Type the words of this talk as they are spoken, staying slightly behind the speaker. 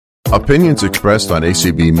Opinions expressed on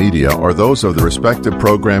ACB Media are those of the respective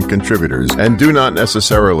program contributors and do not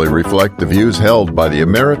necessarily reflect the views held by the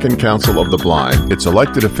American Council of the Blind, its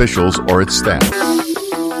elected officials, or its staff.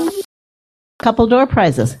 Couple door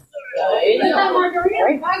prizes.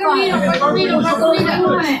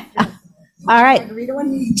 All right.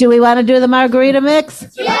 Do we want to do the margarita mix?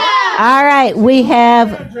 Yeah. All right. We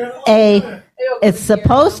have it's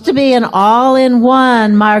supposed to be an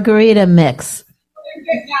all-in-one margarita mix.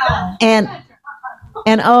 And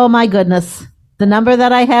oh my goodness, the number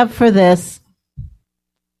that I have for this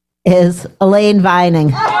is Elaine Vining.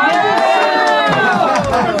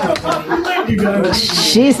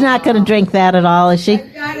 She's not going to drink that at all, is she? I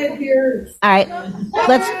got it here. All right,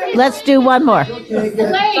 let's do one more.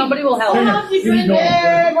 Somebody will help. All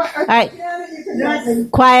right,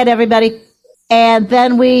 quiet, everybody. And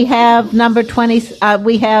then we have number 20.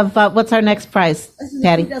 We have what's our next prize,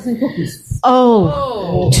 Patty? 2 dozen cookies.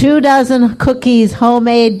 Oh, 2 dozen cookies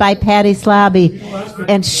homemade by Patty Slobby,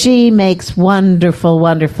 and she makes wonderful,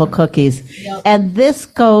 wonderful cookies. Yep. And this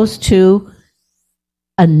goes to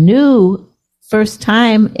a new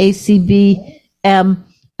first-time ACBM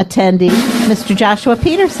attendee, Mr. Joshua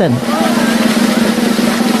Peterson.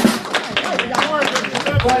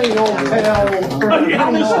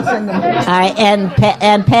 All right,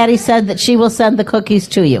 and Patty said that she will send the cookies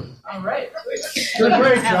to you. All right.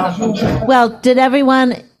 Well, did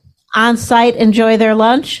everyone on site enjoy their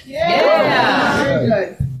lunch?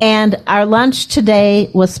 Yeah. And our lunch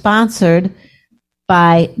today was sponsored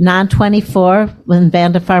by Non-24 and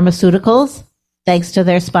Vanda Pharmaceuticals, thanks to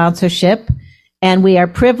their sponsorship. And we are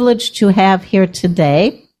privileged to have here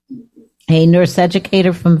today a nurse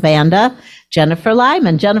educator from Vanda, Jennifer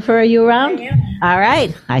Lyman. Jennifer, are you around? All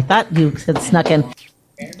right. I thought you had snuck in.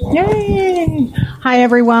 Yay! Hi,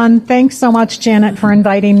 everyone. Thanks so much, Janet, for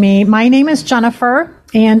inviting me. My name is Jennifer,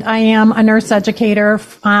 and I am a nurse educator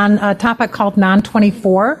on a topic called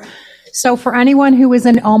Non-24. So for anyone who is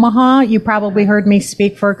in Omaha, you probably heard me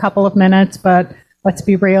speak for a couple of minutes, but let's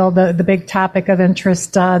be real, the big topic of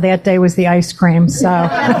interest that day was the ice cream. So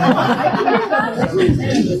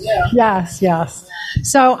yes.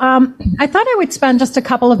 So I thought I would spend just a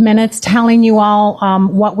couple of minutes telling you all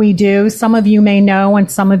what we do. Some of you may know and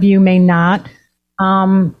some of you may not.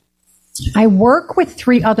 I work with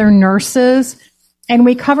 3 other nurses, and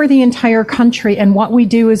we cover the entire country. And what we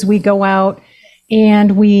do is we go out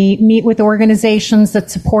and we meet with organizations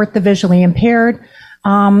that support the visually impaired.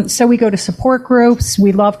 So we go to support groups.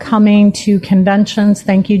 We love coming to conventions.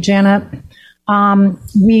 Thank you, Janet.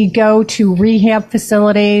 We go to rehab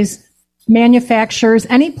facilities, manufacturers,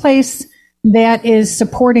 any place that is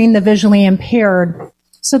supporting the visually impaired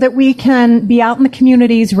so that we can be out in the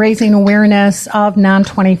communities raising awareness of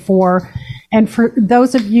Non-24. And for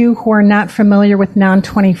those of you who are not familiar with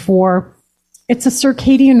Non-24, it's a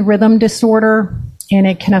circadian rhythm disorder, and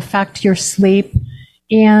it can affect your sleep.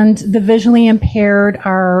 And the visually impaired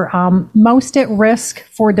are most at risk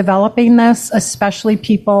for developing this, especially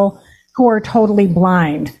people who are totally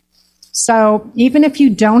blind. So even if you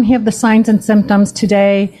don't have the signs and symptoms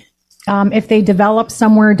today, if they develop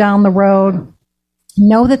somewhere down the road,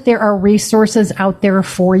 know that there are resources out there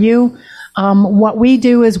for you. What we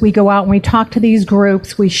do is we go out and we talk to these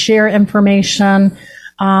groups, we share information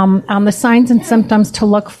on the signs and symptoms to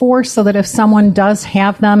look for so that if someone does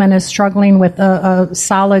have them and is struggling with a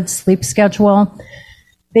solid sleep schedule,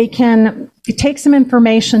 they can take some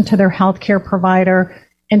information to their healthcare provider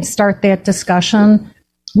and start that discussion.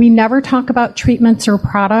 We never talk about treatments or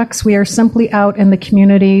products. We are simply out in the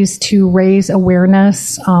communities to raise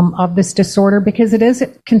awareness of this disorder because it is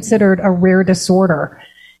considered a rare disorder.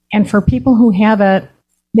 And for people who have it,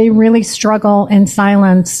 they really struggle in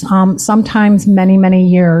silence, sometimes many, many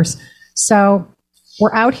years. So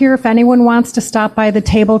we're out here. If anyone wants to stop by the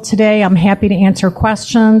table today, I'm happy to answer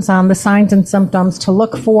questions on the signs and symptoms to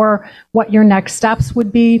look for, what your next steps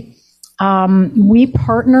would be. We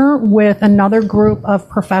partner with another group of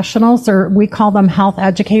professionals, or we call them health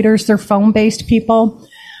educators. They're phone-based people,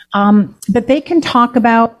 but they can talk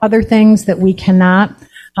about other things that we cannot.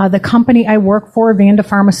 The company I work for, Vanda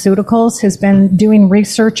Pharmaceuticals, has been doing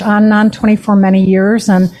research on Non-24 for many years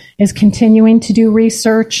and is continuing to do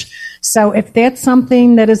research. So if that's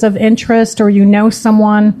something that is of interest or you know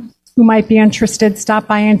someone who might be interested, stop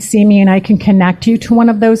by and see me and I can connect you to one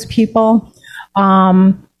of those people.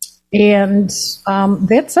 And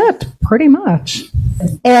that's it, pretty much.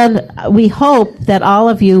 And we hope that all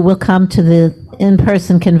of you will come to the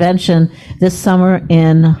in-person convention this summer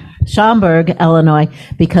in Schaumburg, Illinois,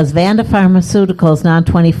 because Vanda Pharmaceuticals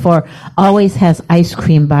Non-24 always has ice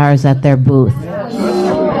cream bars at their booth.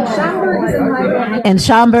 And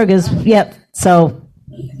Schaumburg is, yep, so,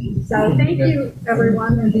 So thank you,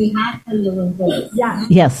 everyone, on behalf of the Yeah.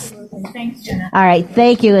 yes. Thanks, Jenna. All right,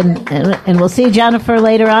 thank you, and we'll see Jennifer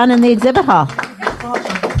later on in the exhibit hall.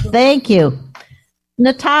 Thank you.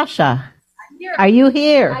 Natasha, are you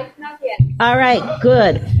here? All right,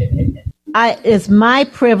 good. It's my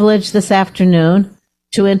privilege this afternoon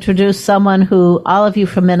to introduce someone who all of you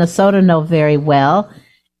from Minnesota know very well,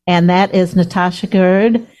 and that is Natasha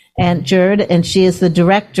Jurd, and she is the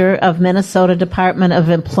director of Minnesota Department of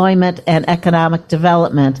Employment and Economic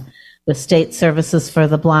Development with State Services for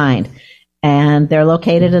the Blind. And they're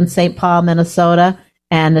located in St. Paul, Minnesota,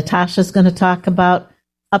 and Natasha's going to talk about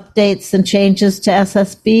updates and changes to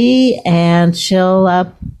SSB, and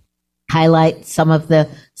she'll highlight some of the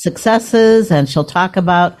successes, and she'll talk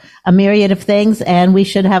about a myriad of things, and we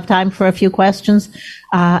should have time for a few questions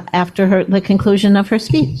after the conclusion of her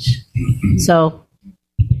speech.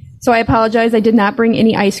 So I apologize, I did not bring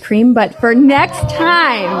any ice cream, but for next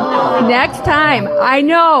time, I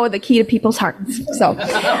know the key to people's hearts. So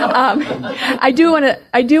I do want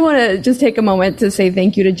to just take a moment to say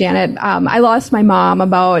thank you to Janet. I lost my mom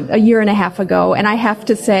about a year and a half ago, and I have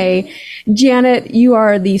to say, Janet, you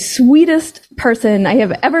are the sweetest person I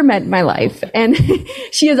have ever met in my life. And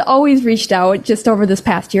she has always reached out just over this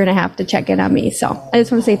past year and a half to check in on me. So I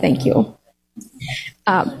just want to say thank you.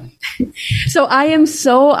 So I am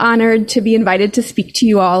so honored to be invited to speak to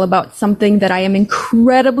you all about something that I am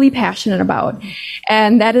incredibly passionate about,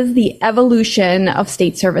 and that is the evolution of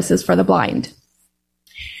state services for the blind.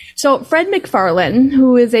 So Fred McFarlane,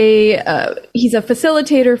 who is he's a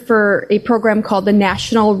facilitator for a program called the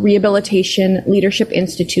National Rehabilitation Leadership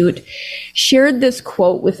Institute, shared this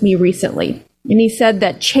quote with me recently. And he said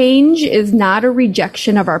that change is not a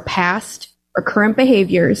rejection of our past or current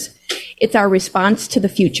behaviors. It's our response to the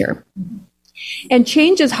future. And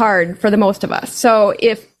change is hard for the most of us. So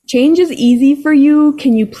if change is easy for you,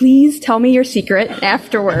 can you please tell me your secret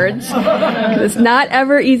afterwards? It's not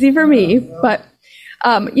ever easy for me. But,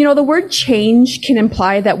 the word change can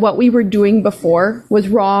imply that what we were doing before was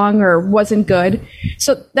wrong or wasn't good.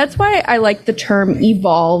 So that's why I like the term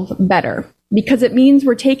evolve better, because it means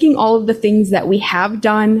we're taking all of the things that we have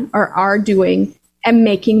done or are doing and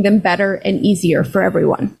making them better and easier for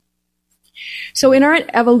everyone. So in our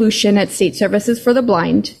evolution at State Services for the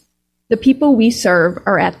Blind, the people we serve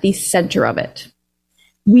are at the center of it.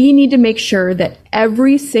 We need to make sure that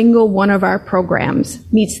every single one of our programs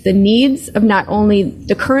meets the needs of not only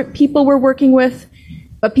the current people we're working with,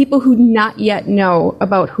 but people who not yet know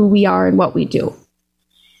about who we are and what we do.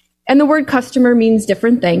 And the word customer means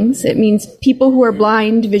different things. It means people who are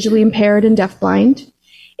blind, visually impaired, and deafblind.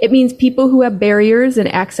 It means people who have barriers in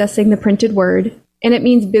accessing the printed word. And it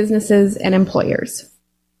means businesses and employers.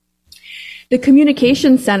 The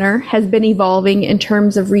Communication Center has been evolving in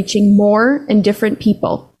terms of reaching more and different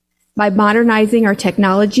people by modernizing our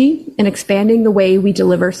technology and expanding the way we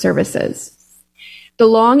deliver services. The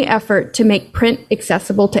long effort to make print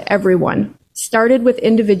accessible to everyone started with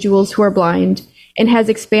individuals who are blind and has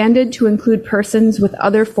expanded to include persons with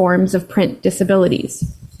other forms of print disabilities.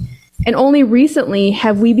 And only recently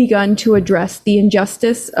have we begun to address the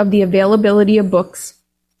injustice of the availability of books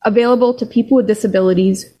available to people with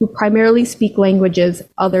disabilities who primarily speak languages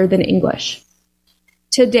other than English.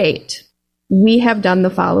 To date, we have done the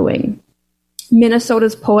following.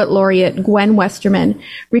 Minnesota's poet laureate Gwen Westerman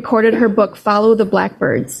recorded her book Follow the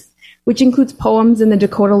Blackbirds, which includes poems in the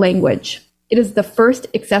Dakota language. It is the first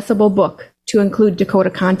accessible book to include Dakota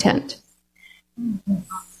content.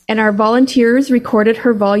 And our volunteers recorded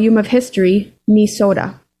her volume of history,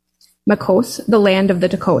 Minnesota, Makos, the land of the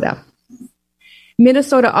Dakota.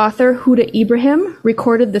 Minnesota author Huda Ibrahim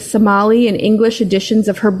recorded the Somali and English editions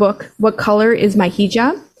of her book, What Color is My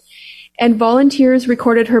Hijab? And volunteers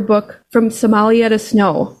recorded her book, From Somalia to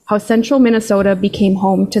Snow, How Central Minnesota Became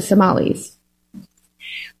Home to Somalis.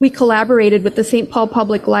 We collaborated with the St. Paul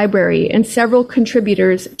Public Library and several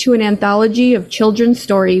contributors to an anthology of children's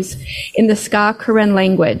stories in the Ska Karen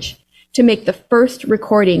language to make the first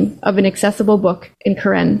recording of an accessible book in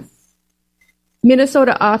Karen.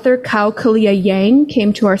 Minnesota author Kau Kalia Yang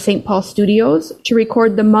came to our St. Paul studios to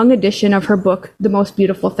record the Hmong edition of her book, The Most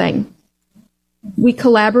Beautiful Thing. We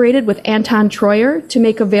collaborated with Anton Troyer to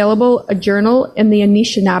make available a journal in the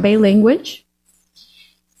Anishinaabe language.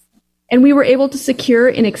 And we were able to secure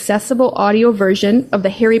an accessible audio version of the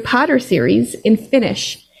Harry Potter series in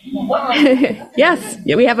Finnish. Yes,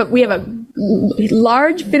 we have a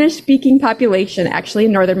large Finnish-speaking population, actually,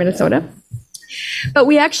 in northern Minnesota. But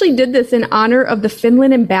we actually did this in honor of the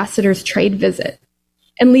Finland ambassador's trade visit.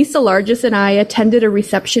 And Lisa Largis and I attended a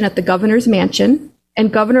reception at the governor's mansion,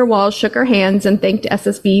 And Governor Walz shook our hands and thanked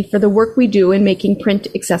SSB for the work we do in making print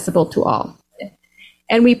accessible to all.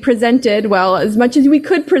 And we presented, well, as much as we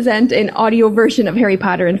could present, an audio version of Harry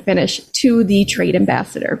Potter and Finnish to the trade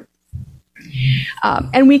ambassador.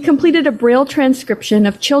 And we completed a Braille transcription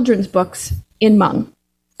of children's books in Hmong.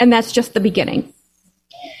 And that's just the beginning.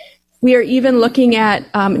 We are even looking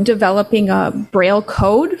at developing a Braille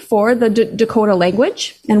code for the Dakota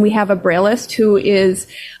language. And we have a Brailleist who is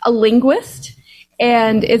a linguist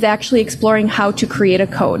and is actually exploring how to create a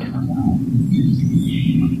code.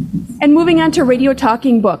 And moving on to Radio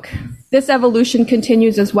Talking Book. This evolution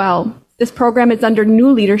continues as well. This program is under new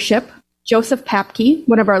leadership. Joseph Papke,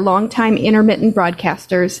 one of our longtime intermittent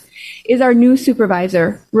broadcasters, is our new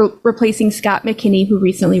supervisor, replacing Scott McKinney, who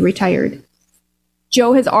recently retired.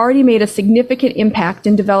 Joe has already made a significant impact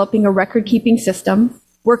in developing a record-keeping system,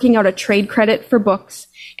 working out a trade credit for books,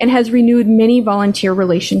 and has renewed many volunteer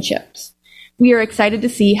relationships. We are excited to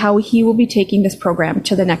see how he will be taking this program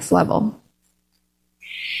to the next level.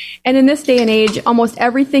 And in this day and age, almost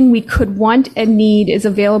everything we could want and need is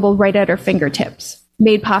available right at our fingertips,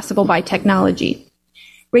 made possible by technology.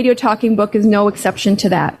 Radio Talking Book is no exception to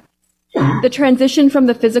that. The transition from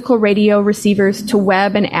the physical radio receivers to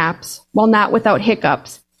web and apps, while not without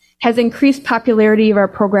hiccups, has increased popularity of our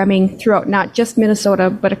programming throughout not just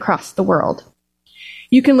Minnesota, but across the world.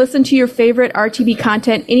 You can listen to your favorite RTB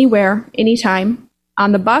content anywhere, anytime,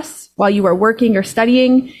 on the bus, while you are working or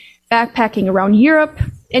studying, backpacking around Europe,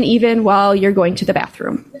 and even while you're going to the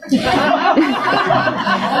bathroom.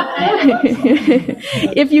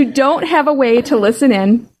 If you don't have a way to listen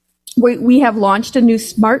in, we have launched a new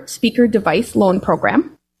smart speaker device loan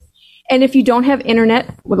program. And if you don't have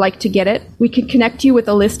internet, would like to get it, we can connect you with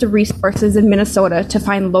a list of resources in Minnesota to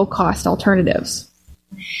find low-cost alternatives.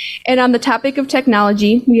 And on the topic of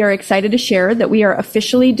technology, we are excited to share that we are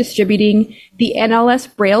officially distributing the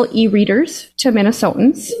NLS Braille e-readers to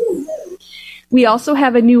Minnesotans. We also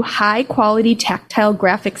have a new high-quality tactile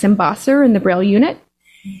graphics embosser in the Braille unit.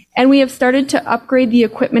 And we have started to upgrade the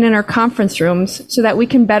equipment in our conference rooms so that we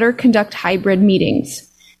can better conduct hybrid meetings.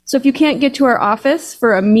 So if you can't get to our office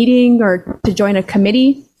for a meeting or to join a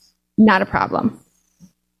committee, not a problem.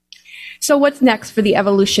 So what's next for the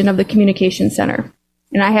evolution of the Communication Center?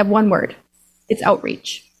 And I have one word. It's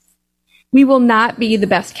outreach. We will not be the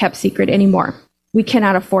best kept secret anymore. We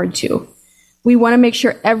cannot afford to. We want to make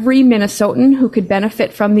sure every Minnesotan who could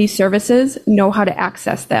benefit from these services know how to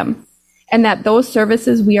access them, and that those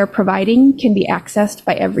services we are providing can be accessed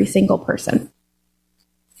by every single person.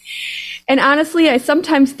 And honestly, I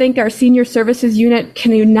sometimes think our senior services unit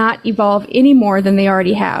cannot evolve any more than they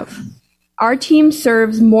already have. Our team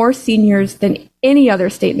serves more seniors than any other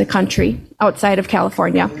state in the country outside of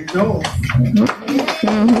California.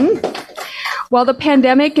 While the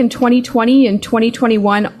pandemic in 2020 and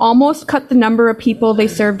 2021 almost cut the number of people they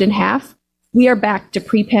served in half, we are back to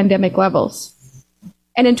pre-pandemic levels.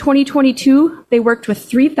 And in 2022, they worked with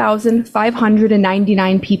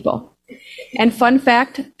 3,599 people. And fun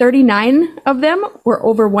fact, 39 of them were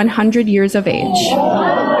over 100 years of age.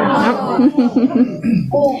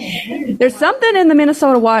 There's something in the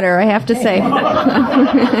Minnesota water, I have to say.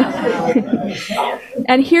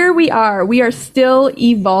 And here we are still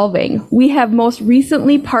evolving. We have most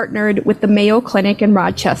recently partnered with the Mayo Clinic in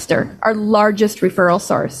Rochester, our largest referral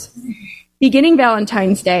source. Beginning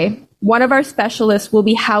Valentine's Day, one of our specialists will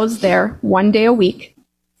be housed there one day a week.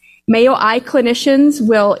 Mayo Eye clinicians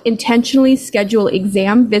will intentionally schedule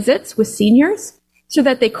exam visits with seniors so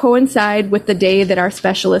that they coincide with the day that our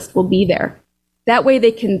specialist will be there. That way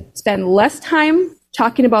they can spend less time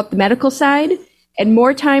talking about the medical side and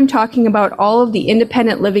more time talking about all of the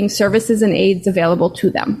independent living services and aids available to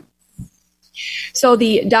them. So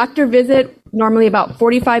the doctor visit, normally about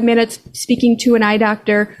 45 minutes speaking to an eye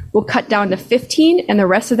doctor, will cut down to 15, and the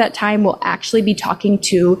rest of that time will actually be talking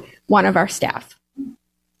to one of our staff.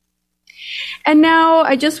 And now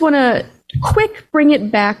I just want to quick bring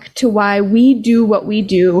it back to why we do what we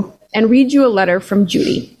do and read you a letter from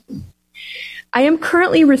Judy. I am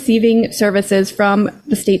currently receiving services from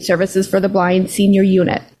the State Services for the Blind Senior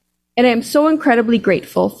Unit, and I am so incredibly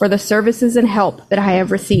grateful for the services and help that I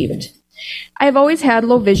have received. I have always had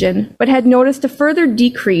low vision, but had noticed a further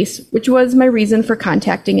decrease, which was my reason for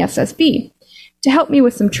contacting SSB, to help me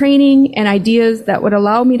with some training and ideas that would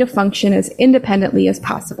allow me to function as independently as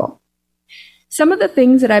possible. Some of the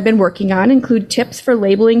things that I've been working on include tips for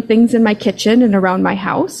labeling things in my kitchen and around my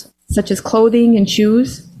house, such as clothing and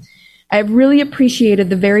shoes. I've really appreciated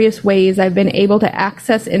the various ways I've been able to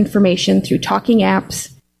access information through talking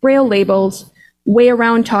apps, Braille labels, way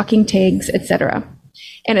around talking tags, etc.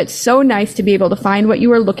 And it's so nice to be able to find what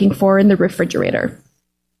you are looking for in the refrigerator.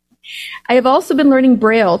 I have also been learning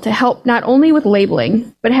Braille to help not only with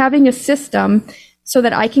labeling, but having a system so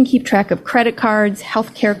that I can keep track of credit cards,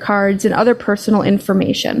 healthcare cards, and other personal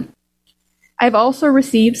information. I've also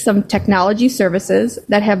received some technology services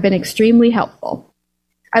that have been extremely helpful.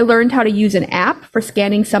 I learned how to use an app for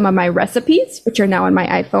scanning some of my recipes, which are now on my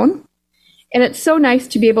iPhone. And it's so nice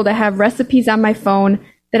to be able to have recipes on my phone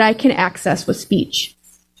that I can access with speech.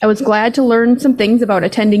 I was glad to learn some things about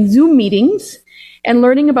attending Zoom meetings and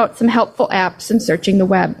learning about some helpful apps and searching the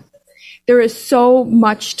web. There is so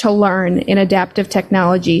much to learn in adaptive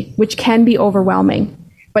technology, which can be overwhelming,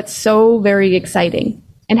 but so very exciting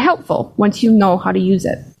and helpful once you know how to use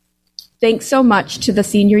it. Thanks so much to the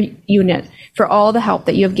senior unit for all the help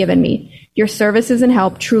that you have given me. Your services and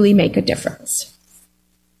help truly make a difference.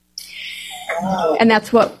 And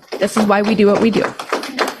this is why we do what we do.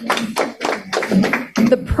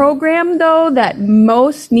 The program, though, that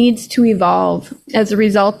most needs to evolve as a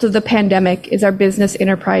result of the pandemic is our Business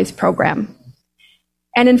Enterprise Program.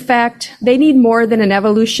 And in fact, they need more than an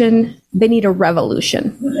evolution, they need a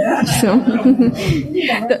revolution. So,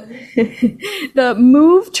 the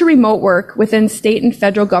move to remote work within state and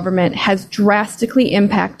federal government has drastically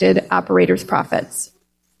impacted operators' profits.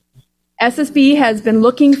 SSB has been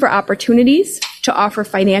looking for opportunities to offer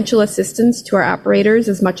financial assistance to our operators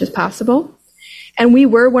as much as possible. And we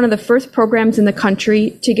were one of the first programs in the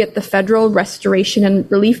country to get the federal restoration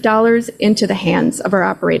and relief dollars into the hands of our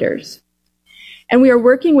operators. And we are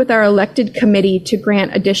working with our elected committee to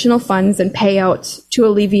grant additional funds and payouts to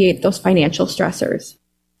alleviate those financial stressors.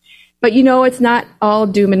 But you know, it's not all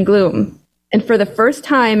doom and gloom. And for the first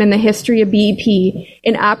time in the history of BEP,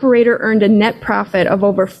 an operator earned a net profit of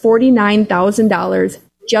over $49,000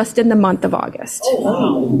 just in the month of August.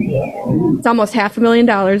 It's almost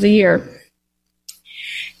 $500,000 a year.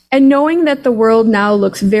 And knowing that the world now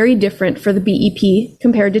looks very different for the BEP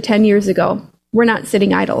compared to 10 years ago, we're not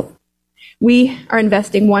sitting idle. We are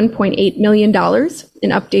investing $1.8 million in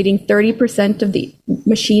updating 30% of the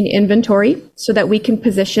machine inventory so that we can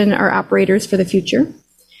position our operators for the future.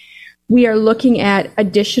 We are looking at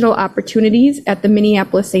additional opportunities at the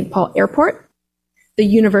Minneapolis-St. Paul Airport, the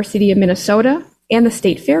University of Minnesota, and the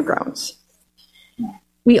State Fairgrounds.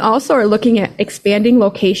 We also are looking at expanding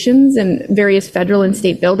locations in various federal and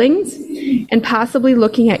state buildings and possibly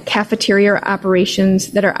looking at cafeteria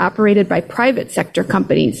operations that are operated by private sector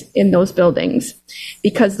companies in those buildings,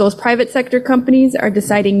 because those private sector companies are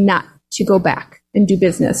deciding not to go back and do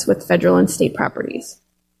business with federal and state properties.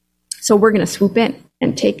 So we're going to swoop in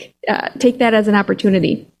and take that as an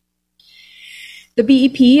opportunity. The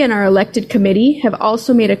BEP and our elected committee have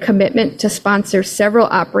also made a commitment to sponsor several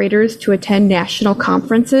operators to attend national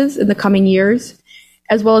conferences in the coming years,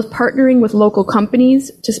 as well as partnering with local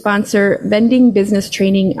companies to sponsor vending business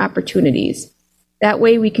training opportunities. That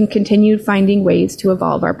way we can continue finding ways to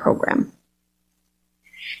evolve our program.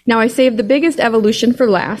 Now, I saved the biggest evolution for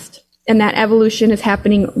last, and that evolution is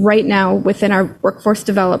happening right now within our workforce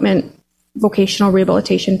development vocational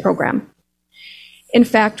rehabilitation program. In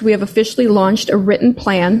fact, we have officially launched a written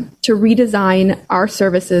plan to redesign our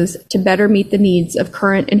services to better meet the needs of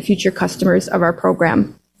current and future customers of our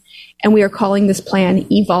program. And we are calling this plan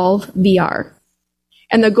Evolve VR.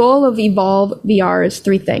 And the goal of Evolve VR is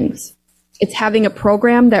three things. It's having a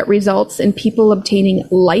program that results in people obtaining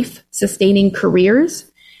life-sustaining careers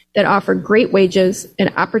that offer great wages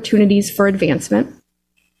and opportunities for advancement.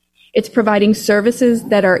 It's providing services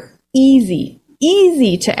that are easy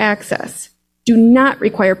to access, do not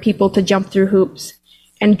require people to jump through hoops,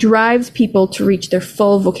 and drives people to reach their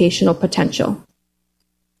full vocational potential.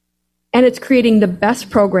 And it's creating the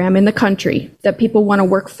best program in the country that people want to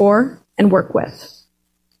work for and work with.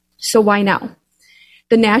 So why now?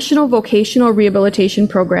 The National Vocational Rehabilitation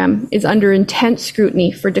Program is under intense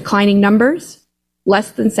scrutiny for declining numbers,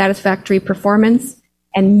 less than satisfactory performance,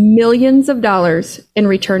 and millions of dollars in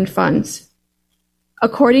returned funds.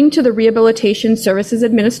 According to the Rehabilitation Services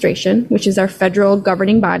Administration, which is our federal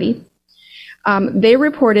governing body, they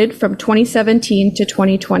reported from 2017 to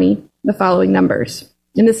 2020 the following numbers,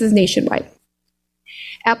 and this is nationwide.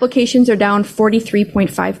 Applications are down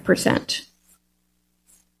 43.5%.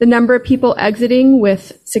 The number of people exiting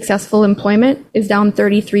with successful employment is down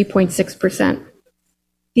 33.6%.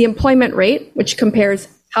 The employment rate, which compares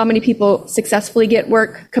how many people successfully get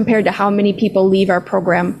work compared to how many people leave our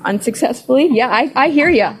program unsuccessfully. Yeah, I hear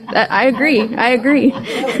you. I agree.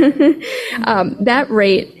 That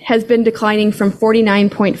rate has been declining from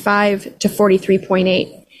 49.5 to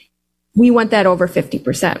 43.8. We want that over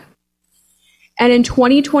 50%. And in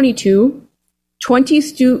 2022,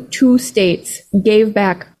 22 states gave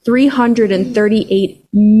back $338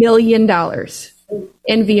 million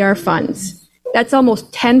in VR funds. That's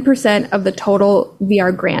almost 10% of the total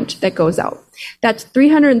VR grant that goes out. That's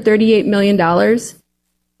 $338 million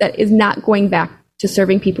that is not going back to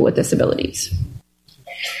serving people with disabilities.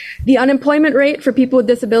 The unemployment rate for people with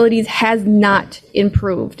disabilities has not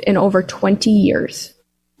improved in over 20 years.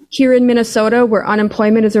 Here in Minnesota, where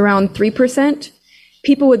unemployment is around 3%,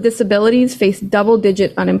 people with disabilities face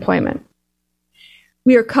double-digit unemployment.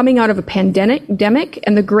 We are coming out of a pandemic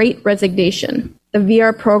and the Great Resignation. The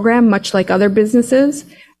VR program, much like other businesses,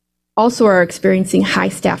 also are experiencing high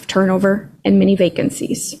staff turnover and many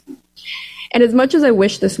vacancies. And as much as I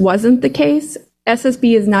wish this wasn't the case,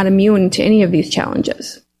 SSB is not immune to any of these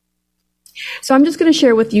challenges. So I'm just going to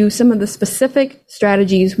share with you some of the specific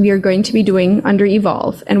strategies we are going to be doing under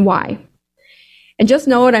Evolve and why. And just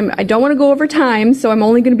know it, I don't want to go over time, so I'm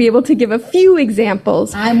only going to be able to give a few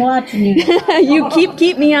examples. I'm watching you. You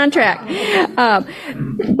keep me on track.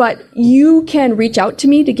 But you can reach out to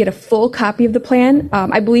me to get a full copy of the plan.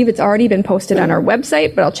 I believe it's already been posted on our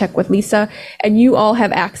website, but I'll check with Lisa. And you all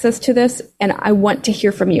have access to this, and I want to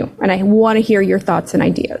hear from you, and I want to hear your thoughts and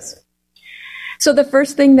ideas. So the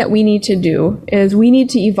first thing that we need to do is we need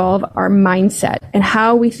to evolve our mindset and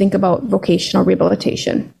how we think about vocational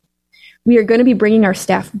rehabilitation. We are going to be bringing our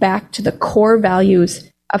staff back to the core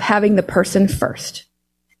values of having the person first.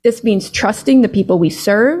 This means trusting the people we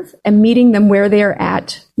serve and meeting them where they are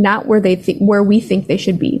at, not where we think they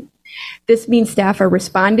should be. This means staff are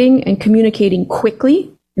responding and communicating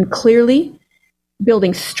quickly and clearly,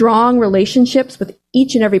 building strong relationships with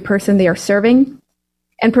each and every person they are serving,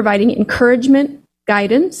 and providing encouragement,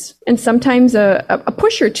 guidance, and sometimes a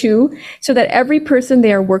push or two so that every person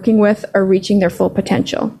they are working with are reaching their full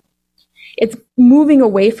potential. It's moving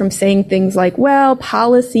away from saying things like, well,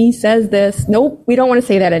 policy says this. Nope, we don't want to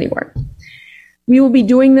say that anymore. We will be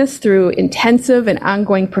doing this through intensive and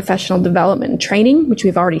ongoing professional development and training, which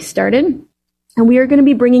we've already started. And we are going to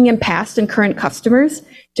be bringing in past and current customers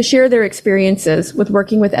to share their experiences with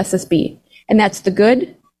working with SSB. And that's the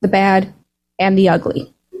good, the bad, and the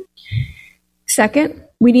ugly. Second,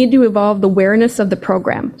 we need to evolve the awareness of the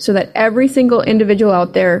program so that every single individual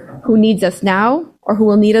out there who needs us now or who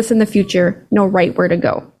will need us in the future know right where to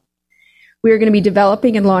go. We are going to be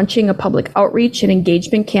developing and launching a public outreach and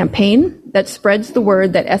engagement campaign that spreads the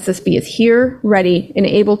word that SSB is here, ready, and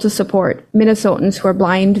able to support Minnesotans who are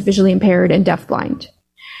blind, visually impaired, and deafblind.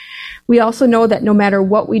 We also know that no matter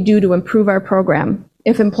what we do to improve our program,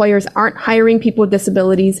 if employers aren't hiring people with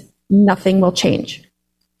disabilities, nothing will change.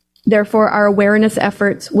 Therefore, our awareness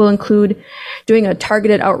efforts will include doing a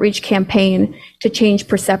targeted outreach campaign to change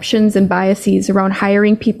perceptions and biases around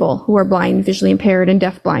hiring people who are blind, visually impaired, and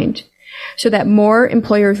deafblind, so that more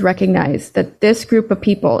employers recognize that this group of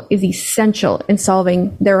people is essential in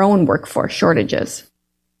solving their own workforce shortages.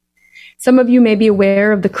 Some of you may be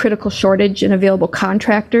aware of the critical shortage in available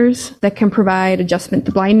contractors that can provide adjustment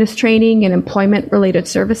to blindness training and employment-related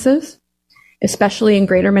services, especially in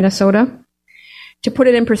Greater Minnesota. To put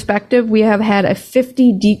it in perspective, we have had a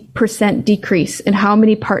 50% decrease in how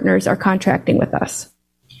many partners are contracting with us.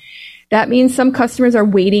 That means some customers are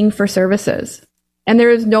waiting for services, and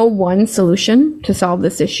there is no one solution to solve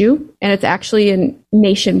this issue, and it's actually a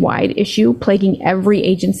nationwide issue plaguing every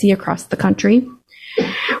agency across the country.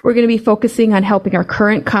 We're going to be focusing on helping our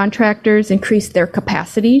current contractors increase their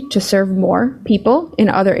capacity to serve more people in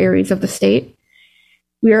other areas of the state.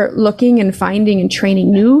 We are looking and finding and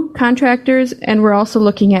training new contractors, and we're also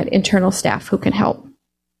looking at internal staff who can help.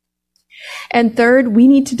 And third, we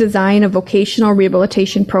need to design a vocational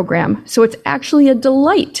rehabilitation program so it's actually a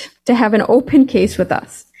delight to have an open case with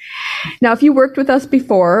us. Now, if you worked with us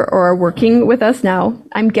before or are working with us now,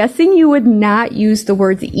 I'm guessing you would not use the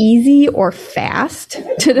words easy or fast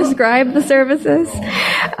to describe the services.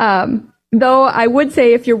 Though I would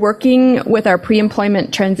say if you're working with our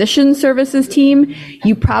pre-employment transition services team,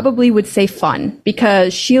 you probably would say fun,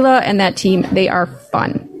 because Sheila and that team, they are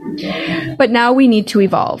fun. But now we need to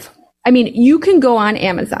evolve. I mean, you can go on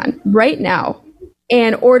Amazon right now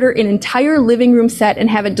and order an entire living room set and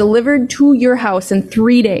have it delivered to your house in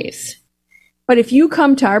 3 days. But if you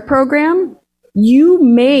come to our program, you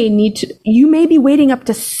may be waiting up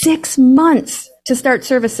to 6 months to start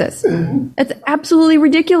services. That's absolutely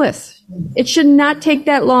ridiculous. It should not take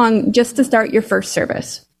that long just to start your first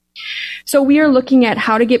service. So we are looking at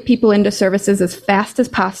how to get people into services as fast as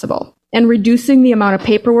possible and reducing the amount of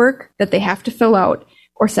paperwork that they have to fill out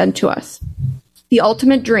or send to us. The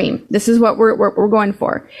ultimate dream, this is what we're going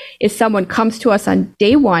for, is someone comes to us on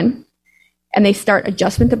day 1 and they start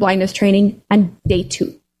adjustment to blindness training on day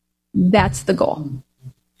 2. That's the goal.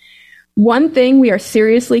 One thing we are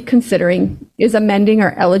seriously considering is amending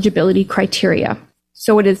our eligibility criteria.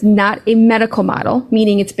 So it is not a medical model,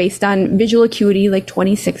 meaning it's based on visual acuity like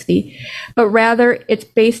 20/60, but rather it's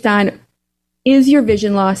based on, is your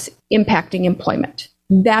vision loss impacting employment?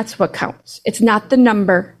 That's what counts. It's not the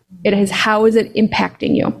number. It is how is it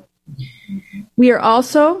impacting you? We are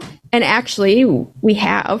also, and actually we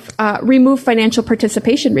have, removed financial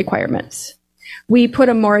participation requirements. We put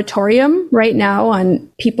a moratorium right now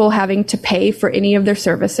on people having to pay for any of their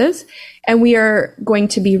services, and we are going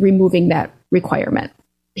to be removing that requirement,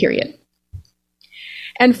 period.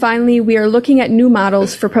 And finally, we are looking at new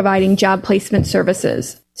models for providing job placement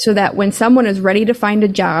services so that when someone is ready to find a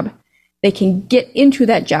job, they can get into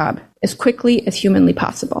that job as quickly as humanly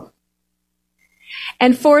possible.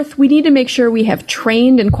 And fourth, we need to make sure we have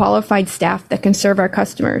trained and qualified staff that can serve our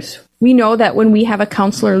customers. We know that when we have a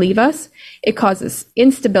counselor leave us, it causes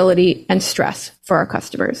instability and stress for our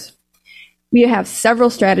customers. We have several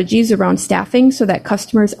strategies around staffing so that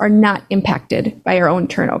customers are not impacted by our own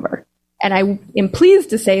turnover. And I am pleased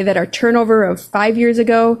to say that our turnover of 5 years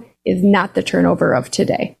ago is not the turnover of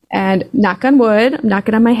today. And knock on wood, I'm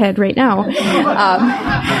knocking on my head right now,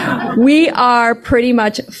 we are pretty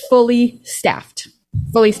much fully staffed.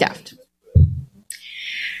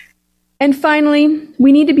 And finally,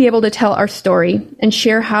 we need to be able to tell our story and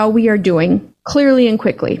share how we are doing clearly and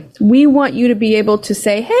quickly. We want you to be able to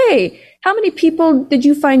say, hey, how many people did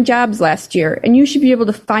you find jobs last year? And you should be able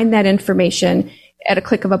to find that information at a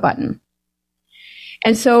click of a button.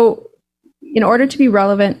 And so in order to be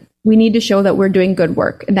relevant, we need to show that we're doing good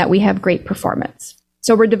work and that we have great performance.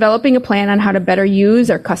 So we're developing a plan on how to better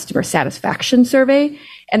use our customer satisfaction survey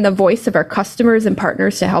and the voice of our customers and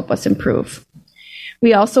partners to help us improve.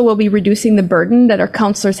 We also will be reducing the burden that our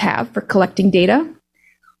counselors have for collecting data.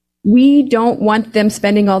 We don't want them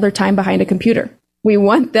spending all their time behind a computer. We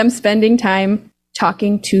want them spending time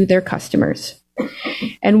talking to their customers.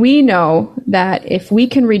 And we know that if we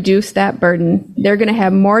can reduce that burden, they're going to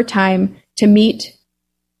have more time to meet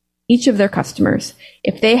each of their customers.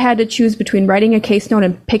 If they had to choose between writing a case note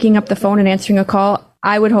and picking up the phone and answering a call,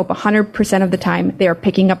 I would hope 100% of the time they are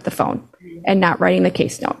picking up the phone and not writing the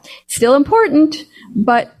case note. Still important,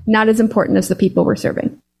 but not as important as the people we're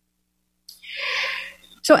serving.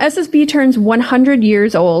 So SSB turns 100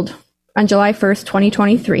 years old on July 1st,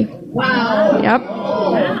 2023. Wow. Yep.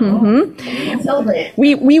 Celebrate.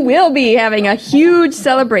 We will be having a huge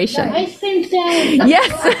celebration. Ice cream stand.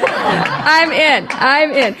 Yes, I'm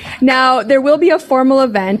in. Now, there will be a formal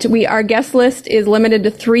event. Our guest list is limited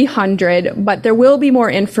to 300, but there will be more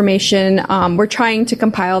information. We're trying to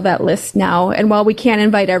compile that list now. And while we can't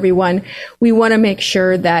invite everyone, we want to make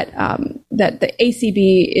sure that, that the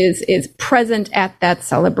ACB is present at that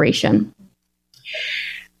celebration.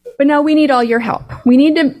 But now we need all your help. We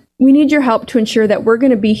need your help to ensure that we're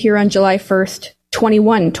going to be here on July 1st,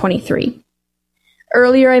 21-23.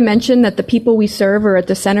 Earlier, I mentioned that the people we serve are at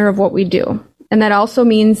the center of what we do. And that also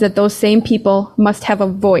means that those same people must have a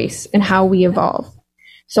voice in how we evolve.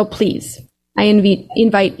 So please, I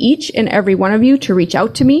invite each and every one of you to reach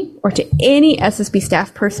out to me or to any SSB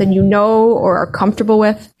staff person you know or are comfortable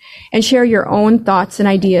with and share your own thoughts and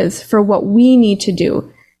ideas for what we need to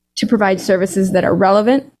do to provide services that are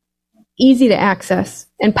relevant, easy to access,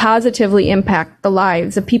 and positively impact the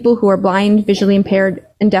lives of people who are blind, visually impaired,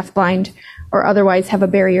 and deafblind, or otherwise have a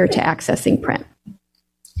barrier to accessing print.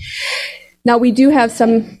 Now, we do have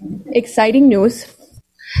some exciting news.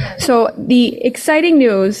 So the exciting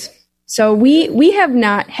news, so we have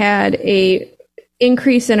not had an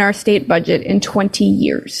increase in our state budget in 20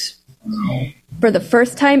 years. For the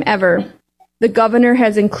first time ever, the governor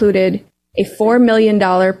has included a $4 million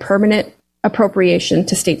permanent appropriation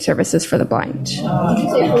to state services for the blind.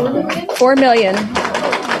 $4 million.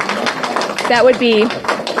 That would be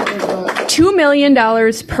 $2 million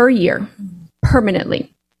per year,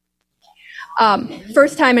 permanently.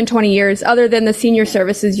 First time in 20 years, other than the senior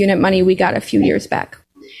services unit money we got a few years back.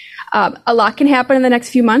 A lot can happen in the next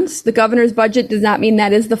few months. The governor's budget does not mean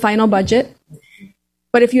that is the final budget.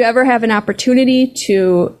 But if you ever have an opportunity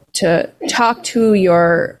to talk to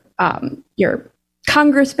your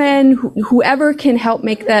congressman, whoever can help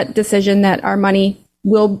make that decision that our money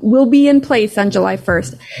will be in place on July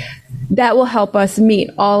 1st, that will help us meet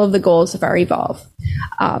all of the goals of our Evolve.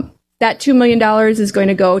 That $2 million is going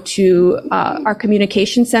to go to our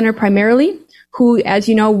communication center primarily, who, as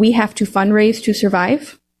you know, we have to fundraise to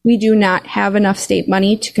survive. We do not have enough state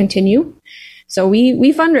money to continue. So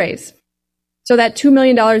we fundraise. So that $2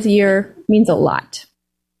 million a year means a lot.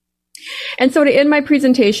 And so to end my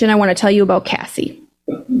presentation, I want to tell you about Cassie.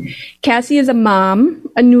 Cassie is a mom,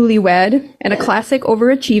 a newlywed, and a classic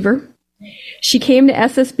overachiever. She came to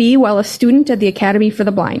SSB while a student at the Academy for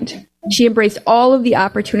the Blind. She embraced all of the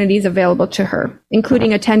opportunities available to her,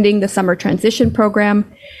 including attending the summer transition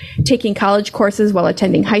program, taking college courses while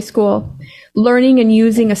attending high school, learning and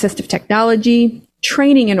using assistive technology,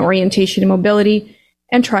 training in orientation and mobility,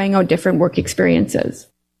 and trying out different work experiences.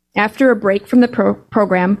 After a break from the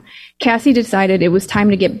program, Cassie decided it was time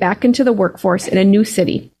to get back into the workforce in a new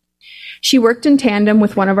city. She worked in tandem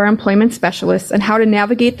with one of our employment specialists on how to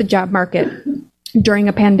navigate the job market during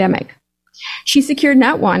a pandemic. She secured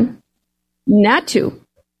not one, not two,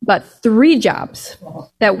 but 3 jobs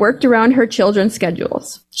that worked around her children's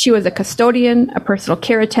schedules. She was a custodian, a personal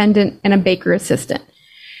care attendant, and a baker assistant.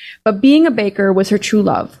 But being a baker was her true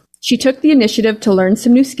love. She took the initiative to learn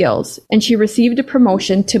some new skills, and she received a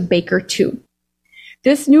promotion to Baker 2.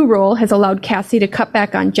 This new role has allowed Cassie to cut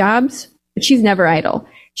back on jobs, but she's never idle.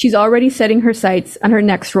 She's already setting her sights on her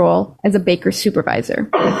next role as a baker supervisor.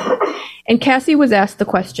 And Cassie was asked the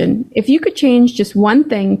question, if you could change just one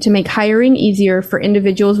thing to make hiring easier for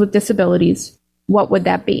individuals with disabilities, what would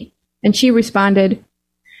that be? And she responded,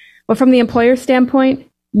 well, from the employer's standpoint,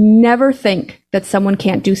 never think that someone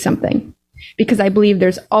can't do something, because I believe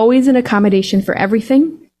there's always an accommodation for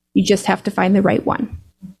everything. You just have to find the right one.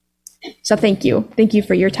 So thank you. Thank you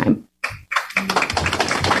for your time.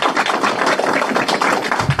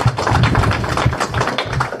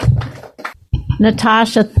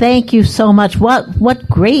 Natasha, thank you so much. What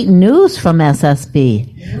great news from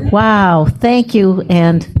SSB. Wow, thank you,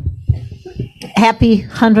 and happy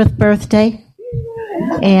 100th birthday.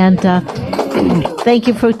 And thank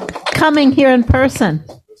you for coming here in person.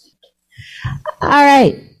 All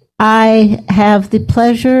right, I have the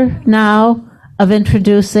pleasure now of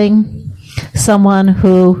introducing someone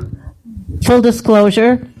who, full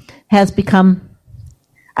disclosure, has become,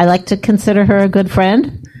 I like to consider her a good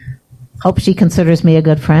friend. Hope she considers me a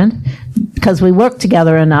good friend, because we work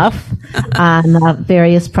together enough on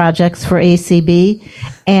various projects for ACB.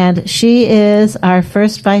 And she is our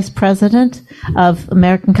first vice president of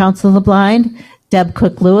American Council of the Blind, Deb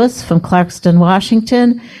Cook-Lewis from Clarkston,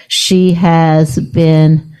 Washington. She has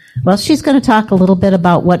been, well, she's going to talk a little bit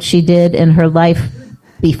about what she did in her life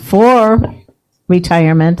before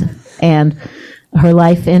retirement and her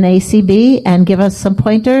life in ACB, and give us some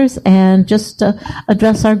pointers and just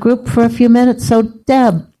address our group for a few minutes. So,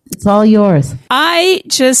 Deb, it's all yours. I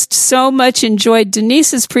just so much enjoyed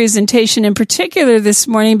Denise's presentation in particular this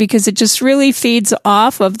morning, because it just really feeds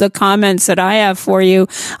off of the comments that I have for you.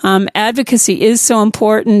 Advocacy is so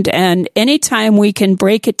important, and anytime we can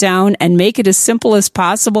break it down and make it as simple as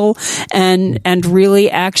possible and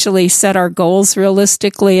really actually set our goals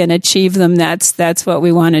realistically and achieve them, that's what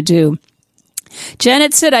we want to do.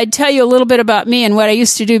 Janet said I'd tell you a little bit about me and what I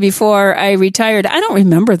used to do before I retired. I don't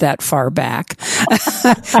remember that far back.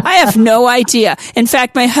 I have no idea. In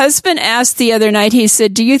fact, my husband asked the other night, he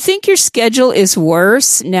said, do you think your schedule is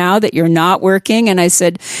worse now that you're not working? And I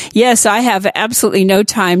said, yes, I have absolutely no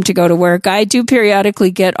time to go to work. I do periodically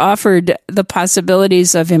get offered the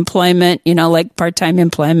possibilities of employment, like part-time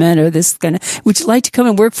employment or this kind of, would you like to come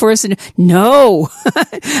and work for us? And no,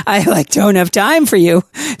 I don't have time for you.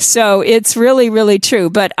 So it's really true.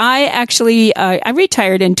 But I actually, I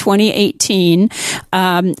retired in 2018.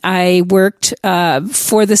 I worked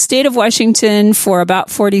for the state of Washington for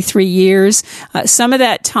about 43 years. Some of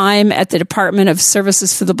that time at the Department of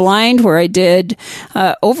Services for the Blind, where I did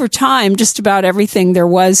over time just about everything there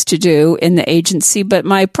was to do in the agency. But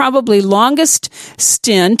my probably longest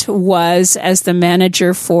stint was as the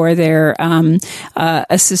manager for their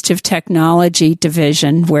assistive technology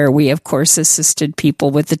division, where we, of course, assisted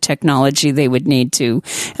people with the technology they would need to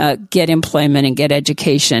get employment and get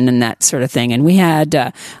education and that sort of thing. And we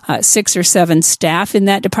had 6 or 7 staff in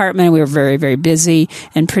that department. We were very, very busy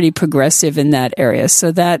and pretty progressive in that area.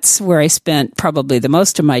 So that's where I spent probably the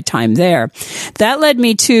most of my time there. That led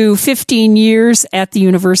me to 15 years at the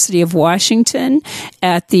University of Washington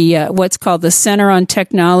at the what's called the Center on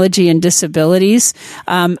Technology and Disabilities.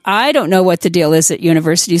 I don't know what the deal is at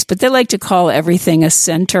universities, but they like to call everything a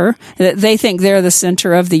center. They think they're the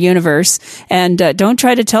center of the universe. And don't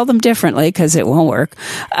try to tell them differently, because it won't work.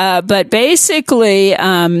 But basically,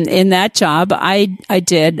 in that job, I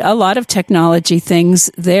did a lot of technology things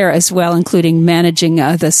there as well, including managing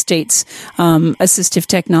the state's assistive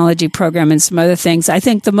technology program and some other things. I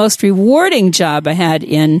think the most rewarding job I had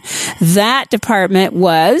in that department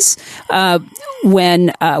was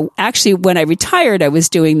when I retired, I was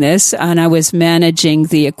doing this, and I was managing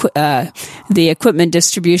the equipment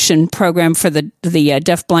distribution program for the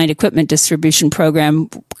deaf-blind equipment distribution distribution program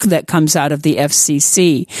that comes out of the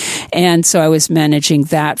FCC. And so I was managing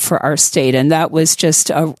that for our state. And that was just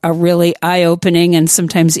a really eye-opening and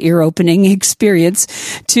sometimes ear-opening experience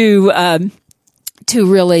to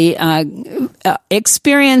really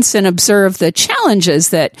experience and observe the challenges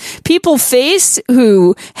that people face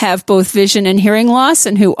who have both vision and hearing loss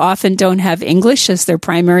and who often don't have English as their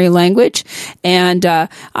primary language. And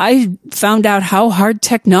I found out how hard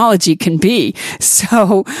technology can be.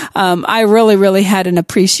 So I really had an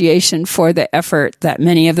appreciation for the effort that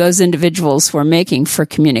many of those individuals were making for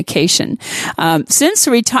communication. Since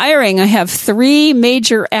retiring, I have 3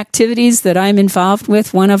 major activities that I'm involved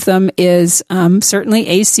with. One of them is certainly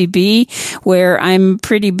ACB, where I'm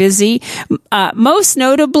pretty busy. Most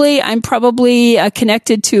notably, I'm probably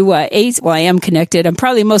connected to I am connected. I'm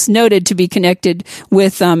probably most noted to be connected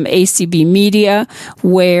with ACB Media,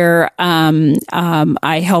 where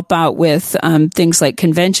I help out with things like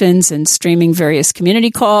conventions and streaming various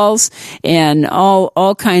community calls and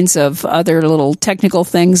all kinds of other little technical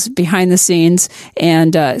things behind the scenes.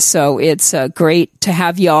 And so it's great to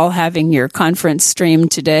have you all having your conference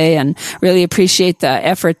streamed today, and really appreciate the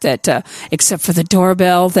effort that, except for the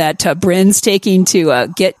doorbell, that Bryn's taking to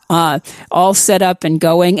get all set up and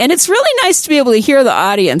going. And it's really nice to be able to hear the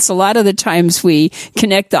audience. A lot of the times we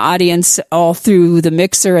connect the audience all through the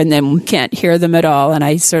mixer and then we can't hear them at all. And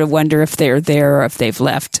I sort of wonder if they're there or if they've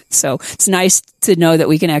left. So it's nice to know that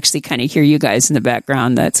we can actually kind of hear you guys in the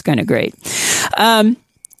background. That's kind of great.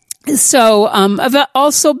 So I've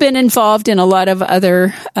also been involved in a lot of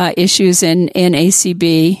other issues in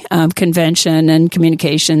ACB, convention and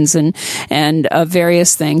communications and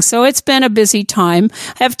various things. So it's been a busy time.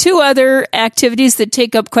 I have 2 other activities that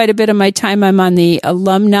take up quite a bit of my time. I'm on the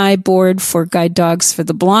alumni board for Guide Dogs for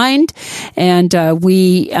the Blind, and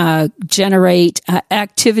we generate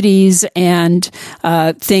activities and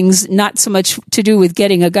things not so much to do with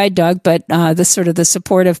getting a guide dog, but the sort of the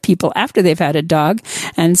support of people after they've had a dog.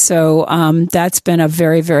 And so that's been a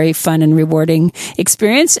very, very fun and rewarding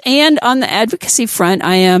experience. And on the advocacy front,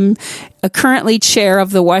 I am currently chair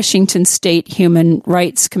of the Washington State Human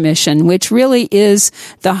Rights Commission, which really is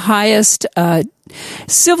the highest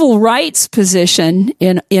civil rights position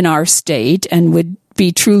in our state and would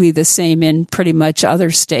be truly the same in pretty much other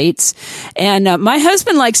states. And my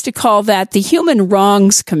husband likes to call that the Human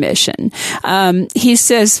Wrongs Commission. He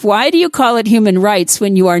says, why do you call it human rights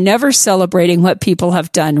when you are never celebrating what people have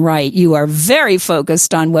done right? You are very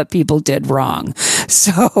focused on what people did wrong.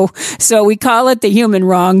 So we call it the Human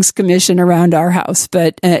Wrongs Commission around our house,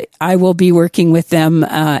 but I will be working with them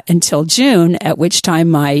until June, at which time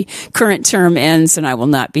my current term ends and I will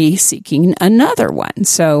not be seeking another one.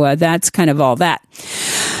 So that's kind of all that.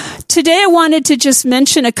 Today, I wanted to just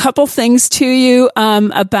mention a couple things to you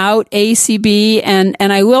about ACB, and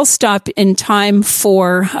I will stop in time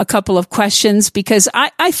for a couple of questions because I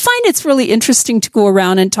find it's really interesting to go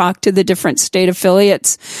around and talk to the different state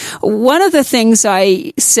affiliates. One of the things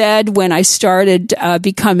I said when I started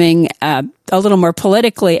becoming a little more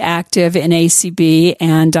politically active in ACB,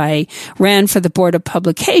 and I ran for the Board of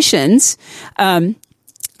Publications,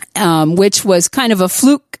 which was kind of a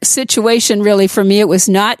fluke situation really for me. It was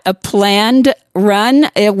not a planned run.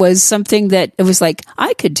 It was something that it was like,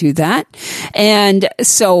 I could do that. And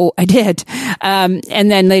so I did. And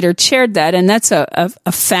then later chaired that. And that's a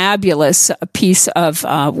fabulous piece of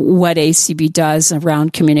what ACB does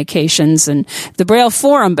around communications and the Braille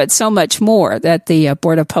Forum, but so much more that the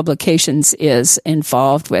Board of Publications is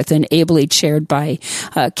involved with and ably chaired by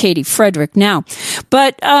Katie Frederick now.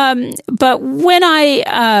 But when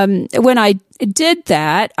I did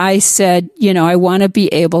that, I said, I want to be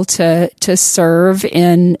able to serve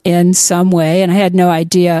in some way. And I had no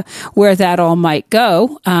idea where that all might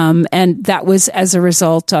go. And that was as a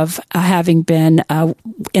result of having been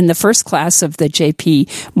in the first class of the J.P.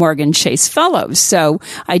 Morgan Chase Fellows. So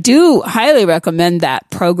I do highly recommend that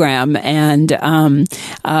program and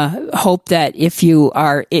hope that if you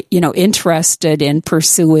are, interested in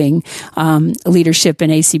pursuing leadership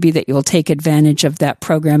in ACB, that you will take advantage of that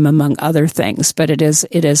program among other things. But it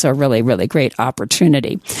is a really, really great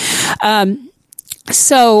opportunity.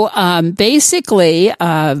 So basically,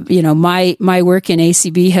 my work in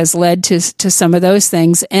ACB has led to some of those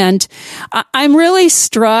things, and I'm really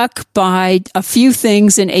struck by a few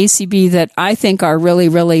things in ACB that I think are really,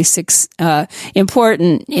 really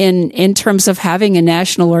important in terms of having a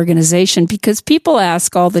national organization. Because people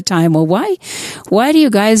ask all the time, well, why do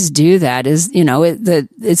you guys do that?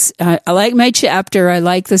 I like my chapter, I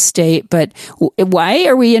like the state, but why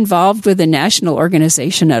are we involved with a national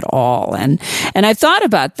organization at all? And I thought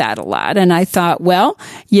about that a lot, and I thought, well,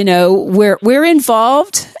 you know, we're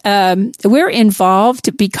involved. We're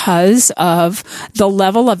involved because of the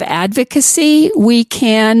level of advocacy we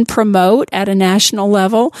can promote at a national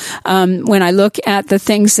level. When I look at the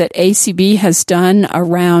things that ACB has done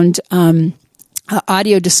around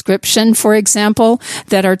audio description, for example,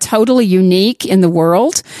 that are totally unique in the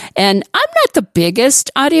world. And I'm not the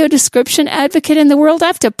biggest audio description advocate in the world. I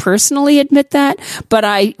have to personally admit that, but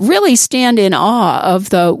I really stand in awe of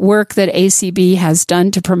the work that ACB has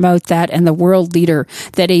done to promote that and the world leader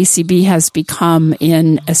that ACB has become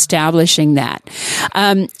in establishing that.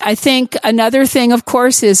 I think another thing, of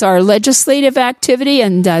course, is our legislative activity.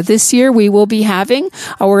 And this year we will be having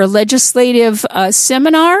our legislative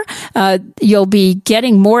seminar. You'll be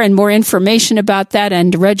getting more and more information about that,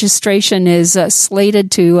 and registration is slated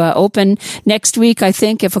to open next week, I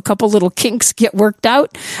think, if a couple little kinks get worked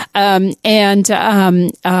out. We're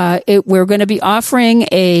going to be offering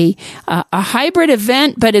a hybrid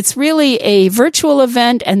event, but it's really a virtual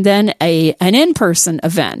event and then an in-person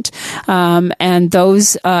event. And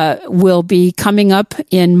those will be coming up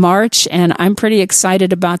in March, and I'm pretty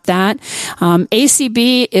excited about that.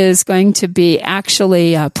 ACB is going to be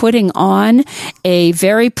actually putting on a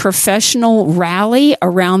very professional rally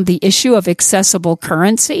around the issue of accessible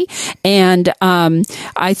currency. And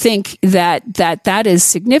I think that is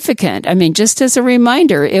significant. I mean, just as a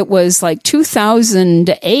reminder, it was like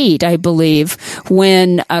 2008, I believe,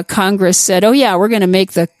 when Congress said, oh yeah, we're going to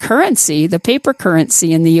make the currency, the paper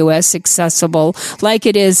currency in the U.S. accessible like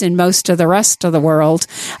it is in most of the rest of the world.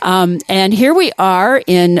 And here we are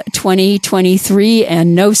in 2023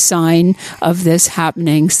 and no sign of this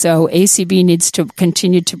happening. So ACB needs to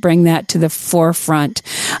continue to bring that to the forefront.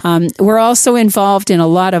 We're also involved in a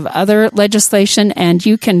lot of other legislation, and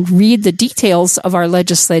you can read the details of our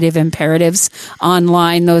legislative imperatives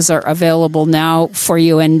online. Those are available now for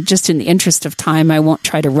you. And just in the interest of time, I won't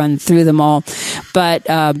try to run through them all. But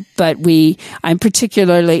I'm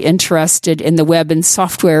particularly interested in the Web and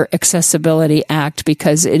Software Accessibility Act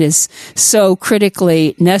because it is so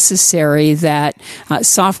critically necessary that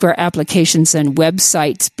software applications and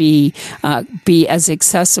websites be as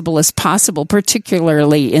accessible as possible,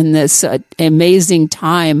 particularly in this amazing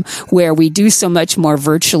time where we do so much more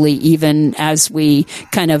virtually, even as we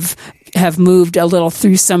kind of have moved a little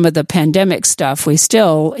through some of the pandemic stuff. We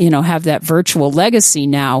still, have that virtual legacy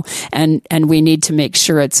now, and we need to make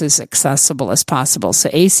sure it's as accessible as possible. So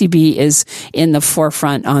ACB is in the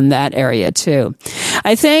forefront on that area too.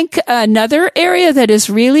 I think another area that is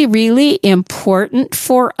really, really important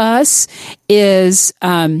for us is,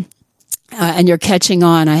 and you're catching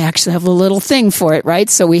on. I actually have a little thing for it, right?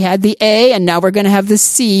 So we had the A, and now we're going to have the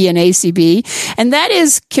C in ACB, and that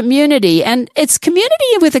is community. And it's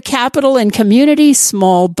community with a capital and community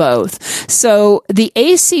small both. So the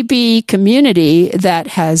ACB community that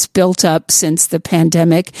has built up since the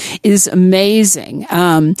pandemic is amazing.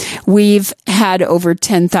 We've had over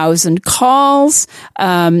 10,000 calls.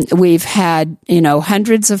 We've had,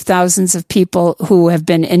 hundreds of thousands of people who have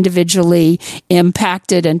been individually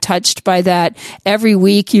impacted and touched by that. Every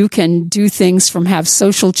week you can do things from have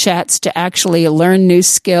social chats to actually learn new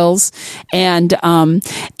skills. And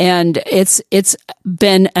it's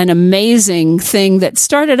been an amazing thing that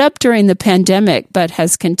started up during the pandemic, but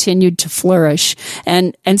has continued to flourish.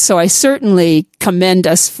 And so I certainly commend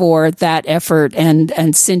us for that effort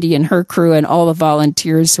and Cindy and her crew and all the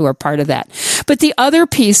volunteers who are part of that. But the other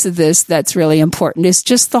piece of this that's really important is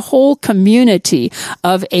just the whole community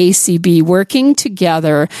of ACB working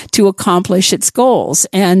together to accomplish its goals.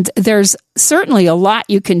 And there's certainly a lot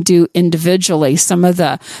you can do individually. Some of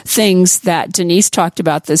the things that Denise talked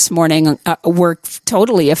about this morning work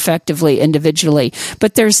totally effectively individually,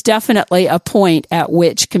 but there's definitely a point at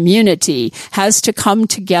which community has to come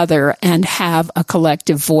together and have a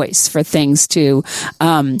collective voice for things to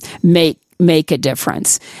make a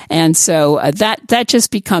difference. And so that just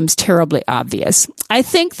becomes terribly obvious. I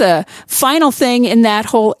think the final thing in that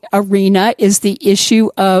whole arena is the issue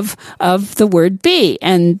of the word B,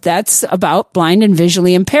 and that's about blind and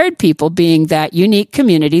visually impaired people being that unique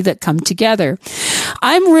community that come together.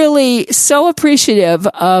 I'm really so appreciative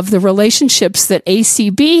of the relationships that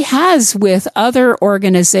ACB has with other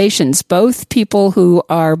organizations, both people who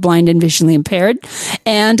are blind and visually impaired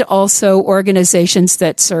and also organizations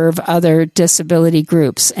that serve other disability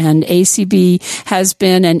groups. And ACB has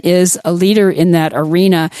been and is a leader in that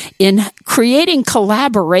arena in creating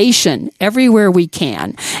collaboration everywhere we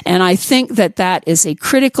can. And I think that is a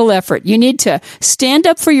critical effort. You need to stand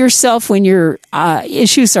up for yourself when your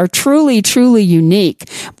issues are truly, truly unique. unique.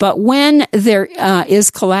 But when there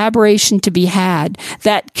is collaboration to be had,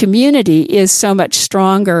 that community is so much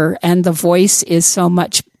stronger and the voice is so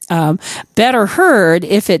much better heard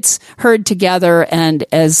if it's heard together and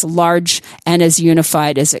as large and as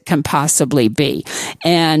unified as it can possibly be.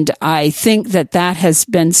 And I think that that has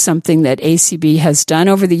been something that ACB has done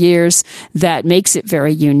over the years that makes it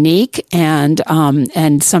very unique and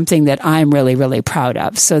something that I'm really, really proud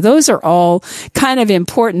of. So those are all kind of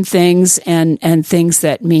important things and things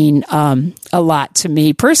that mean a lot to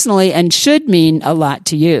me personally and should mean a lot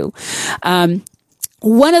to you.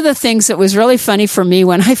 One of the things that was really funny for me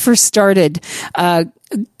when I first started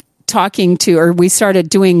we started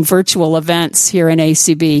doing virtual events here in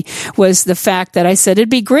ACB was the fact that I said it'd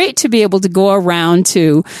be great to be able to go around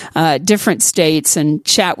to different states and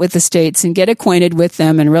chat with the states and get acquainted with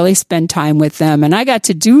them and really spend time with them. And I got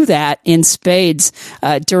to do that in spades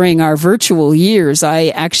during our virtual years.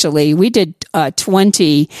 We did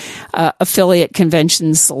 20 affiliate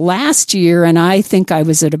conventions last year, and I think I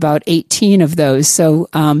was at about 18 of those. So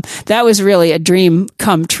that was really a dream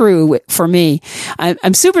come true for me.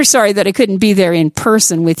 I'm super sorry that I couldn't be there in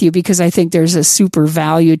person with you because I think there's a super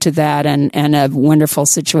value to that and a wonderful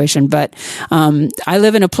situation. But I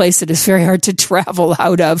live in a place that is very hard to travel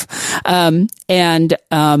out of, even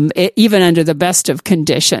under the best of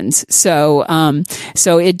conditions. So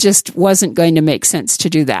it just wasn't going to make sense to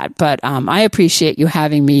do that. But I appreciate you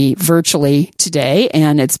having me virtually today,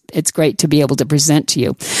 and it's great to be able to present to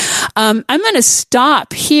you. I'm going to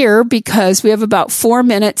stop here because we have about 4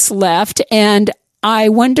 minutes left, and I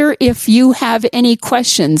wonder if you have any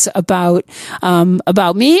questions about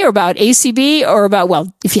me or about ACB or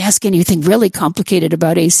if you ask anything really complicated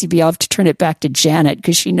about ACB, I'll have to turn it back to Janet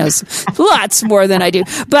because she knows lots more than I do.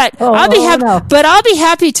 But I'll be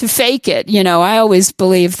happy to fake it. You know, I always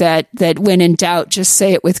believe that when in doubt, just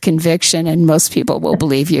say it with conviction and most people will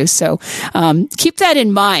believe you. So, keep that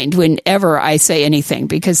in mind whenever I say anything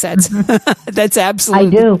because that's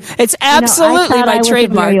absolutely, I do. It's absolutely my trademark. I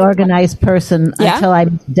was a very organized person. Yeah? Until I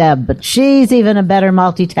met Deb, but she's even a better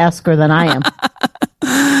multitasker than I am.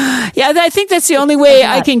 Yeah, I think that's the only way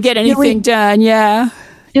I can get anything done. Yeah.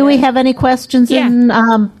 Do we have any questions?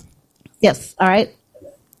 Yeah. Yes. All right.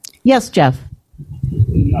 Yes, Jeff.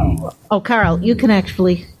 Oh, Carl, you can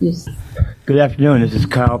actually use. Good afternoon. This is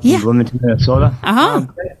Carl from Bloomington, Minnesota.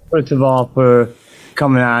 First of all, for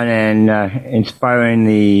coming on and inspiring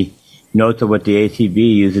the notes of what the ACB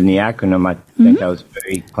using the acronym, I think that was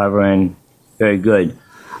very clever and very good.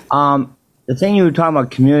 The thing you were talking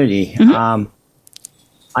about, community, I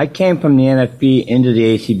came from the NFB into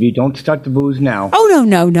the ACB. Don't start the booze now. Oh,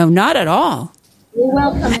 no, not at all. You're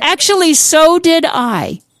welcome. Actually, so did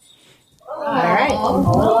I. All right.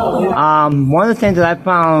 One of the things that I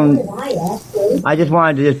found, I just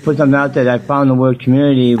wanted to just put something out there that I found the word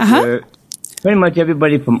community where pretty much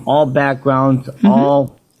everybody from all backgrounds,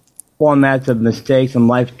 all formats of mistakes and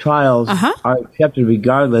life trials are accepted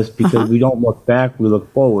regardless because we don't look back, we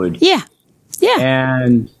look forward. Yeah.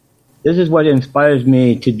 And this is what inspires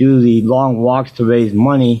me to do the long walks to raise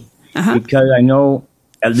money because I know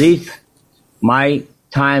at least my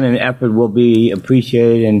time and effort will be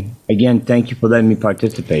appreciated. And again, thank you for letting me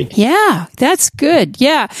participate. Yeah, that's good.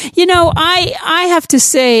 Yeah. You know, I have to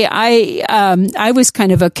say I was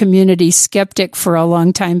kind of a community skeptic for a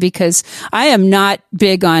long time because I am not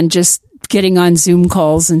big on just getting on Zoom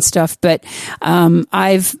calls and stuff, but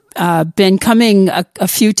I've been coming a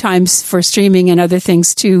few times for streaming and other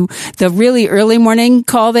things to the really early morning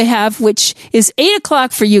call they have, which is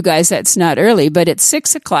 8:00 for you guys. That's not early, but it's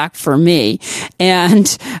 6:00 for me.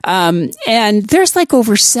 And there's like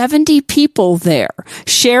over 70 people there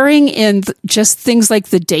sharing in just things like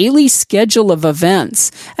the daily schedule of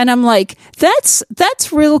events. And I'm like, that's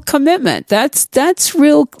real commitment. That's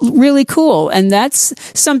really cool. And that's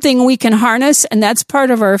something we can harness, and that's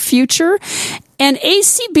part of our future. And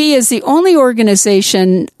ACB is the only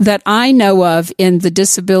organization that I know of in the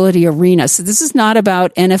disability arena. So this is not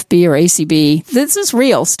about NFB or ACB. This is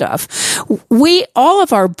real stuff. All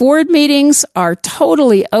of our board meetings are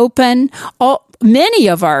totally open. Many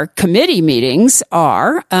of our committee meetings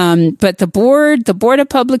are, but the board of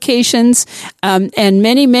publications, and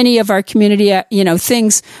many of our community,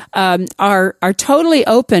 things, are totally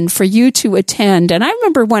open for you to attend. And I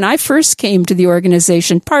remember when I first came to the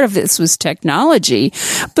organization, part of this was technology,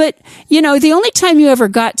 but, the only time you ever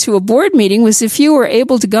got to a board meeting was if you were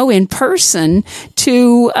able to go in person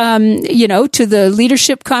to, to the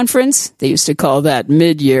leadership conference. They used to call that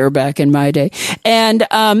mid-year back in my day, and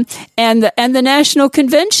the national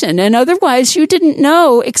convention. And otherwise, you didn't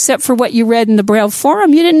know, except for what you read in the Braille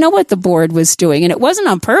Forum, you didn't know what the board was doing. And it wasn't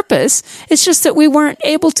on purpose. It's just that we weren't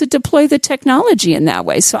able to deploy the technology in that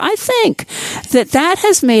way. So I think that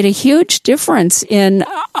has made a huge difference in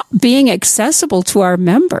being accessible to our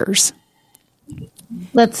members.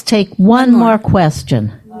 Let's take one more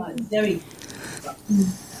question. Debbie,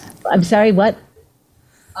 I'm sorry, what?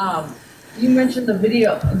 you mentioned the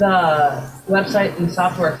website and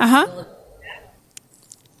software.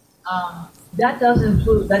 That does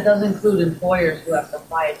include employers who have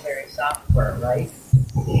proprietary software, right?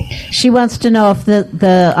 She wants to know if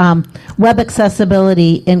the web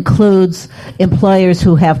accessibility includes employers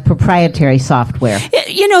who have proprietary software.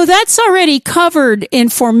 That's already covered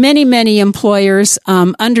for many, many employers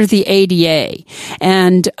under the ADA.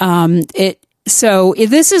 And So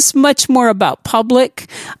this is much more about public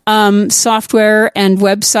software and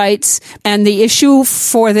websites, and the issue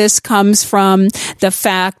for this comes from the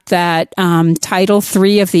fact that Title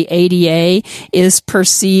III of the ADA is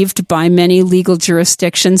perceived by many legal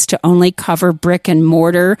jurisdictions to only cover brick and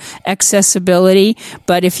mortar accessibility.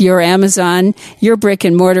 But if you're Amazon, your brick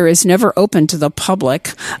and mortar is never open to the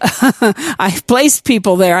public. I've placed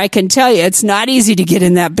people there. I can tell you it's not easy to get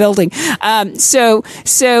in that building. So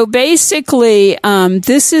basically,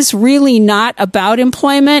 this is really not about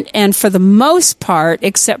employment, and for the most part,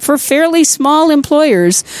 except for fairly small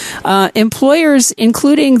employers,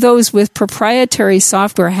 including those with proprietary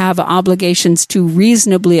software, have obligations to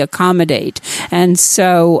reasonably accommodate. And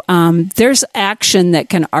so there's action that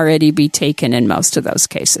can already be taken in most of those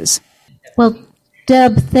cases. Well,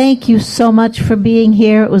 Deb, thank you so much for being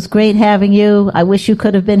here. It was great having you. I wish you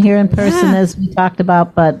could have been here in person as we talked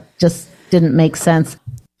about, but just didn't make sense.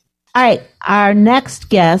 All right, our next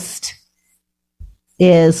guest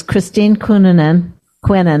is Christine Quinnen,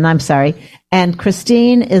 and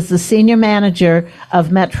Christine is the Senior Manager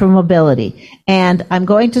of Metro Mobility. And I'm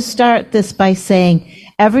going to start this by saying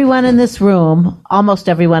everyone in this room, almost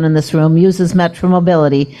everyone in this room, uses Metro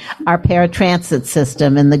Mobility, our paratransit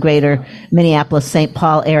system in the greater Minneapolis-St.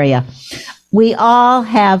 Paul area. We all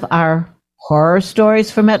have our horror stories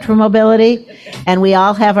for Metro Mobility, and we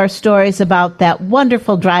all have our stories about that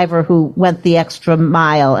wonderful driver who went the extra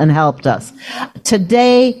mile and helped us.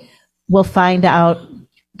 Today, we'll find out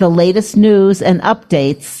the latest news and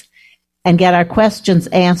updates and get our questions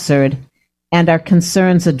answered and our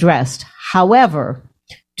concerns addressed. However,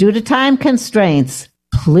 due to time constraints,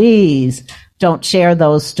 please don't share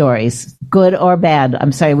those stories, good or bad.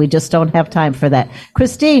 I'm sorry, we just don't have time for that.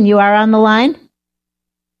 Christine, you are on the line?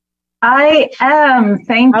 I am.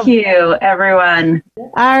 Thank you, everyone.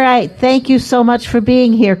 All right. Thank you so much for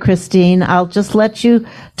being here, Christine. I'll just let you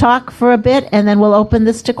talk for a bit, and then we'll open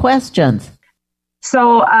this to questions.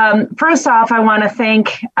 So first off, I want to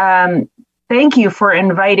thank you for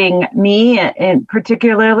inviting me, and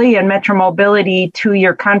particularly in Metro Mobility, to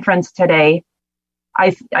your conference today. I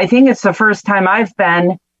think it's the first time I've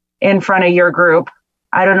been in front of your group.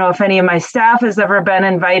 I don't know if any of my staff has ever been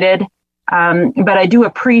invited. But I do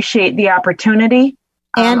appreciate the opportunity.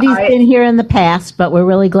 Andy's been here in the past, but we're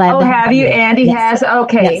really glad to have you. Andy yes. has?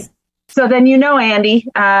 Okay. Yes. So then you know Andy,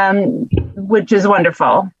 which is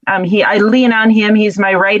wonderful. I lean on him. He's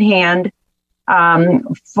my right hand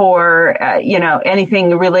for,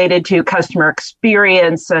 anything related to customer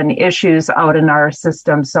experience and issues out in our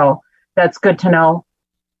system. So that's good to know.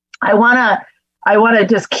 I want to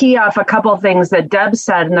just key off a couple of things that Deb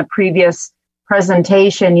said in the previous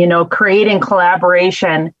presentation, creating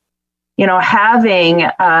collaboration, having,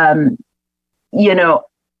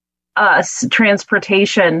 us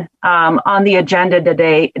transportation on the agenda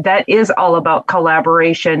today. That is all about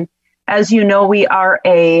collaboration. As you know, we are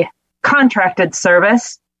a contracted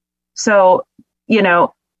service. So,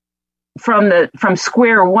 from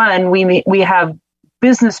square one, we have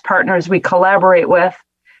business partners we collaborate with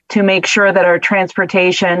to make sure that our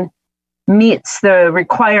transportation meets the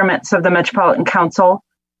requirements of the Metropolitan Council.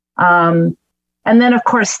 And then, of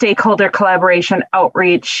course, stakeholder collaboration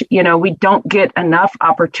outreach. We don't get enough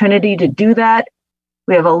opportunity to do that.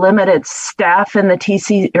 We have a limited staff in the in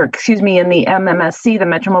the MMSC, the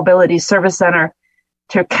Metro Mobility Service Center,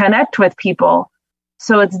 to connect with people.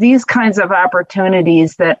 So it's these kinds of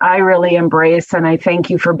opportunities that I really embrace. And I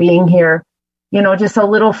thank you for being here. Just a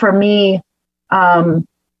little for me,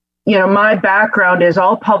 my background is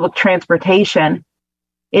all public transportation.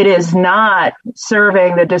 It is not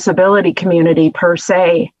serving the disability community per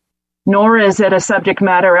se, nor is it a subject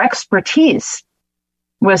matter expertise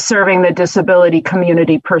with serving the disability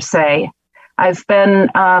community per se. I've been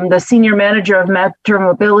the senior manager of Metro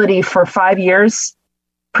Mobility for 5 years.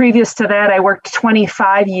 Previous to that, I worked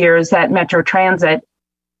 25 years at Metro Transit,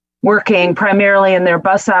 working primarily in their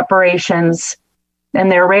bus operations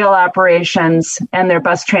and their rail operations and their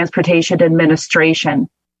bus transportation administration.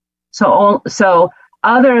 So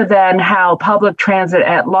other than how public transit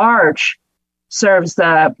at large serves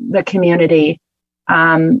the community,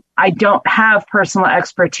 I don't have personal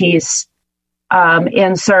expertise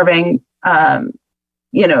in serving, the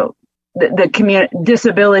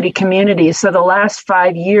disability community. So the last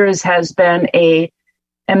 5 years has been a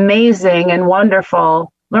amazing and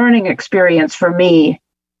wonderful learning experience for me,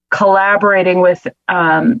 collaborating with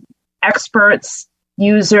experts,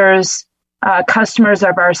 users, customers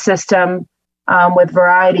of our system with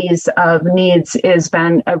varieties of needs has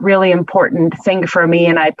been a really important thing for me.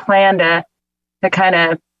 And I plan to kind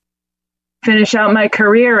of finish out my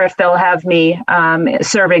career if they'll have me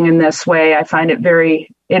serving in this way. I find it very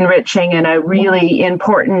enriching and a really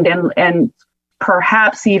important and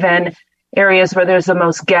perhaps even areas where there's the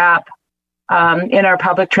most gap in our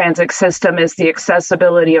public transit system is the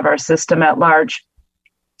accessibility of our system at large.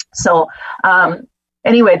 So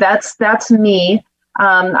anyway, that's me.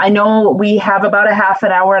 I know we have about a half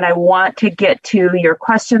an hour and I want to get to your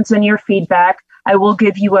questions and your feedback. I will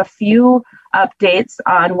give you a few updates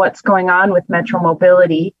on what's going on with Metro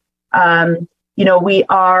Mobility. We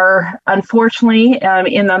are unfortunately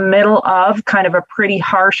in the middle of kind of a pretty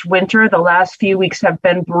harsh winter. The last few weeks have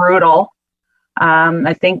been brutal.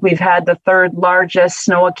 I think we've had the third largest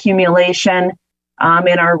snow accumulation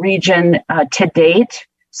in our region to date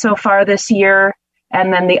so far this year.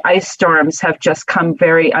 And then the ice storms have just come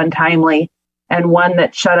very untimely. And one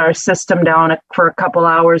that shut our system down for a couple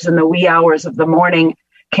hours in the wee hours of the morning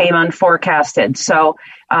came unforecasted. So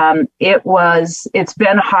it's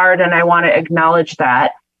been hard, and I want to acknowledge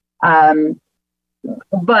that.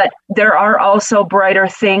 But there are also brighter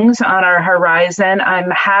things on our horizon. I'm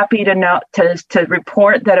happy to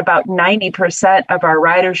report that about 90% of our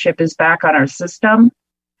ridership is back on our system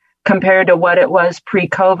compared to what it was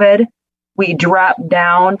pre-COVID. We dropped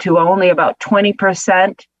down to only about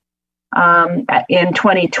 20% in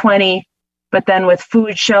 2020. But then with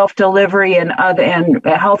food shelf delivery and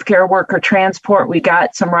healthcare worker transport, we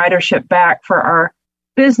got some ridership back for our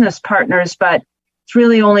business partners. But it's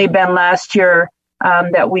really only been last year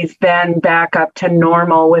that we've been back up to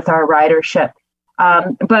normal with our ridership.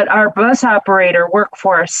 But our bus operator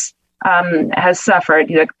workforce has suffered.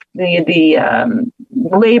 The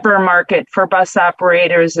labor market for bus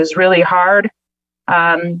operators is really hard.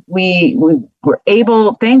 We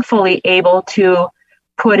were thankfully able to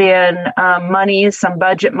put in some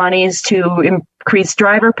budget monies to increase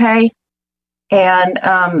driver pay. And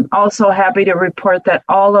also happy to report that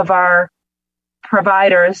all of our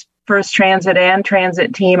providers, First Transit and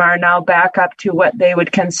Transit Team, are now back up to what they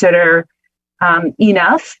would consider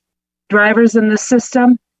enough drivers in the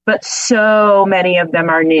system, but so many of them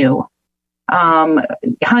are new.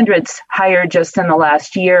 Hundreds hired just in the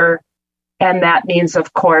last year. And that means,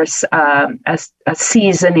 of course, a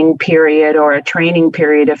seasoning period or a training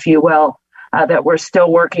period, if you will, that we're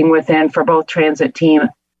still working within for both Transit Team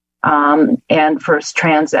and First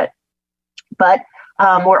Transit. But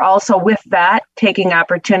we're also with that taking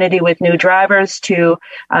opportunity with new drivers to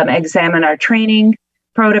examine our training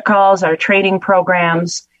protocols, our training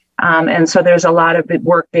programs. And so there's a lot of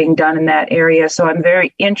work being done in that area. So I'm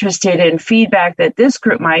very interested in feedback that this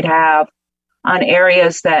group might have on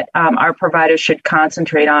areas that our providers should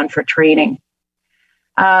concentrate on for training.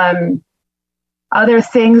 Other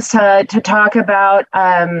things to talk about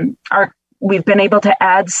we've been able to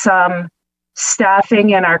add some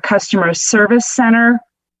staffing in our customer service center.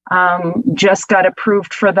 Just got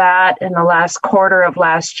approved for that in the last quarter of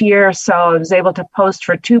last year. So I was able to post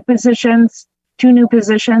for two new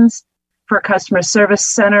positions for customer service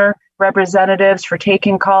center representatives for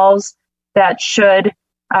taking calls. That should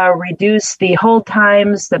reduce the hold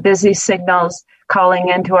times, the busy signals calling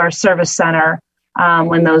into our service center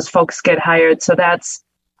when those folks get hired. So that's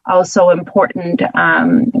also important.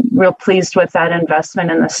 Real pleased with that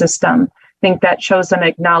investment in the system. I think that shows an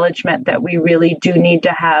acknowledgement that we really do need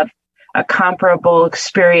to have a comparable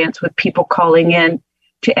experience with people calling in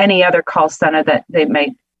to any other call center that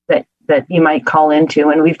you might call into.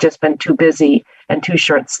 And we've just been too busy and too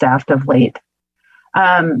short-staffed of late.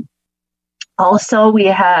 Also,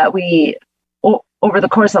 over the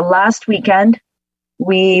course of last weekend,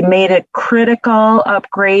 we made a critical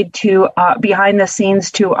upgrade to behind the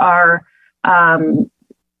scenes to our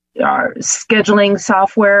scheduling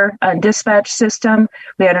software and dispatch system.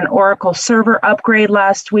 We had an Oracle server upgrade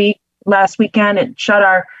last weekend. It shut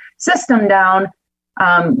our system down,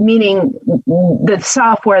 meaning the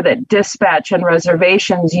software that dispatch and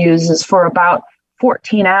reservations uses for about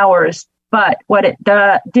 14 hours. But what it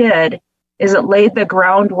did is it laid the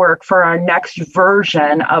groundwork for our next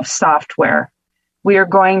version of software. We are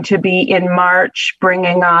going to be in March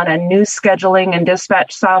bringing on a new scheduling and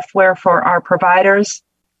dispatch software for our providers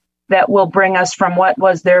that will bring us from what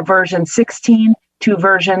was their version 16 to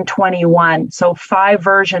version 21. So 5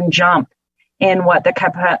 version jump in what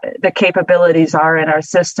the capabilities are in our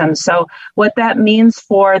system. So what that means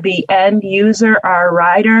for the end user, our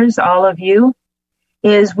riders, all of you,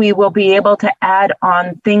 is we will be able to add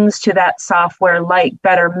on things to that software like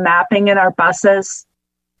better mapping in our buses,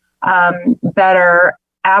 better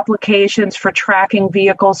applications for tracking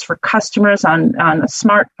vehicles for customers on a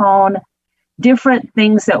smartphone, different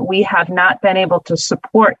things that we have not been able to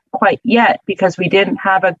support quite yet because we didn't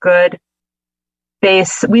have a good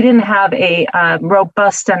base. We didn't have a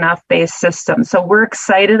robust enough base system. So we're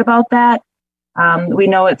excited about that. We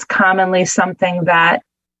know it's commonly something that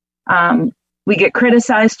we get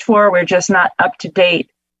criticized for. We're just not up to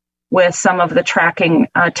date with some of the tracking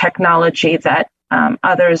technology that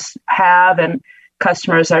others have and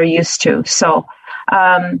customers are used to. So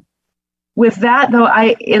with that, though,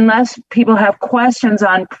 unless people have questions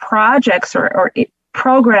on projects or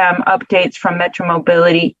program updates from Metro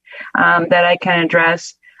Mobility that I can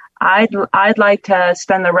address, I'd like to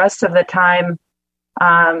spend the rest of the time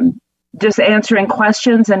just answering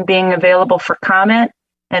questions and being available for comment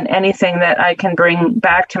and anything that I can bring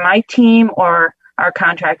back to my team or our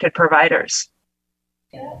contracted providers.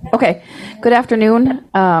 Okay. Good afternoon.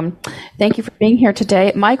 Thank you for being here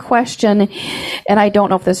today. My question, and I don't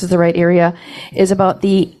know if this is the right area, is about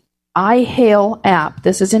the iHail app.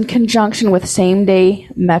 This is in conjunction with Same Day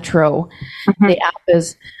Metro. Mm-hmm. The app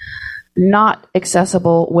is not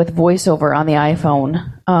accessible with VoiceOver on the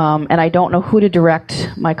iPhone. And I don't know who to direct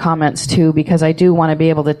my comments to because I do want to be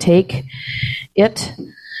able to take it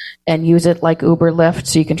and use it like Uber, Lyft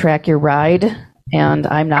so you can track your ride. And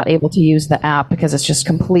I'm not able to use the app because it's just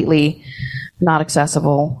completely not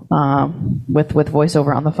accessible with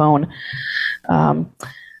VoiceOver on the phone.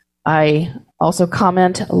 I also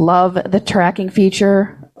love the tracking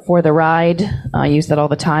feature for the ride. I use that all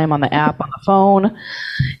the time on the app on the phone.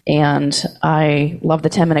 And I love the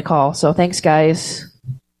 10-minute call. So thanks, guys.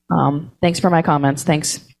 Thanks for my comments.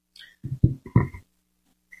 Thanks.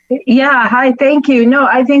 Yeah, hi, thank you. No,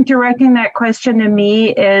 I think directing that question to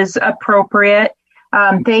me is appropriate.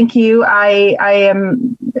 Thank you. I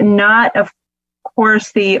am not, of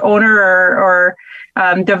course, the owner or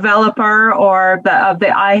developer of the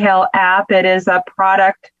iHail app. It is a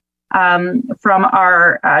product from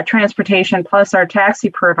our Transportation Plus, our taxi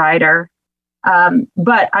provider.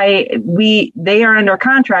 But they are under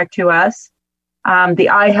contract to us. The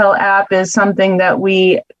iHail app is something that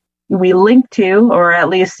we link to, or at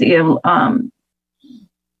least the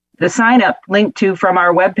sign up link to from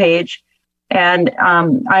our webpage. And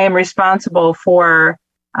I am responsible for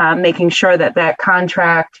making sure that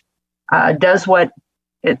contract does what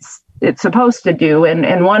it's supposed to do.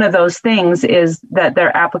 And one of those things is that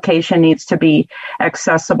their application needs to be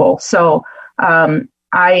accessible. So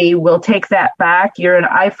I will take that back. You're an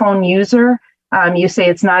iPhone user. You say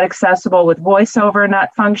it's not accessible with VoiceOver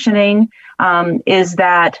not functioning. Is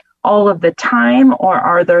that all of the time, or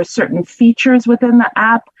are there certain features within the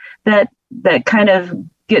app that kind of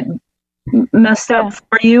get messed up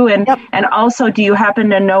for you? And and also, do you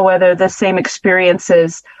happen to know whether the same experience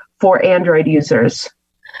is for Android users?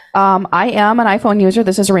 I am an iPhone user.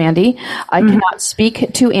 This is Randy. I cannot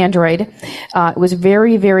speak to Android. It was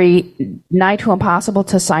very, very nigh to impossible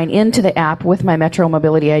to sign into the app with my Metro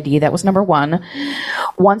Mobility ID. That was number one.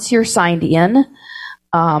 Once you're signed in,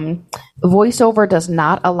 VoiceOver does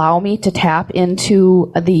not allow me to tap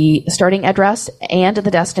into the starting address and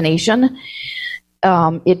the destination.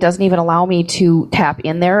 It doesn't even allow me to tap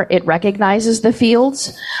in there. It recognizes the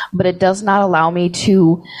fields, but it does not allow me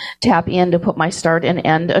to tap in to put my start and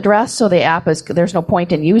end address. So the app there's no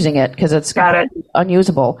point in using it because it's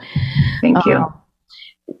unusable. Thank you.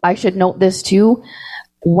 I should note this too.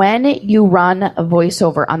 When you run a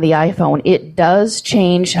VoiceOver on the iPhone, it does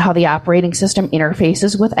change how the operating system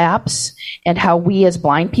interfaces with apps and how we as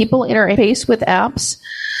blind people interface with apps.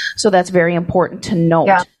 So that's very important to note.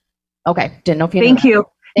 Yeah. Okay. Didn't know if you knew. Thank you.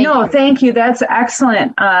 Thank you. That's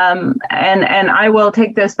excellent. And I will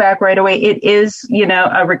take this back right away. It is,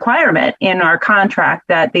 a requirement in our contract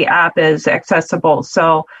that the app is accessible.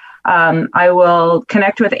 So I will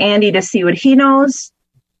connect with Andy to see what he knows.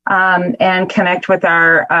 And connect with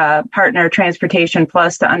our partner Transportation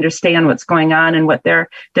Plus to understand what's going on and what their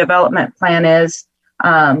development plan is.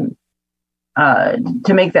 to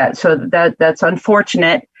make that. So that's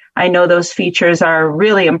unfortunate. I know those features are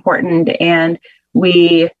really important, and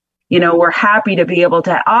we're happy to be able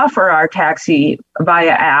to offer our taxi via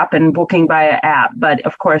app and booking via app. But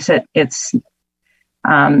of course, it's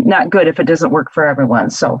not good if it doesn't work for everyone.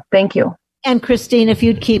 So thank you. And Christine, if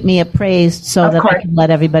you'd keep me appraised so that I can let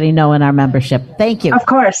everybody know in our membership. Thank you. Of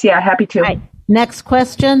course. Yeah, happy to. All right. Next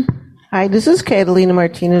question. Hi, this is Catalina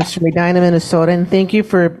Martinez from Edina, Minnesota, and thank you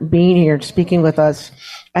for being here, speaking with us.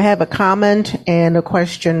 I have a comment and a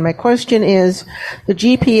question. My question is, the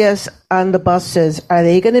GPS on the buses, are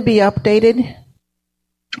they going to be updated?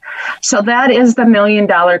 So that is the $1 million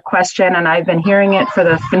question, and I've been hearing it for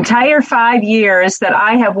the entire 5 years that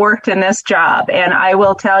I have worked in this job. And I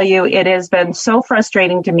will tell you, it has been so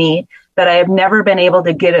frustrating to me that I have never been able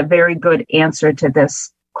to get a very good answer to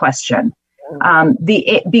this question.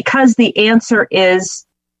 Because the answer is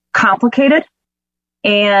complicated,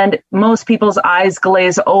 and most people's eyes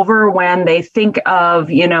glaze over when they think of,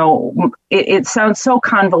 it sounds so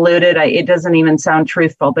convoluted, it doesn't even sound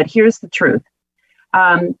truthful. But here's the truth.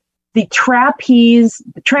 The Trapeze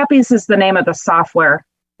is the name of the software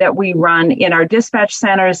that we run in our dispatch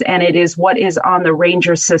centers, and it is what is on the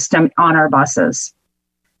Ranger system on our buses.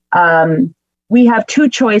 We have two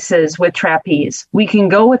choices with Trapeze. We can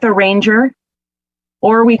go with a Ranger,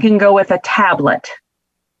 or we can go with a tablet.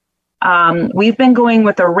 We've been going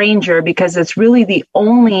with a Ranger because it's really the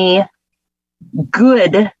only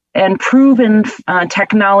good and proven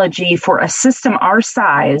technology for a system our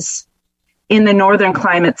size in the northern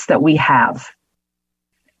climates that we have.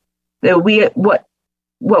 What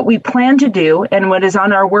we plan to do, and what is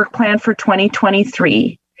on our work plan for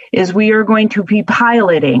 2023, is we are going to be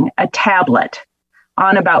piloting a tablet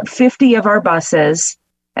on about 50 of our buses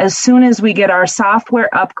as soon as we get our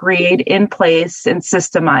software upgrade in place and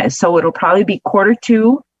systemized. So it'll probably be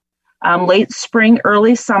Q2, late spring,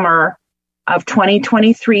 early summer of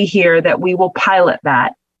 2023 here that we will pilot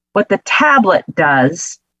that. What the tablet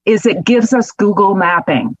does is it gives us Google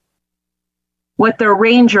mapping. What the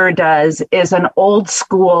Ranger does is an old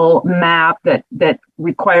school map that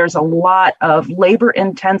requires a lot of labor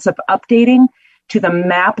intensive updating to the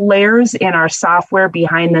map layers in our software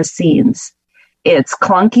behind the scenes. It's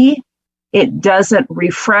clunky. It doesn't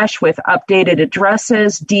refresh with updated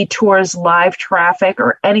addresses, detours, live traffic,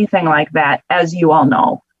 or anything like that, as you all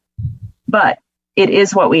know. But it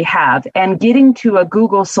is what we have. And getting to a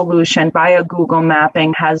Google solution via Google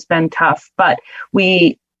mapping has been tough. But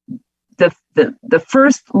the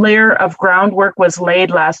first layer of groundwork was laid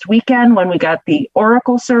last weekend when we got the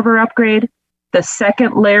Oracle server upgrade. The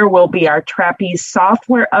second layer will be our Trapeze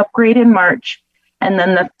software upgrade in March. And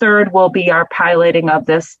then the third will be our piloting of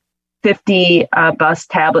this 50 bus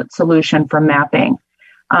tablet solution for mapping.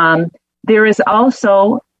 There is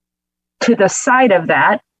also, to the side of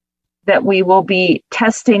that we will be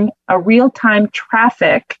testing a real-time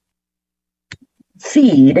traffic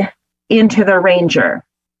feed into the Ranger.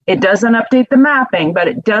 It doesn't update the mapping, but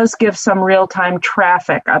it does give some real-time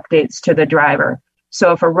traffic updates to the driver.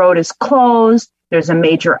 So if a road is closed, there's a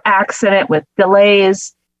major accident with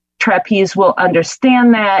delays, Trapeze will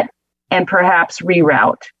understand that and perhaps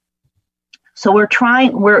reroute. So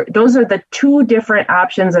those are the two different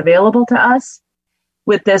options available to us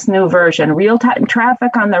with this new version, real-time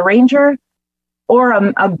traffic on the Ranger or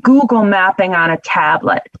a Google mapping on a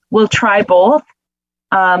tablet. We'll try both.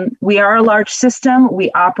 We are a large system.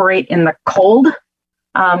 We operate in the cold.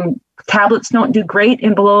 Tablets don't do great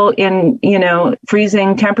in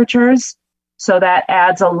freezing temperatures. So that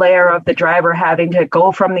adds a layer of the driver having to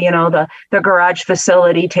go from the garage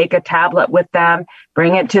facility, take a tablet with them,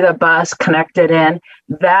 bring it to the bus, connect it in.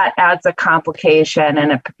 That adds a complication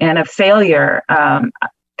and a failure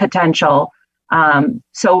potential.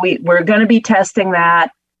 So we're going to be testing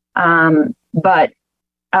that. But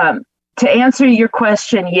to answer your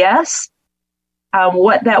question, yes.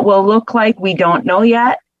 What that will look like, we don't know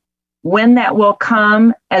yet. When that will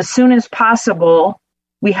come, as soon as possible.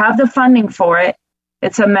 We have the funding for it.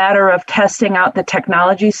 It's a matter of testing out the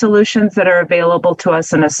technology solutions that are available to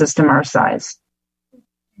us in a system our size.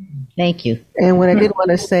 Thank you. And what I did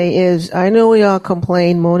want to say is, I know we all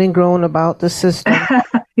complain, moan and groan about the system.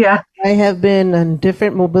 Yeah. I have been on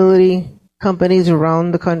different mobility companies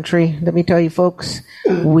around the country. Let me tell you, folks,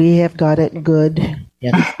 we have got it good.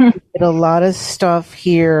 Yes. We get a lot of stuff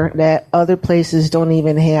here that other places don't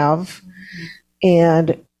even have.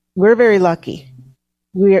 And we're very lucky.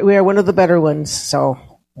 We are one of the better ones, so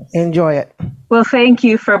enjoy it. Well, thank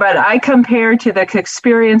you but I compare to the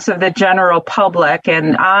experience of the general public,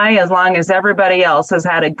 and I, as long as everybody else, has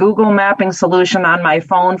had a Google mapping solution on my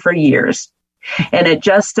phone for years. And it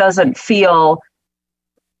just doesn't feel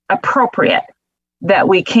appropriate that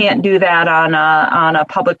we can't do that on a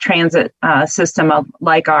public transit system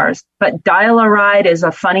like ours. But Dial-A-Ride is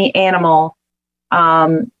a funny animal.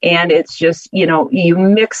 And it's just, you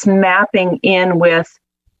mix mapping in with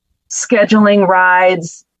scheduling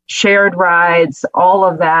rides, shared rides, all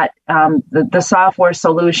of that. The software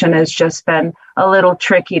solution has just been a little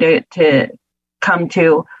tricky to come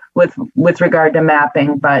to with regard to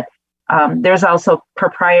mapping. But there's also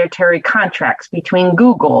proprietary contracts between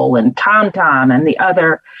Google and TomTom and the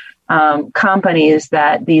other companies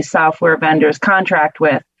that these software vendors contract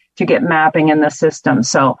with to get mapping in the system.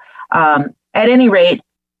 So at any rate,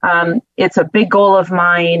 it's a big goal of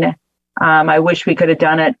mine. I wish we could have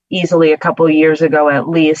done it easily a couple of years ago at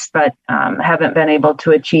least, but haven't been able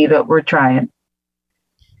to achieve it. We're trying.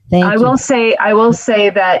 I will say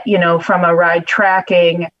that, from a ride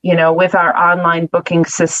tracking, with our online booking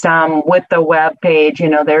system, with the web page,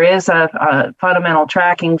 there is a fundamental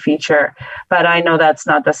tracking feature, but I know that's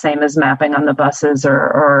not the same as mapping on the buses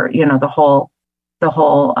or the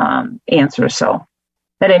whole answer. So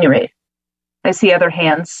at any rate, I see other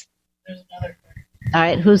hands. All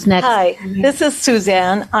right, who's next? Hi, this is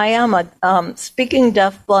Suzanne. I am a speaking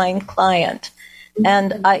deaf-blind client,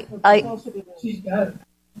 and I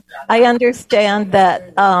understand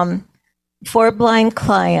that for blind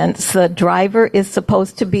clients, the driver is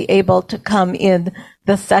supposed to be able to come in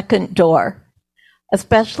the second door,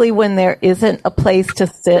 especially when there isn't a place to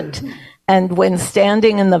sit, and when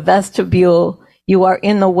standing in the vestibule, you are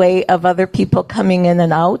in the way of other people coming in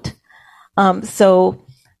and out. So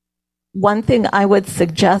one thing I would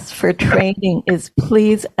suggest for training is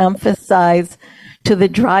please emphasize to the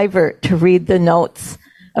driver to read the notes.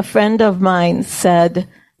 A friend of mine said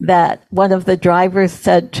that one of the drivers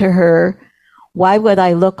said to her, "Why would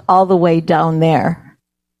I look all the way down there?"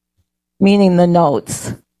 Meaning the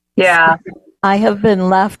notes. Yeah. So I have been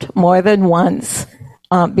left more than once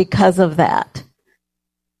because of that.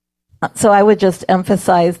 So I would just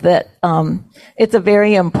emphasize that it's a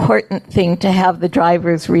very important thing to have the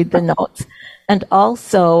drivers read the notes. And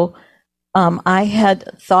also, I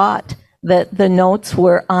had thought that the notes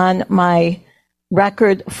were on my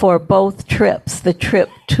record for both trips, the trip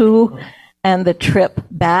to and the trip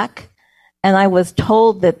back. And I was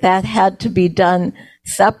told that that had to be done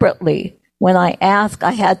separately. When I asked,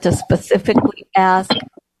 I had to specifically ask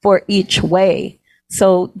for each way.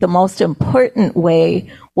 So the most important way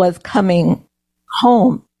was coming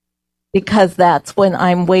home, because that's when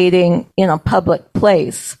I'm waiting in a public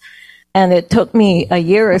place. And it took me a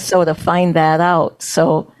year or so to find that out.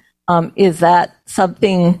 So is that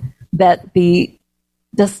something that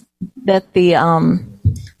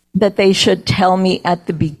that they should tell me at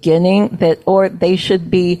the beginning, or they should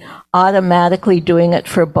be automatically doing it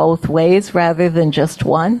for both ways rather than just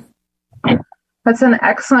one? That's an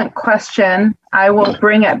excellent question. I will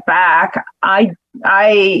bring it back. I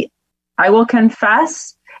will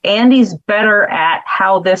confess, Andy's better at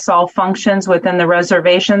how this all functions within the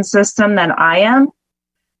reservation system than I am.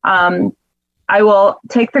 I will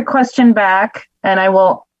take the question back and I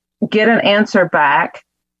will get an answer back.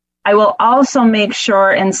 I will also make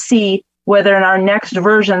sure and see whether in our next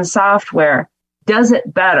version software does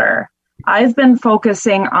it better. I've been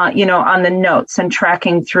focusing on, on the notes and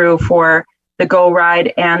tracking through for the go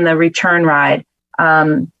ride and the return ride.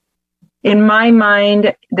 In my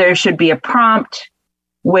mind, there should be a prompt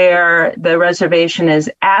where the reservation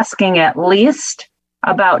is asking at least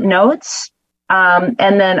about notes, and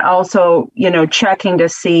then also, checking to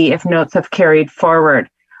see if notes have carried forward.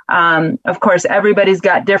 Of course, everybody's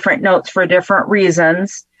got different notes for different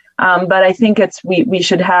reasons, but I think we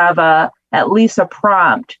should have at least a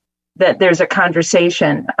prompt that there's a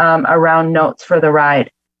conversation around notes for the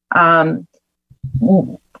ride. I'm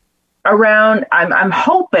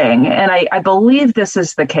hoping, and I believe this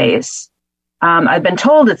is the case. I've been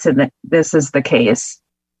told this is the case,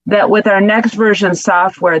 that with our next version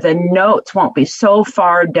software, the notes won't be so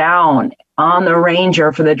far down on the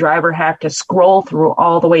Ranger for the driver have to scroll through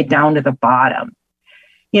all the way down to the bottom.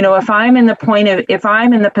 If I'm in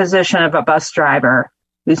the position of a bus driver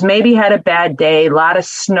who's maybe had a bad day, a lot of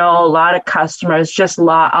snow, a lot of customers, just a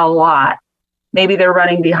lot. Maybe they're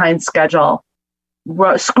running behind schedule.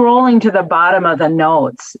 Scrolling to the bottom of the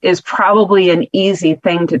notes is probably an easy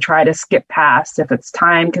thing to try to skip past if it's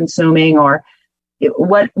time consuming or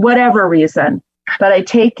whatever reason. But I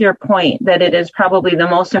take your point that it is probably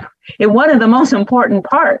one of the most important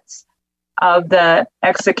parts of the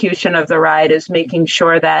execution of the ride is making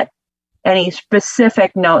sure that any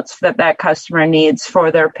specific notes that customer needs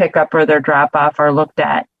for their pickup or their drop off are looked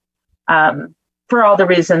at, for all the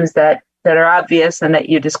reasons that are obvious and that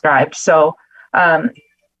you described. So,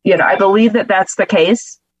 I believe that that's the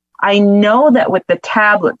case. I know that with the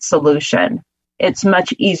tablet solution, it's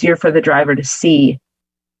much easier for the driver to see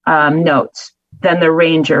notes than the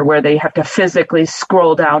Ranger, where they have to physically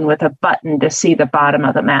scroll down with a button to see the bottom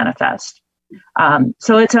of the manifest.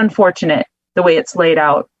 So it's unfortunate the way it's laid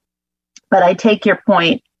out. But I take your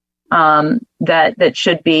point that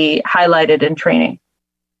should be highlighted in training.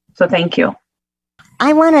 So thank you.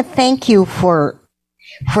 I want to thank you for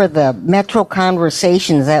the Metro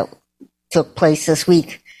conversations that took place this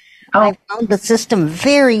week. I found the system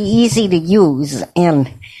very easy to use, and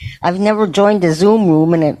I've never joined a Zoom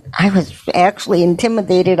room, and I was actually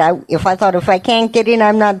intimidated. If I can't get in,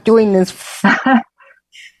 I'm not doing this.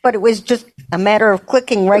 But it was just a matter of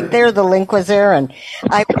clicking right there. The link was there, and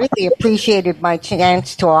I really appreciated my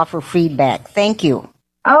chance to offer feedback. Thank you.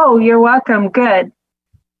 Oh, you're welcome. Good.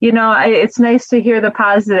 It's nice to hear the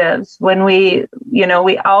positives. When we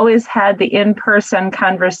always had the in-person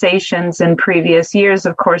conversations in previous years,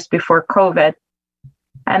 of course, before COVID.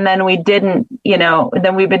 And then we didn't,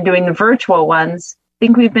 then we've been doing the virtual ones. I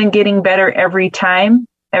think we've been getting better every time.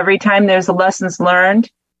 Every time there's lessons learned.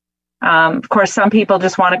 Of course, some people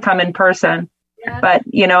just want to come in person. But,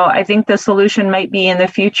 I think the solution might be in the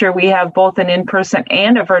future, we have both an in-person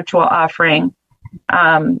and a virtual offering.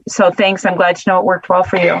 So thanks. I'm glad to know it worked well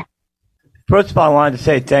for you. First of all, I wanted to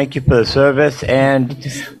say thank you for the service, and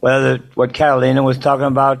what Catalina was talking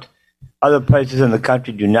about, other places in the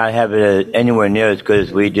country do not have it anywhere near as good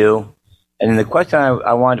as we do. And the question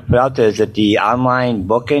I wanted to put out there is that the online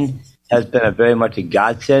booking has been very much a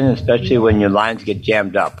godsend, especially when your lines get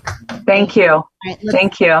jammed up. Thank you.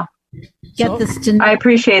 Thank you. Get this to I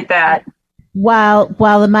appreciate that. While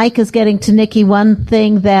the mic is getting to Nikki, one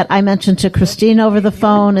thing that I mentioned to Christine over the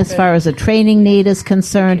phone as far as a training need is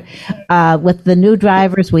concerned, with the new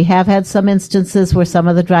drivers, we have had some instances where some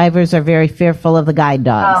of the drivers are very fearful of the guide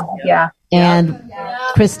dogs. Oh, yeah. And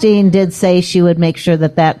Christine did say she would make sure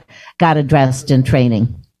that got addressed in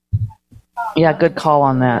training. Yeah, good call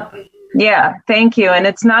on that. Yeah, thank you. And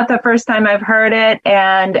it's not the first time I've heard it.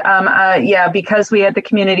 And because we had the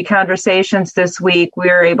community conversations this week, we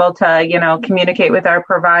were able to, communicate with our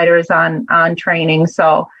providers on training.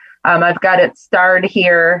 So I've got it starred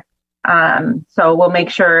here. So we'll make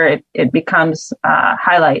sure it becomes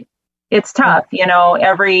highlight. It's tough, you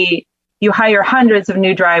hire hundreds of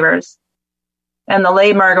new drivers, and the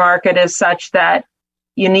labor market is such that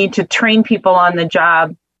you need to train people on the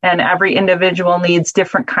job. And every individual needs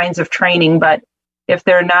different kinds of training. But if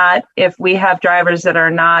we have drivers that are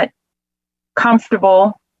not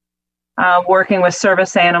comfortable working with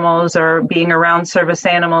service animals or being around service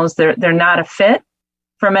animals, they're not a fit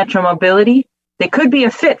for Metro Mobility. They could be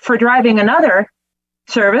a fit for driving another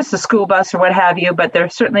service, a school bus or what have you, but they're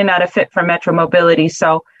certainly not a fit for Metro Mobility.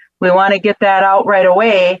 So we want to get that out right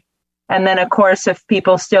away. And then, of course, if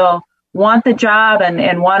people still want the job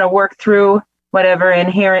and want to work through whatever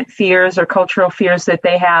inherent fears or cultural fears that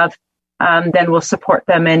they have, then we'll support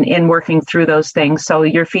them in working through those things. So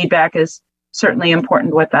your feedback is certainly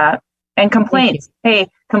important with that. And complaints. Hey,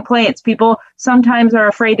 complaints. People sometimes are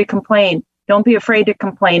afraid to complain. Don't be afraid to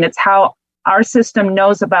complain. It's how our system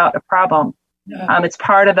knows about a problem. It's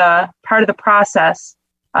part of the process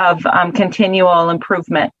of continual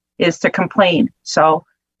improvement is to complain. So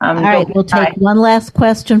all right, we'll take one last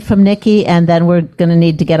question from Nikki, and then we're going to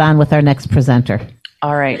need to get on with our next presenter.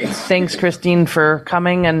 All right. Thanks, Christine, for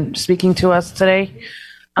coming and speaking to us today.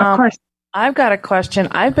 Of course. I've got a question.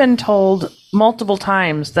 I've been told multiple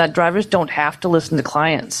times that drivers don't have to listen to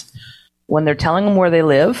clients when they're telling them where they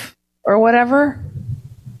live or whatever.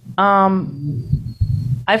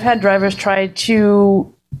 I've had drivers try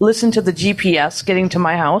to listen to the GPS getting to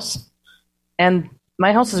my house, and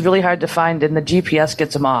my house is really hard to find, and the GPS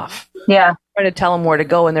gets them off. Yeah. I try to tell them where to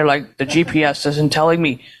go, and they're like, the GPS isn't telling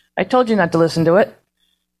me. I told you not to listen to it.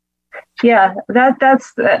 Yeah,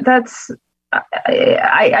 that's.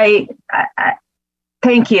 I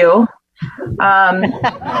thank you.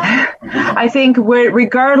 I think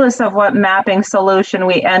regardless of what mapping solution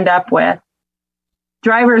we end up with,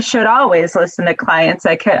 drivers should always listen to clients.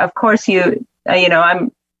 Of course, it's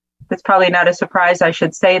probably not a surprise I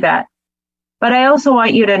should say that. But I also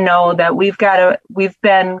want you to know that we've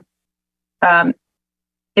been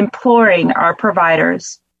imploring our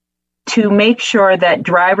providers to make sure that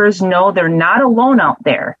drivers know they're not alone out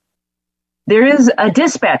there. There is a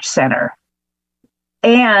dispatch center,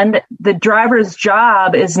 and the driver's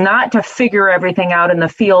job is not to figure everything out in the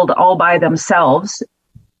field all by themselves.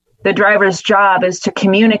 The driver's job is to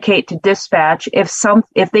communicate to dispatch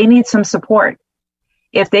if they need some support.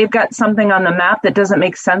 if they've got something on the map that doesn't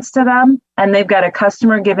make sense to them and they've got a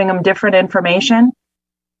customer giving them different information,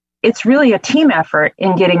 it's really a team effort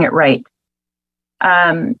in getting it right.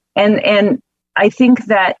 And I think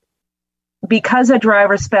that because a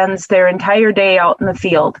driver spends their entire day out in the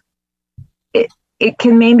field, it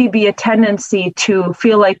can maybe be a tendency to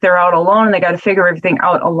feel like they're out alone and they got to figure everything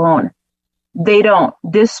out alone. They don't.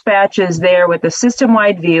 Dispatch is there with a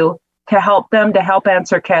system-wide view to help them, to help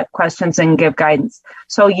answer questions and give guidance.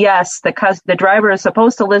 So yes, the driver is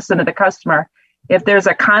supposed to listen to the customer. If there's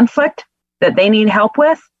a conflict that they need help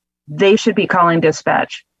with, they should be calling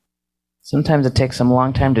dispatch. Sometimes it takes them a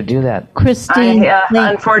long time to do that. Christine.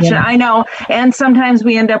 Unfortunately, I know. And sometimes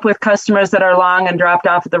we end up with customers that are long and dropped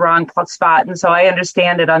off at the wrong spot. And so I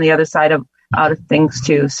understand it on the other side of things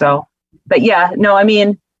too. So, but yeah, no, I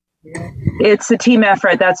mean, it's a team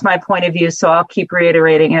effort. That's my point of view. So I'll keep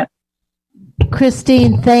reiterating it.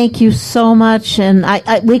 Christine, thank you so much. And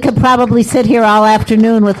we could probably sit here all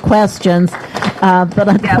afternoon with questions, but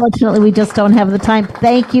unfortunately we just don't have the time.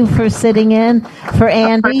 Thank you for sitting in for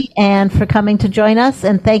Andy and for coming to join us.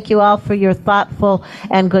 And thank you all for your thoughtful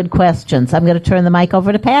and good questions. I'm going to turn the mic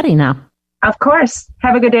over to Patty now. Of course.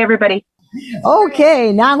 Have a good day, everybody.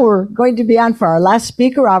 Okay, now we're going to be on for our last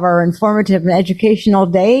speaker of our informative and educational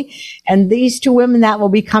day. And these two women that will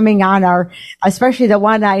be coming on are, especially the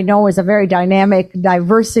one I know is a very dynamic,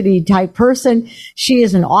 diversity type person. She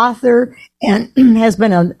is an author and has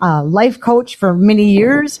been a life coach for many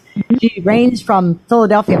years. She reigns from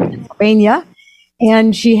Philadelphia, Pennsylvania.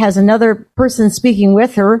 And she has another person speaking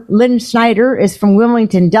with her. Lynn Schneider is from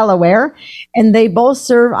Wilmington, Delaware, and they both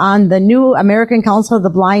serve on the new American Council of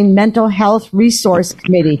the Blind Mental Health Resource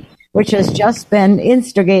Committee, which has just been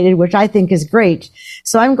instigated, which I think is great.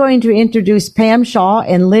 So I'm going to introduce Pam Shaw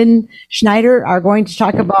and Lynn Schneider are going to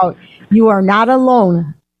talk about You Are Not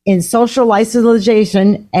Alone in Social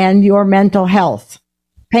Isolation and Your Mental Health.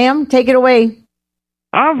 Pam, take it away.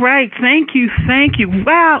 All right. Thank you. Thank you.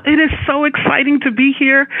 Wow. It is so exciting to be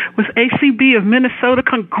here with ACB of Minnesota.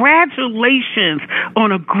 Congratulations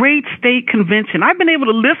on a great state convention. I've been able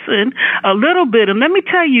to listen a little bit. And let me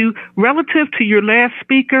tell you, relative to your last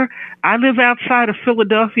speaker, I live outside of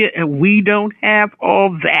Philadelphia and we don't have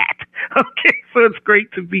all that. Okay. So it's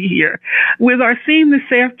great to be here. With our theme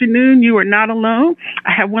this afternoon, You Are Not Alone,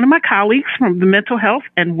 I have one of my colleagues from the Mental Health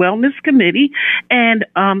and Wellness Committee. And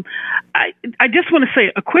I just want to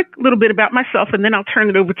say a quick little bit about myself, and then I'll turn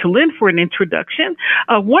it over to Lynn for an introduction.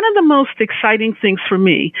 One of the most exciting things for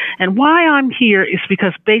me and why I'm here is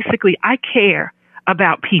because basically I care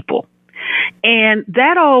about people. And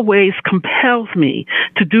that always compels me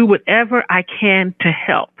to do whatever I can to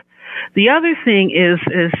help. The other thing is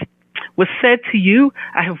was said to you,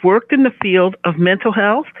 I have worked in the field of mental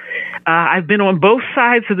health. I've been on both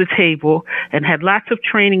sides of the table and had lots of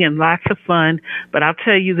training and lots of fun. But I'll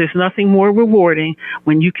tell you, there's nothing more rewarding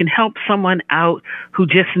when you can help someone out who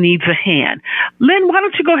just needs a hand. Lynn, why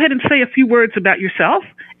don't you go ahead and say a few words about yourself?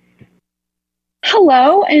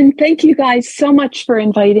 Hello, and thank you guys so much for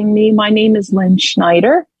inviting me. My name is Lynn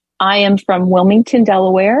Schneider. I am from Wilmington,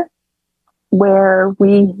 Delaware, where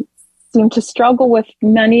we seem to struggle with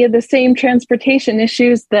many of the same transportation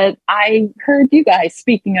issues that I heard you guys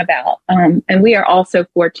speaking about. And we are also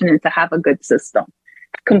fortunate to have a good system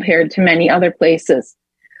compared to many other places.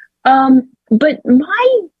 But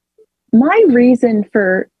my reason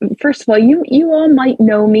for, first of all, you all might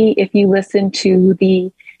know me if you listen to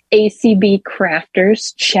the ACB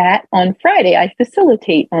Crafters chat on Friday. I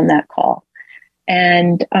facilitate on that call.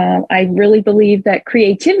 And I really believe that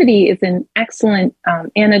creativity is an excellent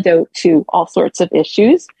antidote to all sorts of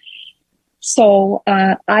issues. So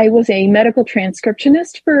I was a medical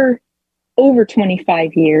transcriptionist for over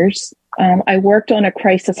 25 years. I worked on a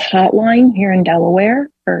crisis hotline here in Delaware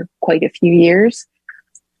for quite a few years.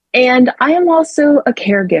 And I am also a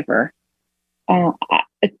caregiver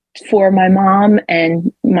for my mom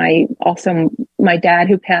and my dad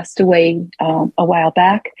who passed away a while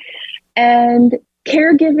back. And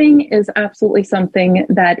caregiving is absolutely something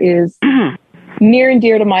that is near and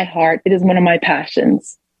dear to my heart. It is one of my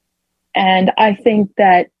passions. And I think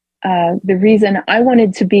that the reason I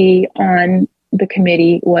wanted to be on the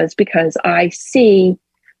committee was because I see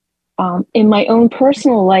in my own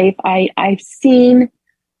personal life, I've seen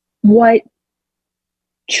what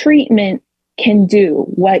treatment can do,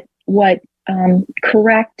 what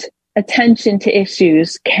correct attention to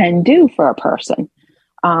issues can do for a person.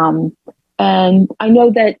 And I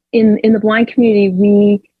know that in the blind community,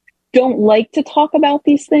 we don't like to talk about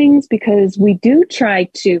these things because we do try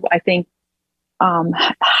to, I think,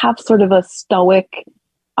 have sort of a stoic,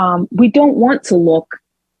 we don't want to look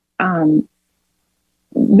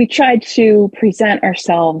we try to present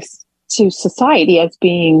ourselves to society as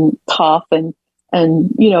being tough and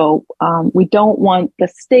we don't want the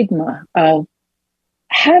stigma of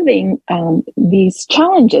having these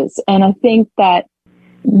challenges. And I think that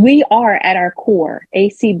we are at our core,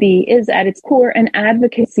 ACB is at its core an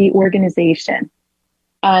advocacy organization.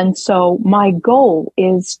 And so my goal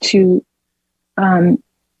is to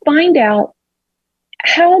find out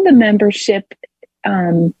how the membership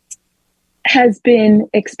has been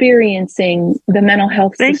experiencing the mental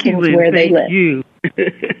health systems where they live. Thank you.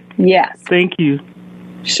 Yes. Thank you.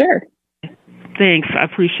 Sure. Thanks. I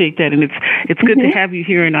appreciate that. And it's good to have you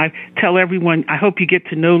here. And I tell everyone, I hope you get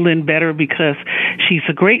to know Lynn better because she's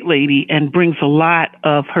a great lady and brings a lot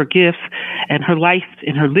of her gifts and her life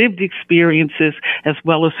and her lived experiences as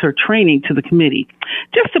well as her training to the committee.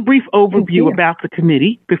 Just a brief overview about the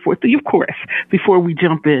committee before we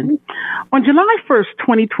jump in. On July 1st,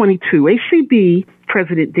 2022, ACB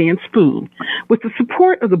President Dan Spoon, with the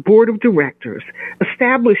support of the Board of Directors,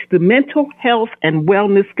 established the Mental Health and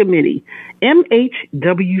Wellness Committee,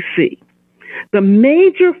 MHWC. The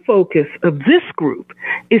major focus of this group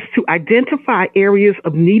is to identify areas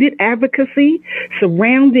of needed advocacy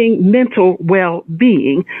surrounding mental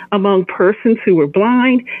well-being among persons who are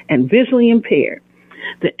blind and visually impaired.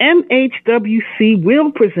 The MHWC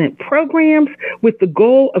will present programs with the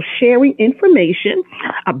goal of sharing information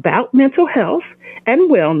about mental health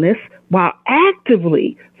and wellness while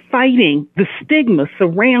actively fighting the stigma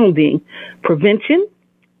surrounding prevention,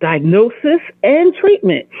 diagnosis, and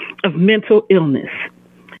treatment of mental illness.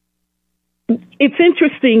 It's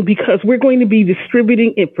interesting because we're going to be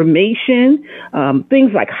distributing information,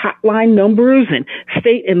 things like hotline numbers and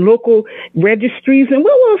state and local registries, and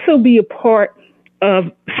we'll also be a part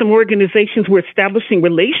of some organizations. We're establishing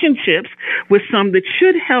relationships with some that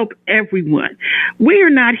should help everyone. We are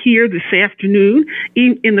not here this afternoon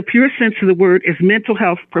in the pure sense of the word as mental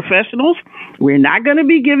health professionals. We're not going to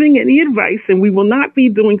be giving any advice and we will not be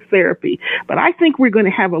doing therapy. But I think we're going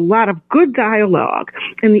to have a lot of good dialogue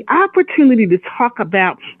and the opportunity to talk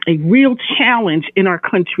about a real challenge in our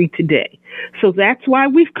country today. So that's why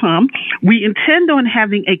we've come. We intend on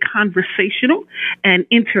having a conversational and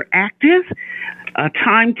interactive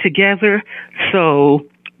time together. So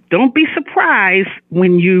don't be surprised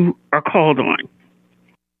when you are called on.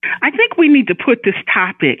 I think we need to put this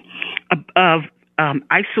topic of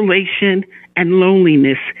isolation and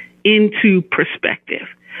loneliness into perspective.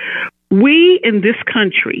 We in this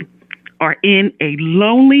country are in a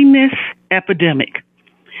loneliness epidemic.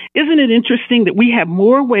 Isn't it interesting that we have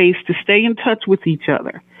more ways to stay in touch with each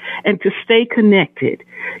other and to stay connected,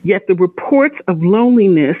 yet the reports of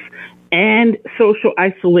loneliness and social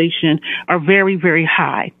isolation are very, very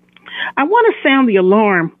high. I want to sound the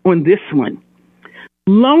alarm on this one.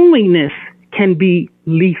 Loneliness can be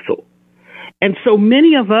lethal. And so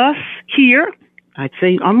many of us here, I'd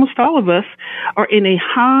say almost all of us, are in a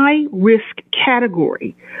high risk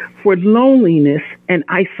category for loneliness and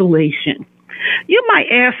isolation. You might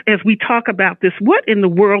ask as we talk about this, what in the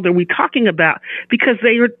world are we talking about? Because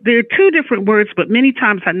they're two different words, but many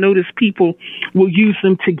times I notice people will use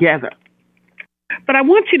them together. But I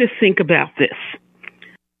want you to think about this.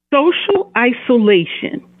 Social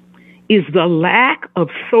isolation is the lack of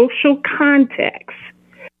social contacts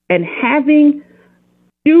and having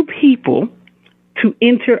few people to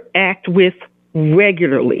interact with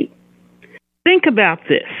regularly. Think about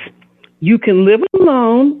this. You can live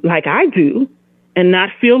alone like I do and not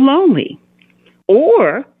feel lonely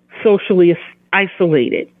or socially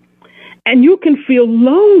isolated. And you can feel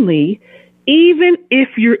lonely even if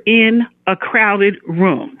you're in a crowded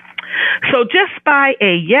room. So just by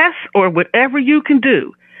a yes or whatever you can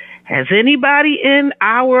do, has anybody in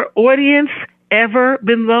our audience ever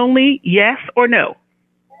been lonely? Yes or no?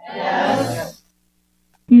 Yes.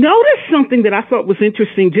 Notice something that I thought was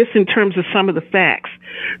interesting just in terms of some of the facts.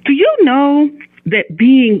 Do you know that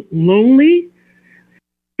being lonely,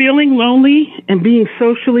 feeling lonely, and being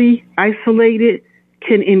socially isolated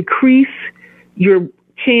can increase your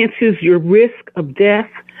chances, your risk of death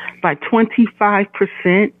by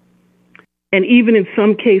 25%, and even in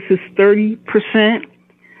some cases 30%?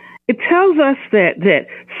 It tells us that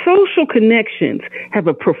social connections have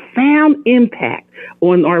a profound impact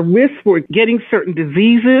on our risk for getting certain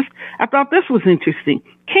diseases. I thought this was interesting.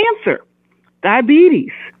 Cancer,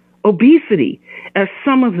 diabetes, obesity, as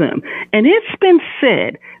some of them. And it's been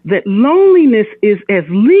said that loneliness is as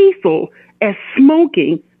lethal as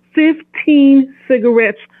smoking 15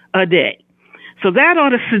 cigarettes a day. So that ought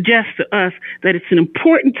to suggest to us that it's an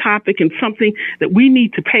important topic and something that we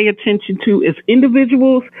need to pay attention to as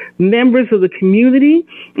individuals, members of the community.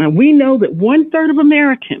 And we know that 1/3 of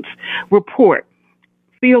Americans report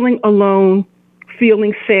feeling alone,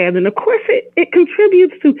 feeling sad. And of course, it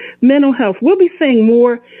contributes to mental health. We'll be saying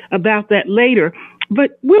more about that later,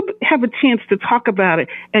 but we'll have a chance to talk about it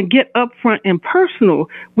and get upfront and personal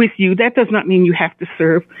with you. That does not mean you have to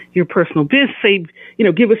serve your personal business. Say,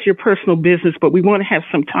 give us your personal business, but we want to have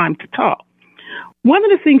some time to talk. One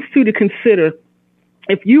of the things, too, to consider,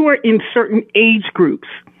 if you are in certain age groups,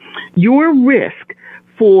 your risk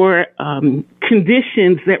for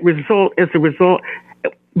conditions that result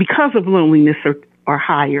because of loneliness are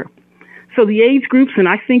higher. So the age groups, and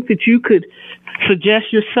I think that you could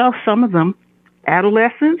suggest yourself some of them,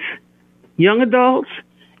 adolescents, young adults,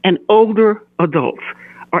 and older adults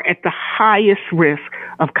are at the highest risk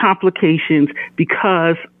of complications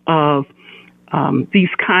because of these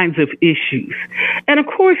kinds of issues. And of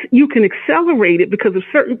course, you can accelerate it because if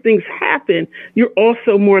certain things happen, you're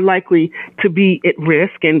also more likely to be at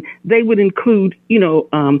risk. And they would include,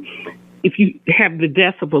 if you have the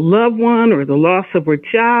death of a loved one or the loss of a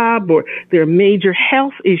job or there are major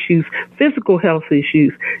health issues, physical health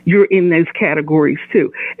issues, you're in those categories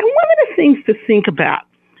too. And one of the things to think about,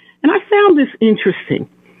 and I found this interesting,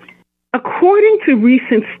 according to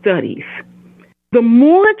recent studies, the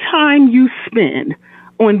more time you spend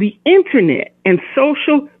on the internet and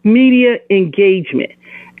social media engagement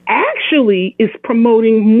actually is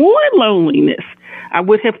promoting more loneliness. I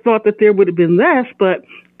would have thought that there would have been less, but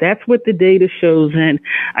that's what the data shows, and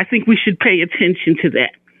I think we should pay attention to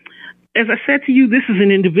that. As I said to you, this is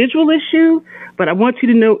an individual issue, but I want you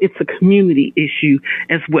to know it's a community issue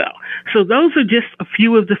as well. So those are just a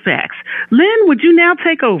few of the facts. Lynn, would you now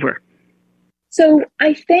take over? So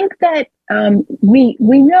I think that we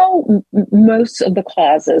know most of the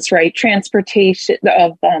causes, right? Transportation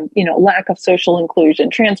of lack of social inclusion,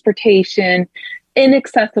 transportation,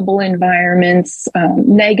 inaccessible environments,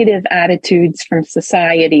 negative attitudes from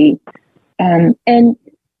society. And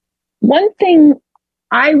one thing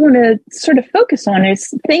I want to sort of focus on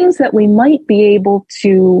is things that we might be able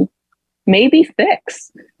to maybe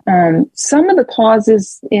fix. Some of the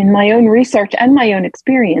causes in my own research and my own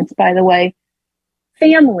experience, by the way,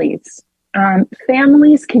 families.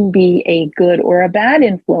 Families can be a good or a bad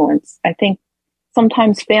influence. I think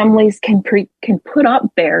sometimes families can put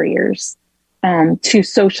up barriers to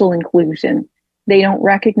social inclusion. They don't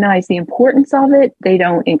recognize the importance of it. They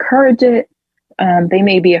don't encourage it. They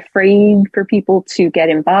may be afraid for people to get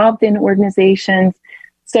involved in organizations.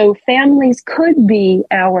 So families could be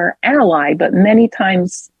our ally, but many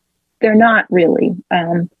times they're not really.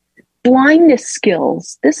 Blindness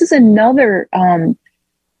skills. This is another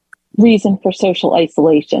reason for social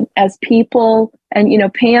isolation. As people, and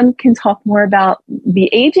Pam can talk more about the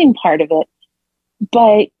aging part of it,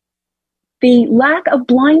 but the lack of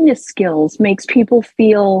blindness skills makes people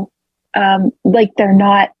feel like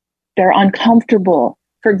they're uncomfortable.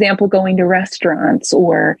 For example, going to restaurants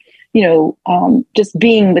or, just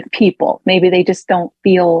being with people. Maybe they just don't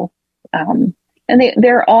feel, and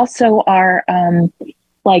there also are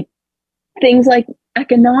like things like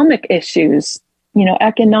economic issues.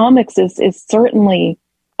 Economics is certainly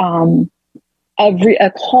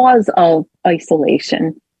a cause of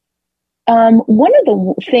isolation. One of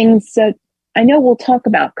the things that I know we'll talk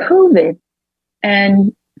about COVID,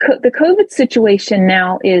 and the COVID situation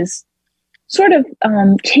now is sort of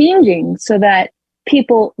changing so that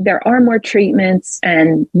there are more treatments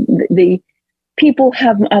and the people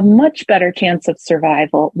have a much better chance of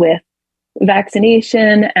survival with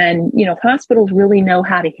vaccination, and hospitals really know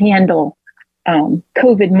how to handle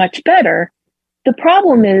COVID much better. The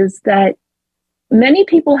problem is that many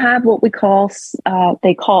people have what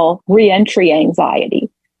they call reentry anxiety.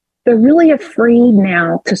 They're really afraid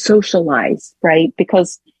now to socialize, right?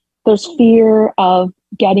 Because there's fear of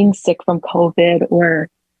getting sick from COVID or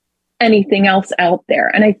anything else out there.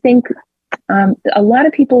 And I think a lot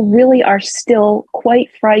of people really are still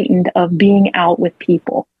quite frightened of being out with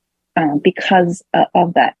people because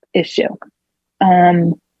of that issue.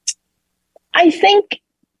 I think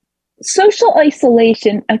social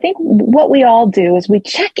isolation, I think what we all do is we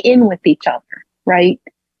check in with each other, right?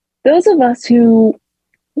 Those of us who,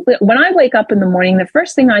 when I wake up in the morning, the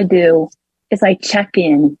first thing I do is I check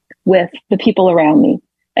in with the people around me.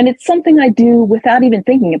 And it's something I do without even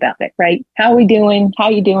thinking about it, right? How are we doing? How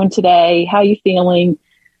are you doing today? How are you feeling?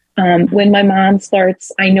 When my mom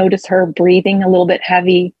starts, I notice her breathing a little bit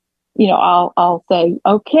heavy. I'll say,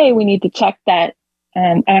 okay, we need to check that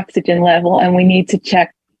oxygen level, and we need to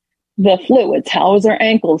check the fluids? How is our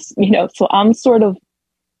ankles? So I'm sort of,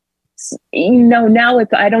 now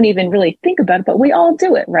I don't even really think about it, but we all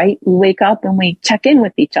do it, right? We wake up and we check in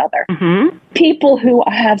with each other. Mm-hmm. People who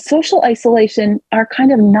have social isolation are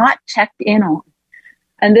kind of not checked in on.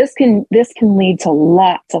 And this can lead to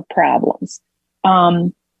lots of problems.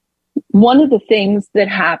 One of the things that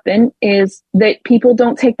happen is that people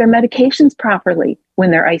don't take their medications properly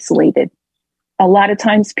when they're isolated. A lot of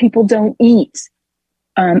times people don't eat.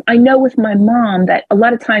 I know with my mom that a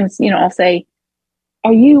lot of times, I'll say,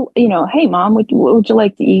 are you, hey mom, what would you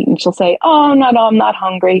like to eat? And she'll say, oh, I'm not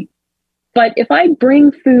hungry. But if I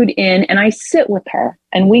bring food in and I sit with her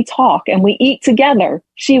and we talk and we eat together,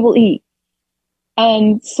 she will eat.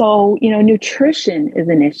 And so, nutrition is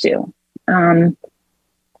an issue.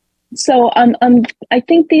 So I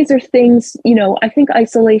think these are things, I think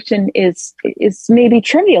isolation is maybe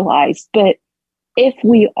trivialized, but if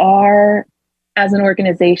we are, as an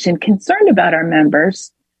organization, concerned about our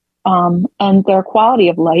members and their quality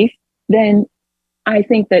of life, then I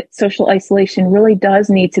think that social isolation really does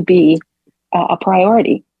need to be a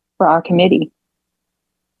priority for our committee.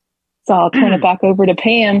 So I'll turn it back over to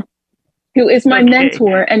Pam, who is my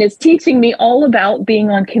mentor and is teaching me all about being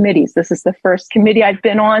on committees. This is the first committee I've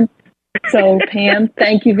been on. So Pam,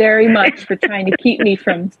 thank you very much for trying to keep me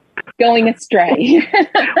from going astray.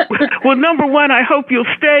 Well, number one, I hope you'll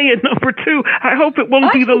stay. And number two, I hope it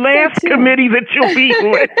won't be the last committee that you'll be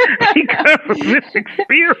with because of this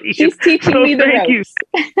experience. She's teaching me the ropes.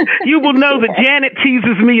 You will know that Janet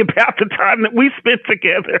teases me about the time that we spent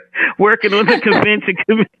together working on the convention.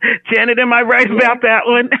 Janet, am I right about that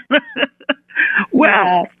one?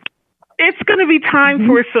 Well, it's going to be time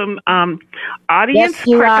for some audience Yes,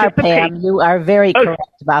 you are, participation. Pam. You are very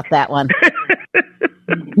correct about that one.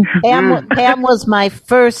 Pam was my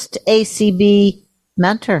first ACB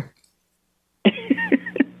mentor.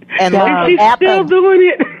 And she's still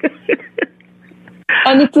doing it.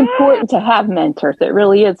 And it's important to have mentors. It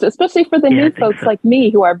really is, especially for the new folks like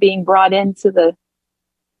me who are being brought into the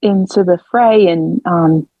fray and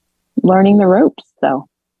learning the ropes. So.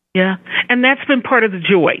 Yeah, and that's been part of the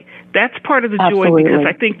joy. That's part of the Absolutely. joy because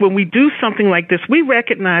I think when we do something like this, we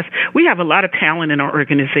recognize we have a lot of talent in our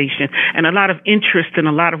organization and a lot of interest and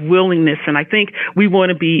a lot of willingness. And I think we want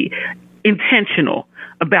to be intentional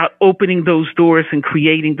about opening those doors and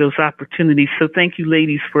creating those opportunities. So thank you,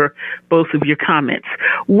 ladies, for both of your comments.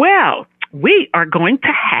 Well, we are going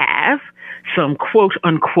to have some quote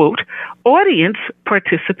unquote audience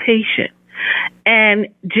participation. And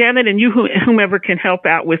Janet and you, whomever can help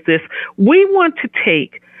out with this, we want to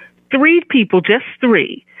take 3 people, just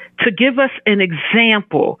 3, to give us an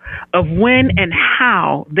example of when and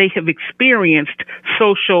how they have experienced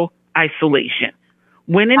social isolation.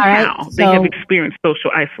 When and how they have experienced social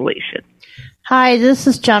isolation. Hi, this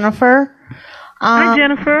is Jennifer. Hi,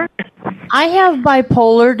 Jennifer. I have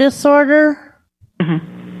bipolar disorder. Mm-hmm.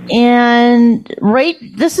 And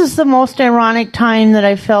this is the most ironic time that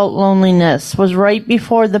I felt loneliness was right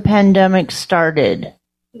before the pandemic started.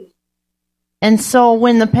 And so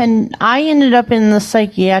when I ended up in the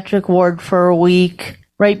psychiatric ward for a week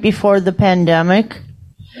right before the pandemic.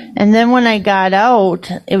 And then when I got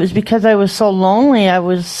out, it was because I was so lonely, I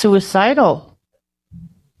was suicidal.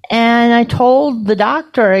 And I told the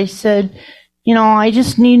doctor, I said, I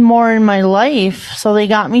just need more in my life. So they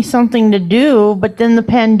got me something to do. But then the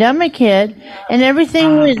pandemic hit and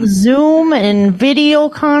everything went Zoom and video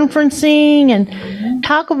conferencing and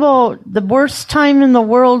talk about the worst time in the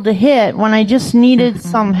world to hit when I just needed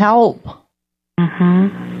some help.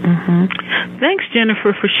 Thanks,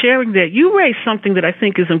 Jennifer, for sharing that. You raised something that I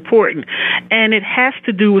think is important, and it has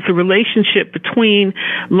to do with the relationship between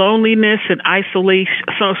loneliness and isolation,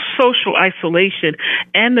 social isolation,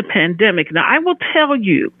 and the pandemic. Now, I will tell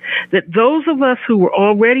you that those of us who were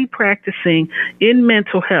already practicing in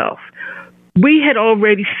mental health, we had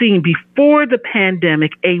already seen before the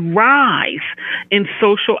pandemic a rise in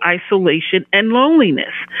social isolation and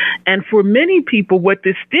loneliness. And for many people, what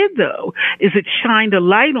this did, though, is it shined a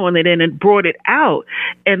light on it and it brought it out.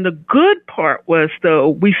 And the good part was, though,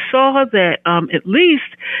 we saw that at least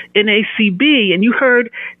in ACB, and you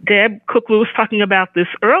heard Deb Cook was talking about this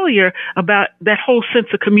earlier, about that whole sense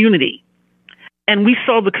of community. And we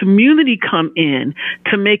saw the community come in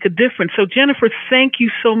to make a difference. So, Jennifer, thank you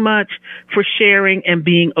so much for sharing and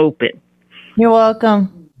being open. You're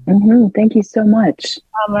welcome. Thank you so much.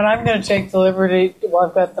 And I'm going to take the liberty. Well,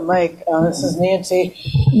 I've got the mic. This is Nancy.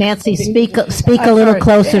 Nancy, speak a little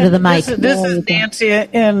closer to the mic. This is Nancy,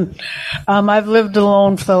 and I've lived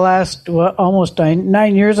alone for the last almost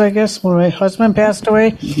 9 years, I guess, when my husband passed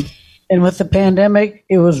away. And with the pandemic,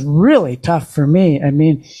 it was really tough for me. I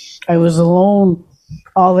mean, I was alone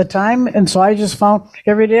all the time. And so I just found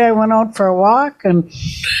every day I went out for a walk. And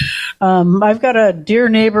I've got a dear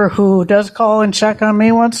neighbor who does call and check on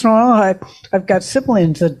me once in a while. I've got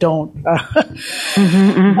siblings that don't.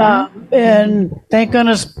 And thank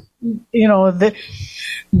goodness, you know,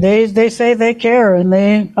 they say they care and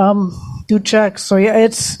they do checks. So yeah,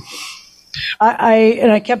 it's...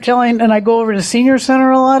 I kept telling, and I go over to senior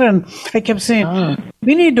center a lot, and I kept saying,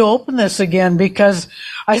 we need to open this again because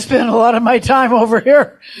I spend a lot of my time over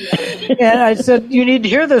here. And I said, you need to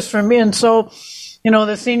hear this from me. And so, you know,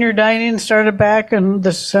 the senior dining started back and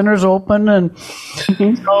the center's open. And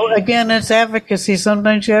so again, it's advocacy.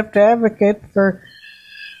 Sometimes you have to advocate for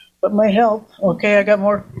what might help. Okay, I got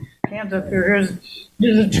more hands up here.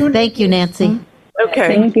 Thank you, Nancy.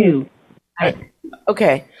 Okay. Thank you.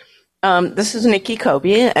 Okay. This is Nikki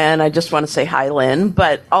Kobe, and I just want to say hi, Lynn,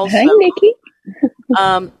 but also... Hi, Nikki.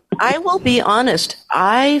 I will be honest,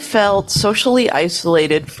 I felt socially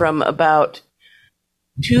isolated from about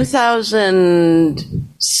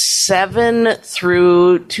 2007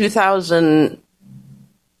 through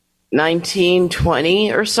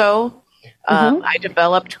 2019-20 or so. I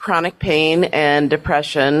developed chronic pain and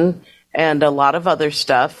depression and a lot of other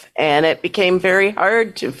stuff, and it became very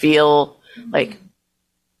hard to feel like,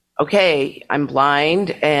 okay, I'm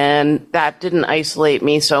blind, and that didn't isolate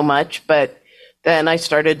me so much, but then I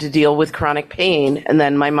started to deal with chronic pain, and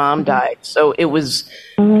then my mom died. So it was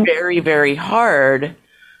very, very hard.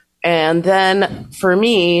 And then for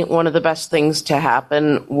me, one of the best things to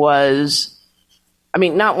happen was, I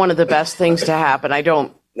mean, not one of the best things to happen.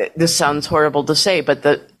 This sounds horrible to say,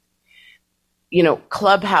 but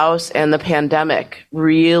Clubhouse and the pandemic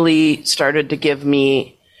really started to give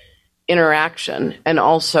me interaction. And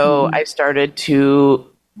also I started to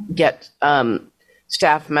get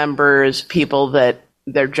staff members, people that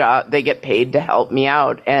their job, they get paid to help me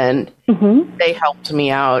out, and they helped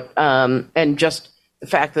me out. And just the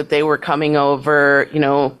fact that they were coming over,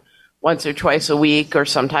 once or twice a week or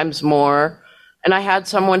sometimes more. And I had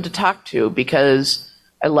someone to talk to because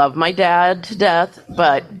I love my dad to death,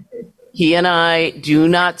 but he and I do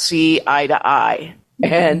not see eye to eye.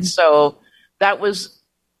 And so that was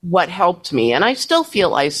what helped me. And I still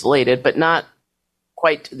feel isolated, but not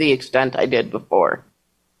quite to the extent I did before.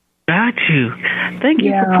 Got you. Thank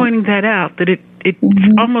you for pointing that out, that it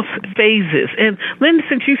almost phases. And Lynn,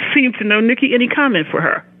 since you seem to know Nikki, any comment for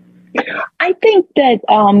her? I think that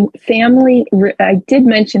I did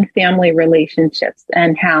mention family relationships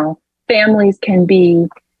and how families can be,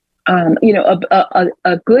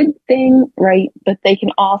 a good thing, right? But they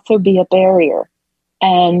can also be a barrier.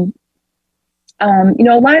 And a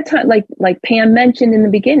lot of times, like Pam mentioned in the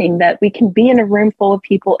beginning, that we can be in a room full of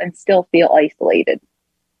people and still feel isolated.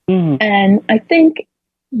 And I think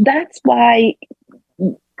that's why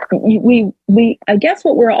I guess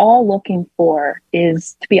what we're all looking for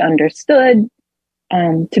is to be understood,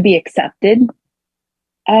 to be accepted,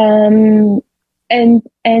 and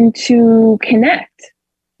to connect.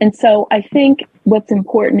 And so I think what's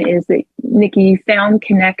important is that, Nikki, you found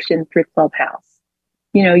connection through Clubhouse.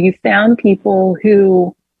 You found people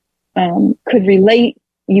who could relate,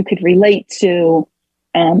 you could relate to,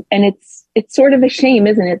 and it's sort of a shame,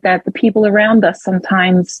 isn't it, that the people around us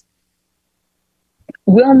sometimes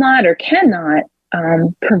will not or cannot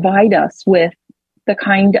provide us with the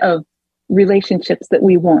kind of relationships that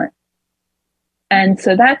we want. And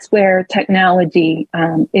so that's where technology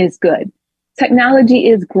is good. Technology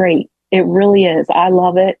is great. It really is. I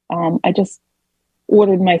love it. I just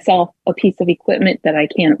ordered myself a piece of equipment that I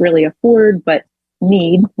can't really afford, but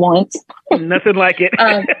want. Nothing like it.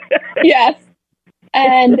 Yes.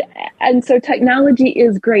 And so technology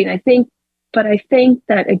is great. I think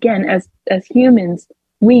that, again, as humans,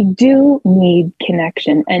 we do need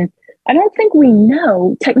connection. And I don't think we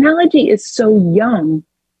know, technology is so young,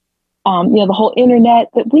 the whole internet,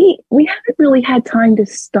 that we haven't really had time to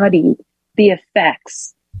study the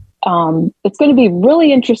effects. It's going to be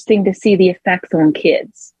really interesting to see the effects on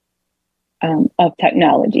kids of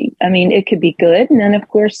technology. I mean, it could be good, and then of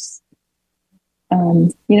course,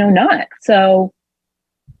 not. So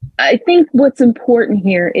I think what's important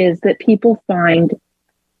here is that people find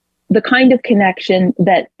the kind of connection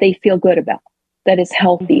that they feel good about, that is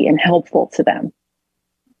healthy and helpful to them,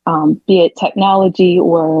 be it technology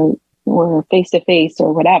or face-to-face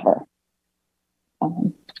or whatever.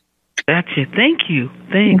 Gotcha. Thank you.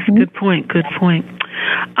 Thanks. Good point.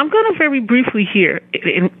 I'm going to very briefly here,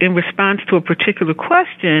 in response to a particular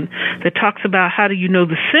question that talks about how do you know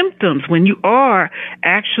the symptoms when you are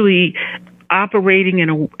actually operating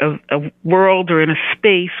in a world or in a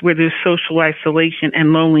space where there's social isolation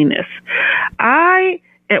and loneliness. I,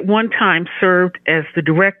 at one time, served as the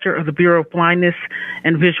director of the Bureau of Blindness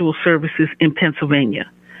and Visual Services in Pennsylvania.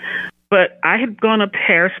 But I had gone up to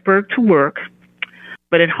Harrisburg to work,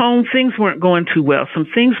 but at home things weren't going too well. Some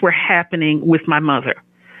things were happening with my mother.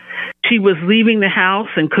 She was leaving the house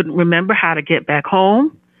and couldn't remember how to get back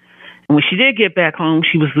home. And when she did get back home,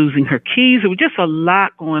 she was losing her keys. There was just a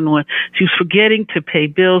lot going on. She was forgetting to pay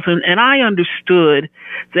bills. And I understood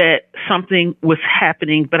that something was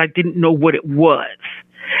happening, but I didn't know what it was.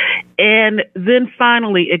 And then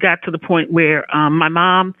finally, it got to the point where my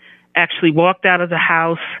mom actually walked out of the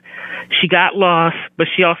house. She got lost, but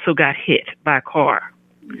she also got hit by a car.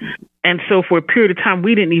 And so for a period of time,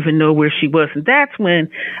 we didn't even know where she was. And that's when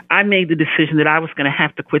I made the decision that I was going to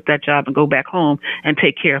have to quit that job and go back home and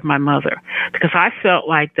take care of my mother, because I felt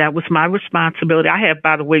like that was my responsibility. I have,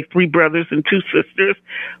 by the way, 3 brothers and 2 sisters,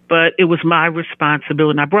 but it was my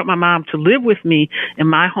responsibility. And I brought my mom to live with me in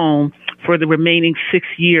my home for the remaining 6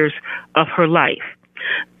 years of her life.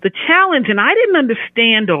 The challenge, and I didn't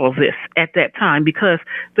understand all this at that time because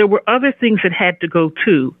there were other things that had to go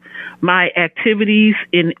too. My activities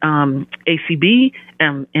in ACB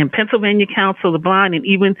and Pennsylvania Council of the Blind, and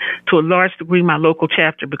even to a large degree my local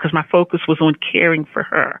chapter, because my focus was on caring for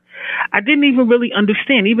her. I didn't even really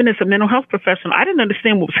understand, even as a mental health professional, I didn't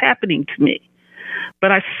understand what was happening to me.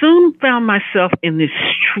 But I soon found myself in this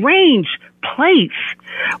strange place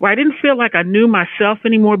where I didn't feel like I knew myself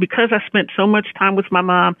anymore because I spent so much time with my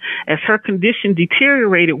mom. As her condition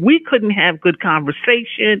deteriorated, we couldn't have good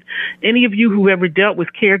conversation. Any of you who ever dealt with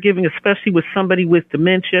caregiving, especially with somebody with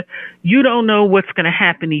dementia, you don't know what's going to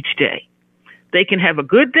happen each day. They can have a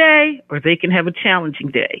good day or they can have a challenging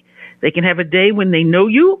day. They can have a day when they know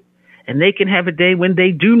you, and they can have a day when they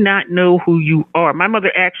do not know who you are. My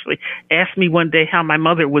mother actually asked me one day how my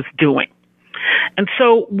mother was doing. And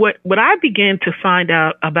so what I began to find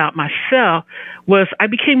out about myself was I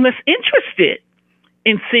became less interested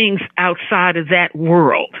in things outside of that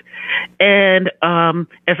world. And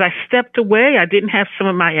as I stepped away, I didn't have some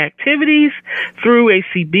of my activities through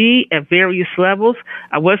ACB at various levels.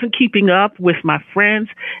 I wasn't keeping up with my friends.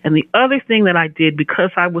 And the other thing that I did, because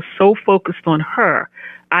I was so focused on her,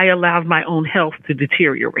 I allowed my own health to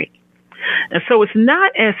deteriorate. And so it's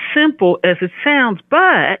not as simple as it sounds,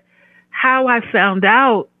 but how I found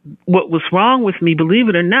out what was wrong with me, believe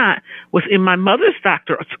it or not, was in my mother's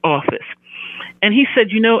doctor's office. And he said,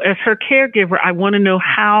 as her caregiver, I want to know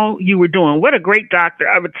how you were doing. What a great doctor,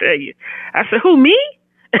 I would tell you. I said, who, me?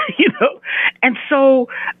 And so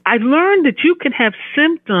I learned that you can have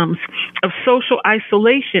symptoms of social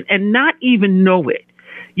isolation and not even know it.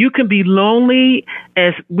 You can be lonely,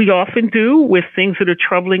 as we often do, with things that are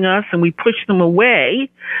troubling us, and we push them away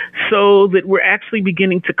so that we're actually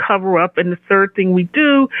beginning to cover up. And the third thing we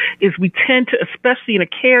do is we tend to, especially in a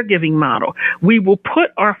caregiving model, we will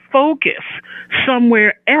put our focus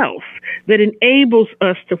somewhere else that enables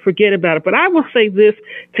us to forget about it. But I will say this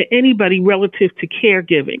to anybody relative to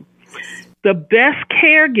caregiving. The best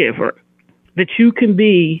caregiver that you can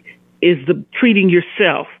be is treating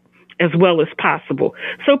yourself as well as possible.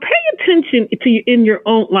 So pay attention in your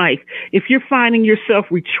own life. If you're finding yourself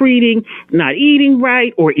retreating, not eating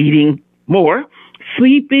right or eating more,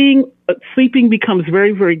 sleeping becomes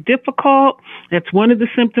very, very difficult. That's one of the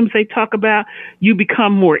symptoms they talk about. You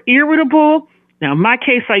become more irritable. Now, in my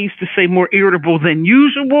case, I used to say more irritable than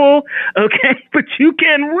usual, okay? But you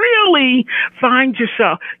can really find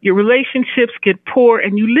yourself. Your relationships get poor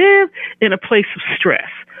and you live in a place of stress.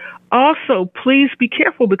 Also, please be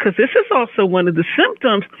careful, because this is also one of the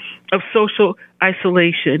symptoms of social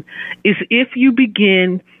isolation, is if you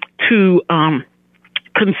begin to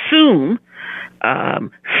consume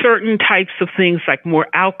certain types of things like more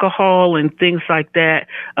alcohol and things like that,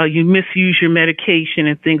 you misuse your medication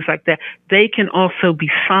and things like that, they can also be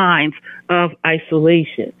signs of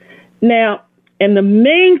isolation. Now, and the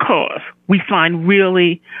main cause we find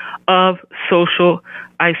really of social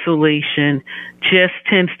isolation just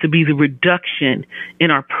tends to be the reduction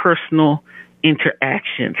in our personal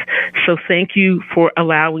interactions. So thank you for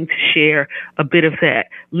allowing to share a bit of that.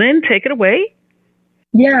 Lynn, take it away.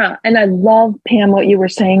 Yeah, and I love, Pam, what you were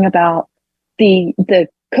saying about the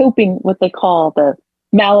coping, what they call the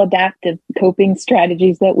maladaptive coping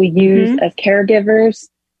strategies that we use as caregivers.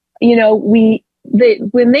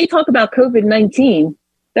 When they talk about COVID-19,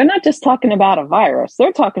 they're not just talking about a virus.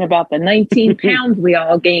 They're talking about the 19 pounds we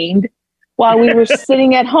all gained while we were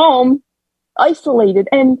sitting at home isolated.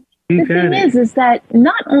 And the thing is that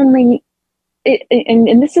not only,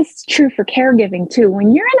 and this is true for caregiving too,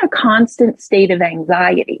 when you're in a constant state of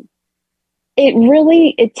anxiety,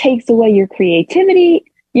 it takes away your creativity.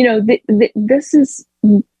 You know, this is,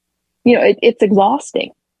 you know, it's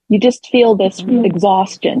exhausting. You just feel this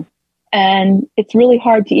exhaustion, and it's really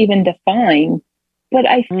hard to even define. But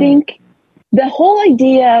I think the whole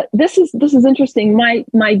idea, this is interesting.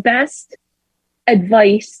 My best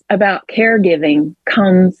advice about caregiving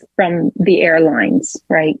comes from the airlines,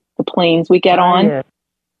 right? The planes we get on. Yeah.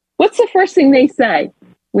 What's the first thing they say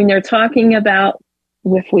when they're talking about,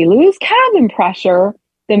 if we lose cabin pressure,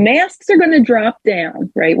 the masks are going to drop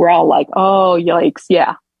down, right? We're all like, oh, yikes,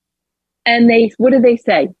 yeah. And what do they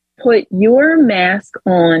say? Put your mask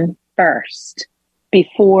on first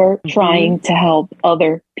before trying to help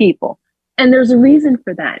other people. And there's a reason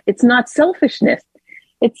for that. It's not selfishness.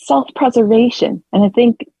 It's self-preservation. And I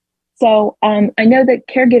think, so I know that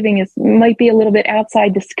caregiving might be a little bit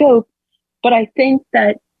outside the scope, but I think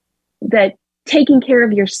that taking care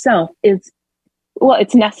of yourself is, well,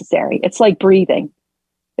 it's necessary. It's like breathing.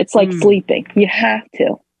 It's like sleeping. You have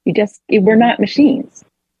to. We're not machines.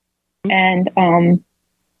 And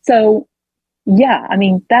so, yeah, I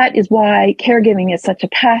mean, that is why caregiving is such a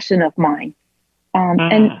passion of mine.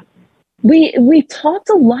 And we talked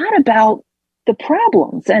a lot about the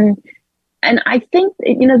problems. And I think,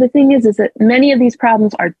 you know, the thing is that many of these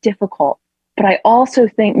problems are difficult, but I also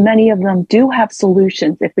think many of them do have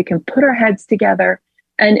solutions if we can put our heads together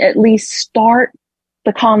and at least start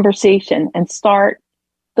the conversation and start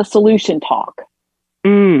the solution talk.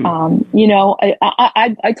 You know,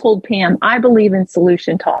 I told Pam, I believe in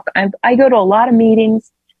solution talk. I go to a lot of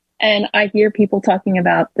meetings and I hear people talking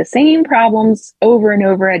about the same problems over and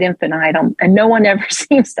over ad infinitum, and no one ever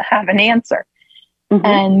seems to have an answer.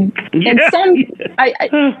 And some,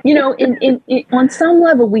 you know, on some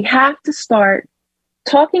level, we have to start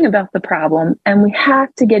talking about the problem, and we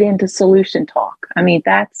have to get into solution talk. I mean,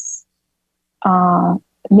 that's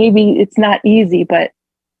maybe it's not easy, but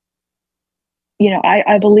you know,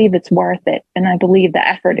 I believe it's worth it, and I believe the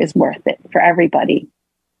effort is worth it for everybody.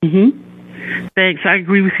 Thanks. I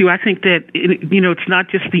agree with you. I think that, you know, it's not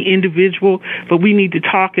just the individual, but we need to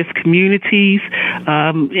talk as communities,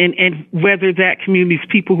 and whether that community is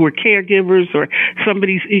people who are caregivers or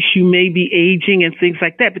somebody's issue may be aging and things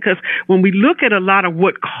like that. Because when we look at a lot of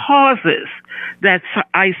what causes that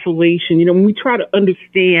isolation, you know, when we try to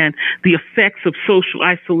understand the effects of social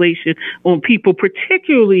isolation on people,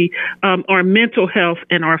 particularly our mental health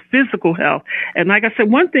and our physical health. And like I said,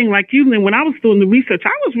 one thing, like you, Lynn, when I was doing the research,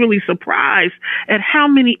 I was really surprised at how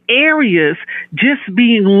many areas just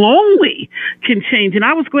being lonely can change. And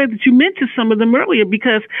I was glad that you mentioned some of them earlier,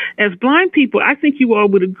 because as blind people, I think you all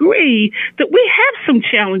would agree that we have some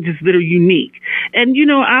challenges that are unique. And, you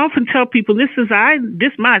know, I often tell people, this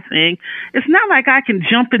my thing. It's not like I can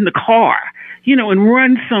jump in the car, you know, and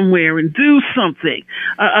run somewhere and do something.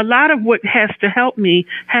 A lot of what has to help me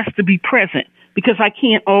has to be present, because I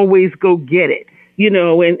can't always go get it, you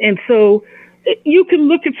know, and so you can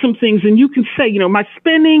look at some things and you can say, you know, am I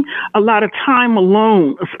spending a lot of time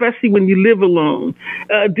alone, especially when you live alone?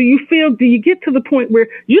 Do you get to the point where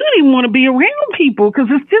you don't even want to be around people because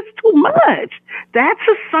it's just too much? That's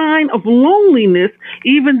a sign of loneliness,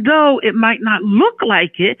 even though it might not look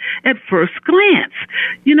like it at first glance.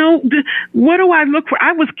 You know, what do I look for?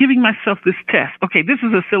 I was giving myself this test. Okay, this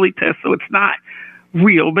is a silly test, so it's not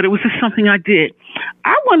real, but it was just something I did.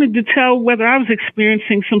 I wanted to tell whether I was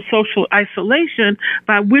experiencing some social isolation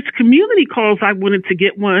by which community calls I wanted to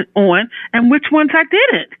get on and which ones I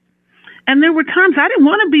didn't. And there were times I didn't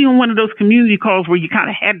want to be on one of those community calls where you kind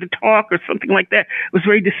of had to talk or something like that. It was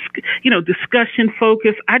very, discussion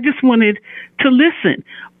focused. I just wanted to listen.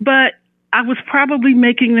 But I was probably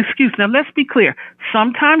making an excuse. Now, let's be clear.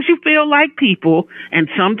 Sometimes you feel like people and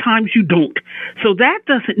sometimes you don't. So that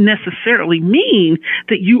doesn't necessarily mean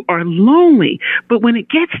that you are lonely. But when it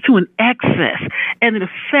gets to an excess and it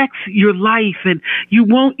affects your life and you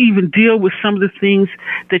won't even deal with some of the things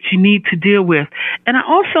that you need to deal with. And I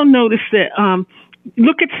also noticed that,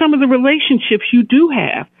 look at some of the relationships you do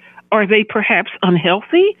have. Are they perhaps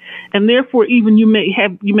unhealthy? And therefore, even you may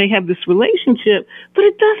have this relationship, but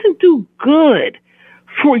it doesn't do good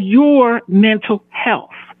for your mental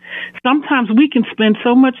health. Sometimes we can spend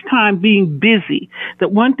so much time being busy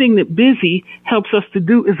that one thing that busy helps us to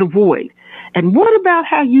do is avoid. And what about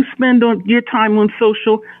how you spend your time on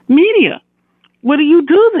social media? What do you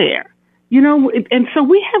do there? And so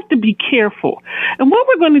we have to be careful. And what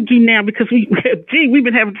we're going to do now, because we've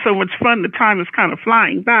been having so much fun, the time is kind of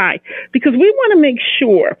flying by, because we want to make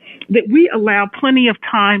sure that we allow plenty of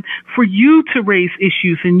time for you to raise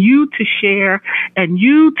issues and you to share and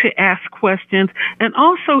you to ask questions. And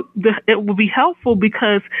also it will be helpful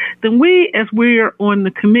because then as we're on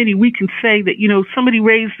the committee, we can say that, somebody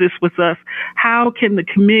raised this with us. How can the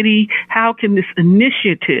committee, how can this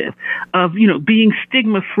initiative of, being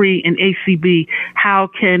stigma-free in ACB, how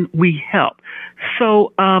can we help?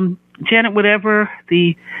 So, Janet, whatever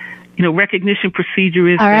the, recognition procedure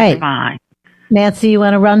is, all right, fine. Nancy, you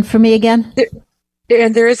want to run for me again?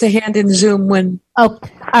 And there is a hand in Zoom when. Oh,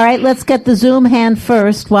 all right. Let's get the Zoom hand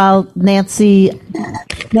first while Nancy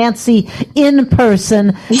in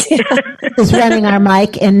person is running our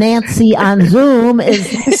mic, and Nancy on Zoom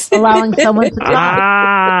is allowing someone to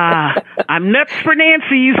talk. I'm nuts for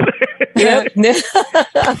Nancy's. Yep.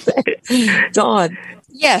 Dawn.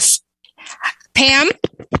 Yes. Pam?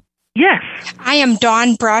 Yes. I am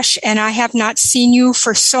Dawn Brush, and I have not seen you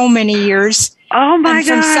for so many years. Oh, my I'm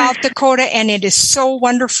from South Dakota, and it is so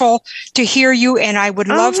wonderful to hear you, and I would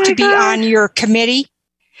love to be on your committee.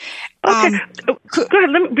 Okay. Go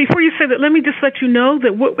ahead. Before you say that, let me just let you know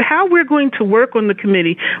that how we're going to work on the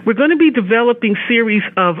committee. We're going to be developing series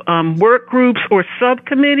of work groups or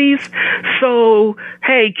subcommittees. So,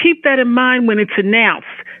 hey, keep that in mind when it's announced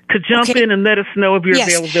to jump in and let us know of your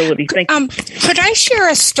availability. Thank you. Could I share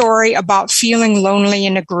a story about feeling lonely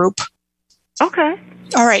in a group? Okay.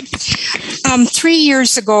 All right. 3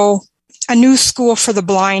 years ago, a new school for the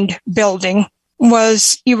blind building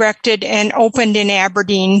was erected and opened in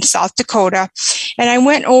Aberdeen, South Dakota. And I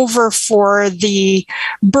went over for the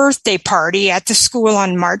birthday party at the school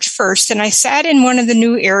on March 1st. And I sat in one of the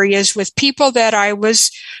new areas with people that I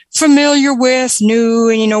was familiar with, knew,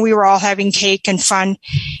 and, we were all having cake and fun.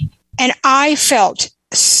 And I felt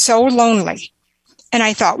so lonely. And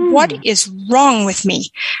I thought, what is wrong with me?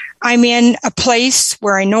 I'm in a place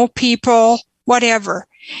where I know people, whatever.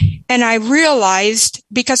 And I realized,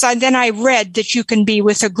 because I read that you can be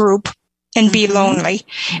with a group and be lonely.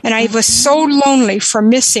 And I was so lonely for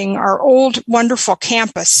missing our old, wonderful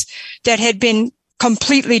campus that had been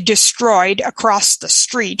completely destroyed across the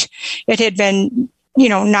street. It had been,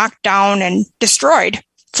 knocked down and destroyed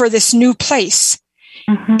for this new place.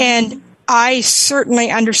 And I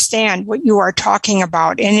certainly understand what you are talking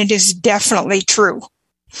about, and it is definitely true.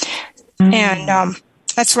 And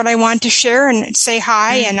that's what I want to share and say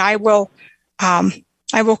hi, and I will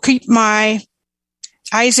keep my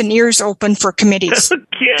eyes and ears open for committees. Okay.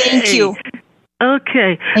 Thank you.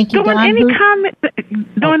 Okay. Thank you, Dawn, any comment?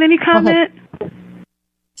 Dawn, any comment?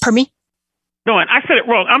 Pardon me? Dawn, I said it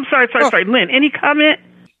wrong. I'm sorry. Lynn, any comment?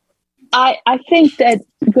 I think that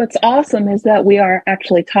what's awesome is that we are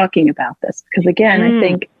actually talking about this, because again, I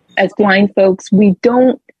think as blind folks, we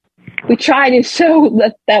try to show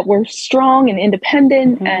that we're strong and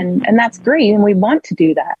independent, and that's great, and we want to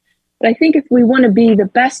do that. But I think if we want to be the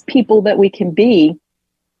best people that we can be,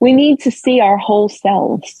 we need to see our whole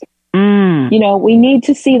selves. We need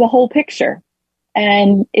to see the whole picture.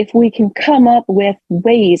 And if we can come up with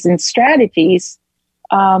ways and strategies,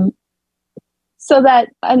 so that,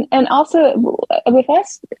 and also with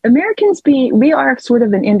us, Americans, we are sort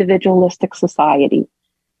of an individualistic society.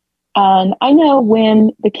 And I know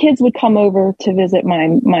when the kids would come over to visit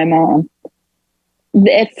my mom,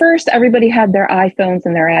 at first everybody had their iPhones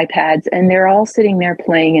and their iPads, and they're all sitting there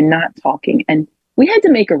playing and not talking. And we had to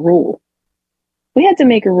make a rule. We had to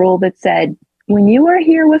make a rule that said, when you are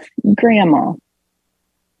here with grandma,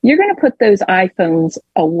 you're going to put those iPhones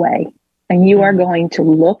away, and you are going to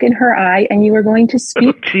look in her eye, and you are going to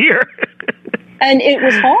speak. Oh, dear. And it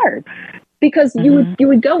was hard. Because you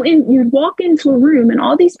would go in, you'd walk into a room, and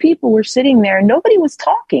all these people were sitting there, and nobody was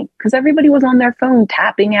talking because everybody was on their phone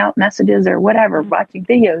tapping out messages or whatever, watching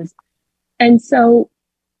videos. And so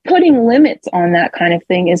putting limits on that kind of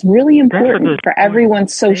thing is really important for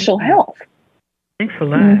everyone's social health. Thanks a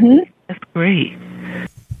lot. That's great.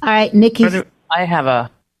 All right, Nikki. I have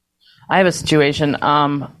a situation.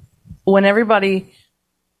 When everybody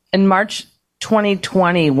in March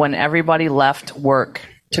 2020, when everybody left work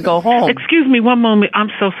to go home. Excuse me one moment. I'm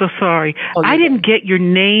so sorry. I didn't get your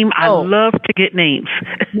name. I love to get names.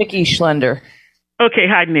 Nikki Schlender. Okay.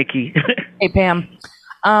 Hi, Nikki. Hey, Pam.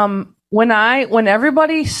 When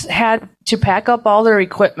everybody had to pack up all their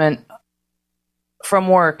equipment from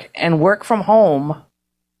work and work from home,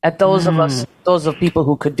 at those of people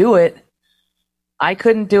who could do it, I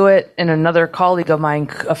couldn't do it, and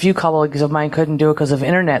a few colleagues of mine couldn't do it because of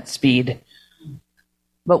internet speed.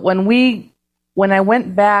 But when I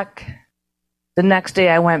went back The next day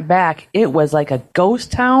I went back, it was like a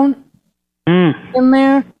ghost town in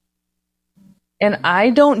there. And I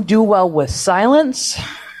don't do well with silence.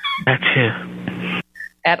 Gotcha.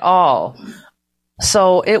 At all.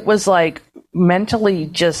 So it was like mentally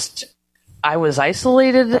just, I was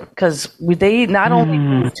isolated because they not only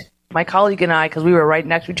moved my colleague and I, because we were right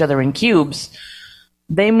next to each other in cubes,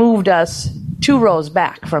 they moved us 2 rows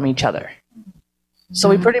back from each other. So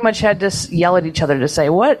we pretty much had to yell at each other to say,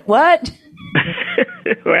 what?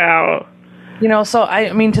 Wow. You know, so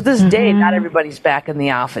I mean, to this day, not everybody's back in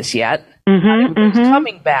the office yet. Not everybody's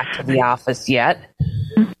coming back to the office yet.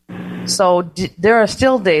 So there are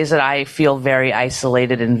still days that I feel very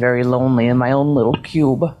isolated and very lonely in my own little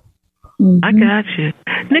cube. I got you.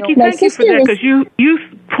 Nikki, thank you for that, because you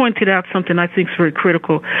pointed out something I think is very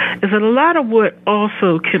critical, is that a lot of what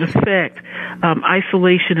also can affect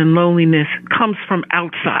isolation and loneliness comes from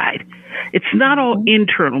outside. It's not all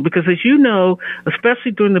internal, because as you know,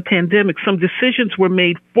 especially during the pandemic, some decisions were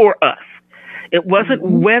made for us. It wasn't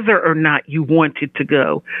whether or not you wanted to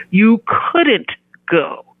go. You couldn't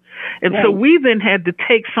go. And so we then had to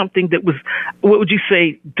take something that was, what would you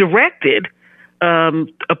say, directed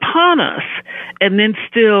upon us, and then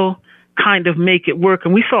still kind of make it work.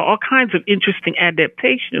 And we saw all kinds of interesting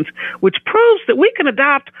adaptations, which proves that we can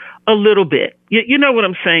adopt a little bit. You know what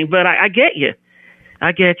I'm saying? But I get you.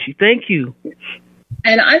 I get you. Thank you.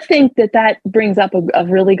 And I think that brings up a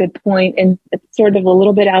really good point, and it's sort of a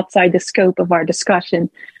little bit outside the scope of our discussion.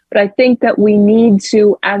 But I think that we need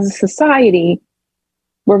to, as a society,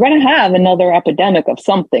 we're going to have another epidemic of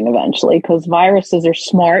something eventually, because viruses are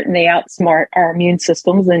smart and they outsmart our immune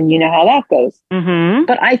systems, and you know how that goes.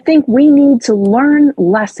 But I think we need to learn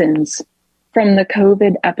lessons from the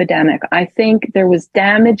COVID epidemic. I think there was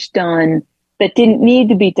damage done that didn't need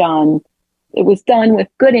to be done. It was done with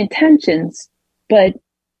good intentions, but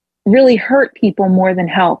really hurt people more than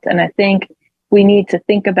helped. And I think we need to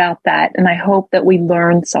think about that. And I hope that we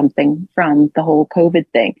learn something from the whole COVID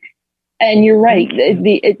thing. And you're right.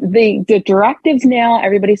 The directives now,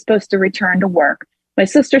 everybody's supposed to return to work. My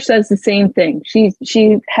sister says the same thing.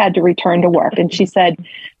 She had to return to work. And she said,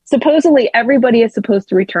 supposedly everybody is supposed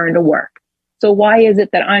to return to work. So why is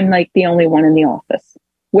it that I'm like the only one in the office?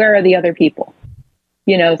 Where are the other people?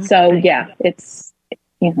 You know, so yeah, it's,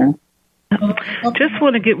 you know. Just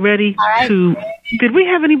want to get ready to, did we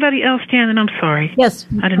have anybody else, Janet? I'm sorry. Yes.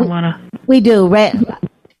 I didn't want to. We do.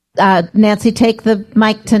 Nancy, take the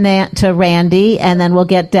mic to Randy, and then we'll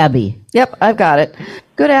get Debbie. Yep, I've got it.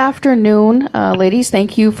 Good afternoon, ladies.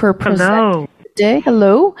 Thank you for presenting today.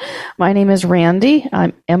 Hello. My name is Randy.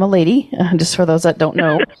 I'm a lady, just for those that don't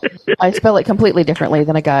know. I spell it completely differently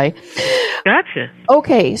than a guy. Gotcha.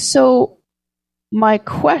 Okay, so my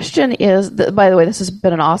question is, by the way, this has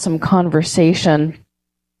been an awesome conversation,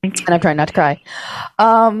 and I'm trying not to cry.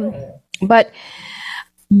 But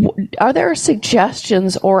are there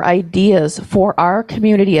suggestions or ideas for our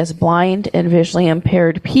community as blind and visually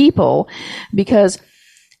impaired people? Because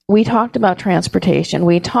we talked about transportation,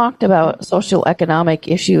 we talked about socioeconomic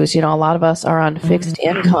issues. You know, a lot of us are on fixed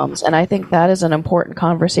incomes, and I think that is an important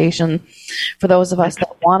conversation for those of us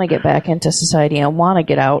that want to get back into society and want to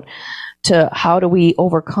get out, to how do we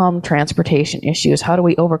overcome transportation issues? How do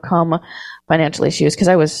we overcome financial issues? Because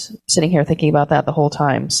I was sitting here thinking about that the whole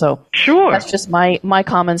time. So sure, that's just my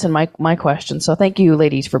comments and my questions. So thank you,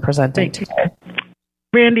 ladies, for presenting today.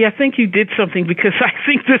 Randy, I think you did something, because I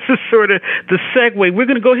think this is sort of the segue. We're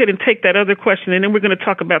going to go ahead and take that other question, and then we're going to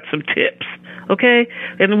talk about some tips, okay?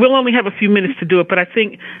 And we'll only have a few minutes to do it, but I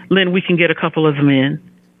think, Lynn, we can get a couple of them in.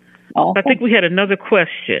 Oh. I think we had another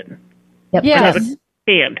question. Yep. Yes.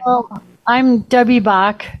 Hand. Well, I'm Debbie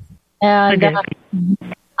Bach, and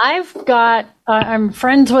I've got, I'm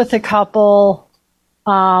friends with a couple.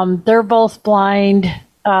 They're both blind.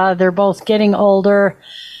 They're both getting older,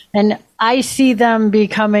 and I see them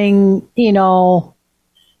becoming, you know,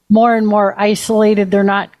 more and more isolated. They're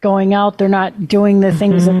not going out. They're not doing the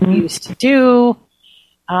things that they used to do.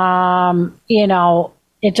 You know,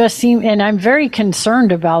 it just seemed, and I'm very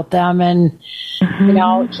concerned about them. And, you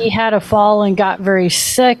know, he had a fall and got very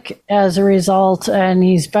sick as a result, and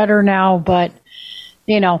he's better now. But,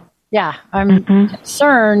 you know, yeah, I'm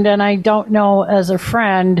concerned, and I don't know as a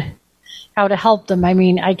friend how to help them. I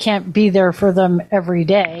mean, I can't be there for them every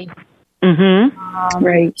day.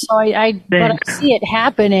 Right. So but I see it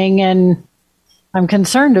happening, and I'm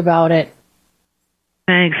concerned about it.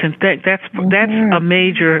 Thanks, and that's a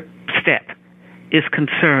major step, is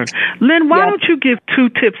concern. Lynn, why don't you give 2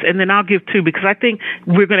 tips, and then I'll give 2, because I think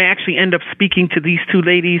we're going to actually end up speaking to these 2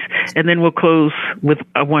 ladies, and then we'll close with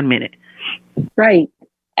 1 minute. Right.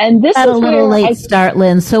 And this Got is a little where late start,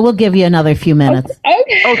 Lynn, so we'll give you another few minutes.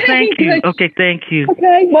 Okay. Oh, thank you. Okay, thank you.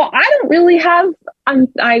 Okay. Well, I don't really have.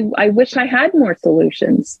 I wish I had more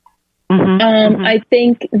solutions. I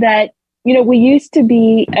think that we used to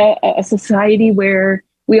be a society where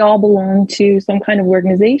we all belong to some kind of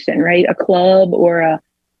organization, right? A club or a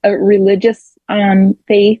religious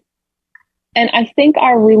faith. And I think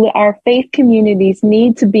our faith communities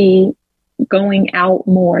need to be going out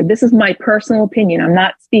more. This is my personal opinion. I'm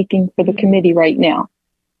not speaking for the committee right now.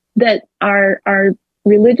 That our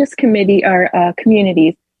religious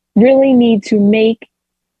communities really need to make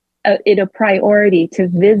it a priority to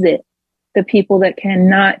visit the people that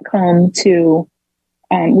cannot come to.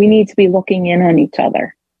 We need to be looking in on each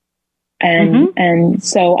other, and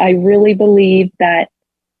so I really believe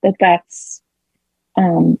that's.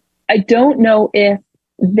 I don't know if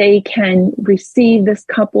they can receive this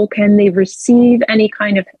couple. Can they receive any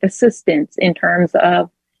kind of assistance in terms of?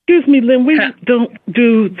 Excuse me, Lynn, we don't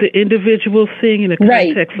do the individual thing in a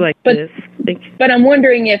context like this. But I'm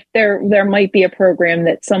wondering if there might be a program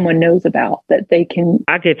that someone knows about that they can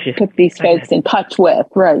put these folks in touch with.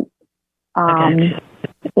 Right.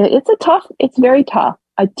 It's very tough.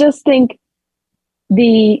 I just think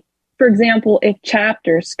for example, if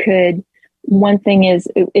chapters could, one thing is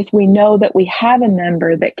if we know that we have a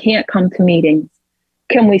member that can't come to meetings,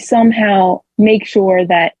 can we somehow make sure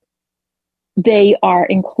that they are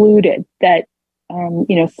included, that,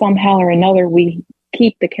 somehow or another we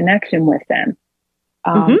keep the connection with them.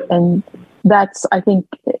 And I think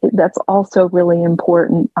that's also really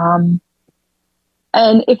important. And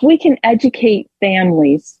if we can educate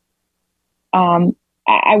families,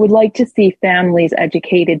 I would like to see families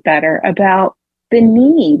educated better about the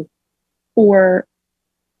need for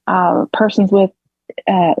persons with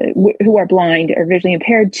who are blind or visually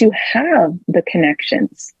impaired to have the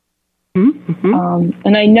connections.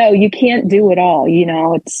 And I know you can't do it all.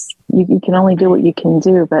 It's you can only do what you can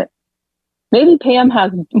do. But maybe Pam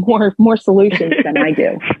has more solutions than I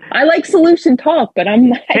do. I like solution talk, but I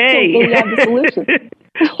don't really have the solution.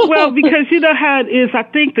 Well, because you know how it is, I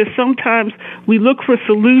think that sometimes we look for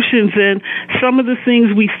solutions and some of the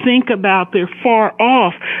things we think about, they're far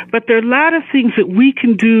off, but there are a lot of things that we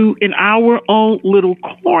can do in our own little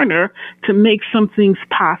corner to make some things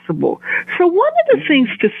possible. So one of the things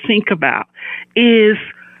to think about is,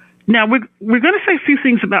 now we're going to say a few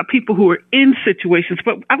things about people who are in situations,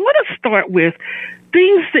 but I want to start with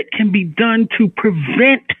things that can be done to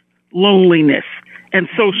prevent loneliness and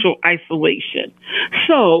social isolation.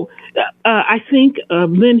 So I think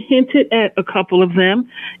Lynn hinted at a couple of them.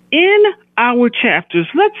 In our chapters,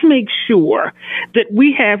 let's make sure that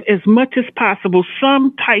we have as much as possible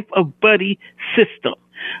some type of buddy system.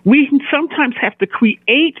 We sometimes have to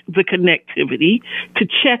create the connectivity to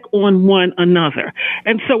check on one another.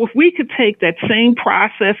 And so if we could take that same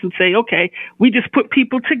process and say, okay, we just put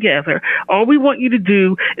people together. All we want you to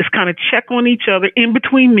do is kind of check on each other in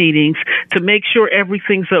between meetings to make sure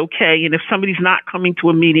everything's okay. And if somebody's not coming to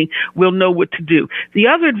a meeting, we'll know what to do. The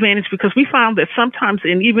other advantage, because we found that sometimes,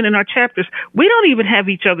 and even in our chapters, we don't even have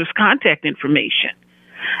each other's contact information.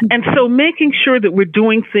 And so making sure that we're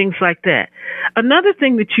doing things like that. Another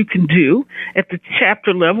thing that you can do at the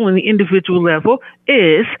chapter level and the individual level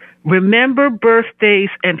is remember birthdays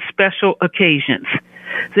and special occasions.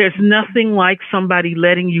 There's nothing like somebody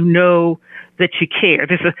letting you know that you care.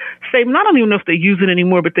 There's a statement, I don't even know if they use it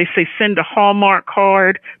anymore, but they say send a Hallmark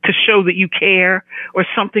card to show that you care or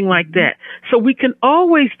something like that. So we can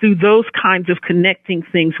always do those kinds of connecting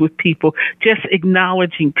things with people, just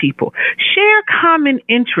acknowledging people. Share common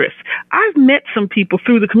interests. I've met some people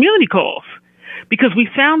through the community calls because we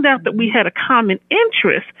found out that we had a common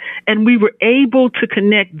interest and we were able to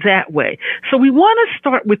connect that way. So we want to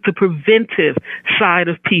start with the preventive side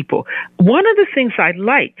of people. One of the things I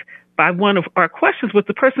liked by one of our questions was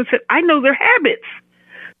the person said, I know their habits.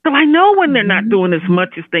 So I know when they're not doing as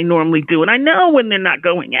much as they normally do. And I know when they're not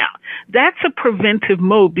going out. That's a preventive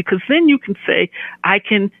mode because then you can say, I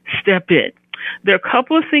can step in. There are a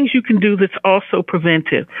couple of things you can do that's also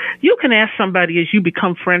preventive. You can ask somebody as you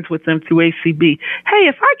become friends with them through ACB, hey,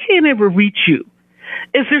 if I can't ever reach you,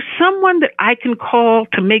 is there someone that I can call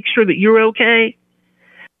to make sure that you're okay?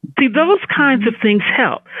 See, those kinds of things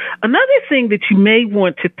help. Another thing that you may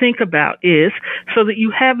want to think about is, so that you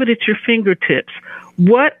have it at your fingertips,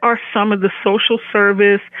 what are some of the social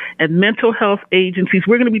service and mental health agencies?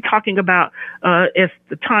 We're going to be talking about, as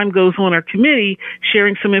the time goes on, our committee,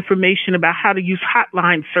 sharing some information about how to use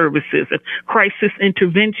hotline services and crisis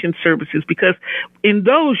intervention services, because in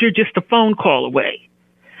those, you're just a phone call away.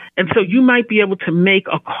 And so you might be able to make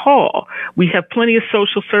a call. We have plenty of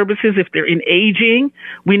social services. If they're in aging,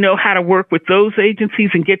 we know how to work with those agencies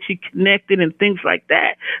and get you connected and things like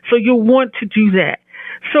that. So you'll want to do that.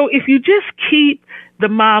 So if you just keep the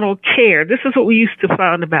model care, this is what we used to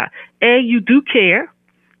find about. A, you do care.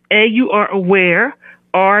 A, you are aware.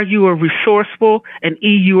 R, you are resourceful. And E,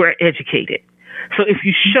 you are educated. So if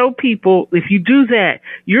you show people, if you do that,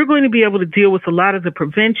 you're going to be able to deal with a lot of the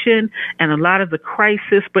prevention and a lot of the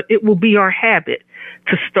crisis, but it will be our habit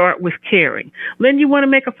to start with caring. Lynn, you want to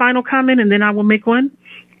make a final comment and then I will make one?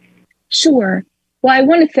 Sure. Well, I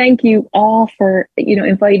want to thank you all for,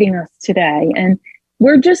 inviting us today. And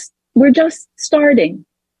we're just starting.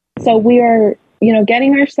 So we are,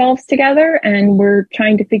 getting ourselves together and we're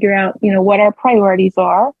trying to figure out, what our priorities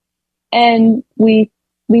are. And we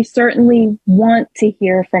certainly want to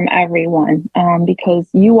hear from everyone because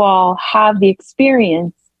you all have the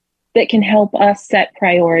experience that can help us set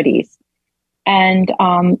priorities. And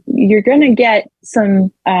you're going to get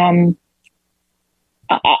some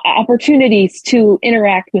opportunities to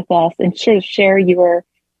interact with us and sort of share your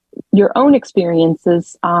own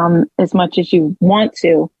experiences as much as you want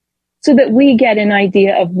to, so that we get an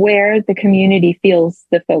idea of where the community feels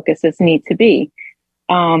the focuses need to be.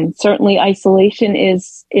 Certainly isolation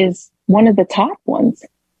is one of the top ones.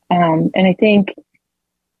 And I think,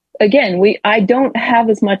 again, I don't have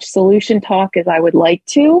as much solution talk as I would like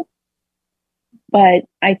to, but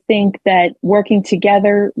I think that working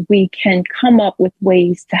together, we can come up with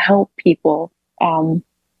ways to help people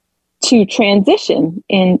to transition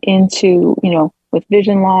into, with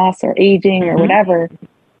vision loss or aging or whatever,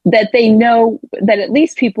 that they know, that at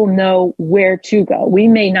least people know where to go. We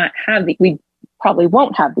may not have we probably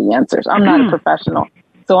won't have the answers. I'm not a professional,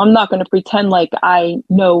 so I'm not going to pretend like I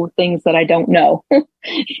know things that I don't know,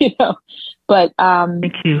 but,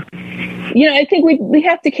 thank you. I think we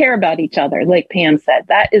have to care about each other. Like Pam said,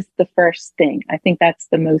 that is the first thing. I think that's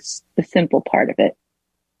the simple part of it.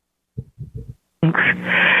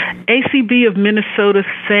 ACB of Minnesota,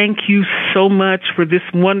 thank you so much for this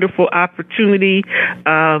wonderful opportunity.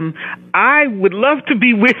 I would love to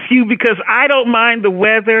be with you because I don't mind the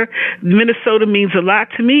weather. Minnesota means a lot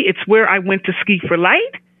to me. It's where I went to Ski for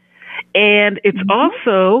Light. And it's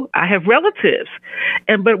also, I have relatives.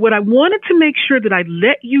 But what I wanted to make sure that I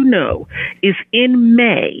let you know is in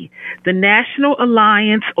May, the National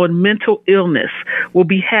Alliance on Mental Illness will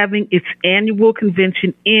be having its annual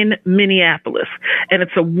convention in Minneapolis. And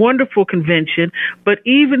it's a wonderful convention. But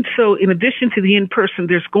even so, in addition to the in-person,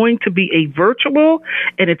 there's going to be a virtual.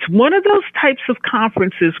 And it's one of those types of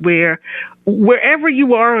conferences where wherever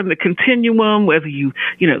you are on the continuum, whether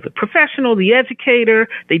the professional, the educator,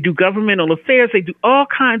 they do governmental affairs, they do all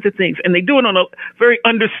kinds of things, and they do it on a very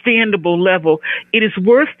understandable level. It is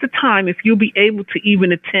worth the time if you'll be able to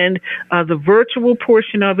even attend the virtual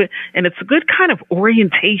portion of it, and it's a good kind of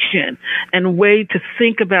orientation and way to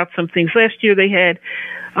think about some things. Last year they had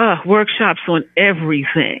workshops on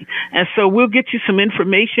everything. And so we'll get you some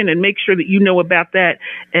information and make sure that you know about that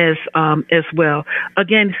as well.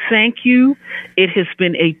 Again, thank you. It has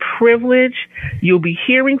been a privilege. You'll be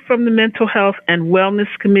hearing from the Mental Health and Wellness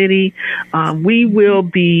Committee. We will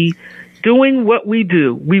be doing what we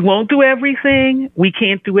do. We won't do everything. We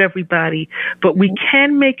can't do everybody, but we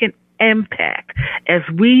can make an impact as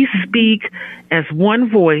we speak as one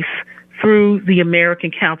voice through the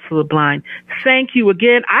American Council of Blind. Thank you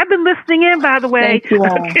again. I've been listening in, by the way. Thank you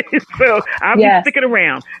all. So I'll be sticking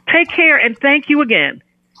around. Take care, and thank you again.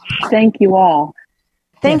 Thank you all.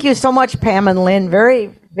 Thank you so much, Pam and Lynn.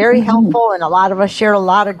 Very, very helpful, and a lot of us share a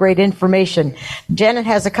lot of great information. Janet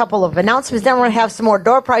has a couple of announcements. Then we're going to have some more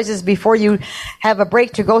door prizes before you have a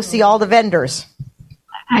break to go see all the vendors.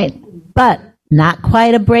 All right, but not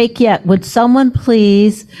quite a break yet. Would someone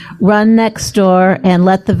please run next door and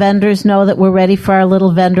let the vendors know that we're ready for our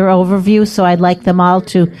little vendor overview? So I'd like them all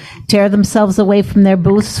to tear themselves away from their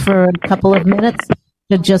booths for a couple of minutes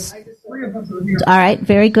to just... All right,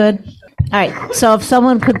 very good. All right, so if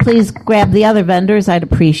someone could please grab the other vendors, I'd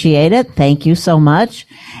appreciate it. Thank you so much.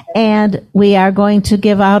 And we are going to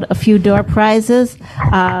give out a few door prizes.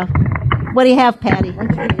 What do you have, Patty?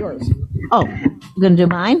 Yours. Oh, you're going to do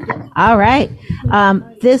mine? All right.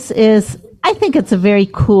 This is, I think it's a very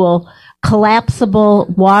cool collapsible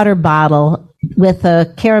water bottle with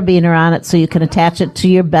a carabiner on it so you can attach it to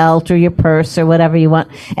your belt or your purse or whatever you want.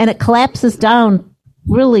 And it collapses down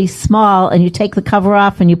really small, and you take the cover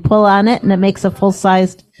off and you pull on it, and it makes a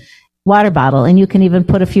full-sized water bottle. And you can even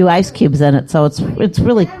put a few ice cubes in it. So it's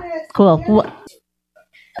really cool.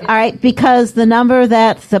 All right, because the number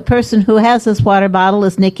that the person who has this water bottle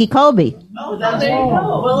is Nikki Colby. Oh, there you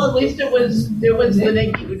go. Well, at least it was the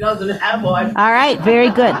Nikki who doesn't have one. All right, very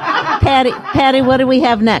good. Patty, what do we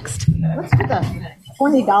have next? Let's do the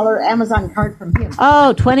 $20 Amazon card from him.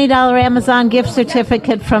 Oh, $20 Amazon gift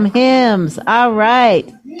certificate from Hims. All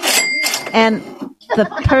right. And the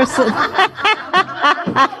person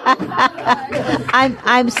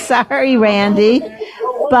I'm sorry, Randy,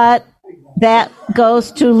 but that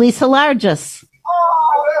goes to Lisa Largess.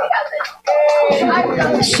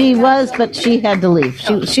 She was, but she had to leave.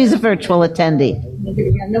 She's a virtual attendee.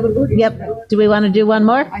 Yep. Do we want to do one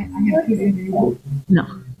more? No.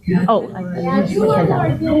 Oh,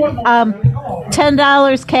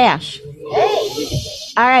 $10 cash.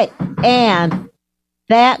 All right, and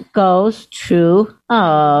that goes to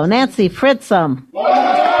Nancy Fritzum.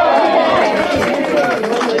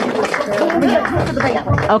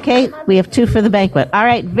 Okay, we have 2 for the banquet. All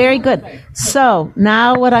right, very good. So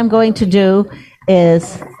now what I'm going to do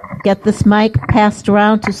is get this mic passed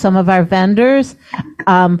around to some of our vendors.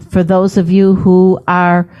 For those of you who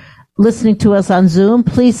are listening to us on Zoom,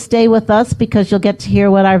 please stay with us because you'll get to hear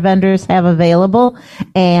what our vendors have available.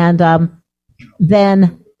 And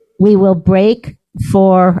then we will break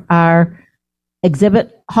for our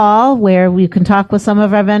exhibit hall where we can talk with some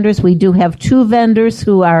of our vendors. We do have 2 vendors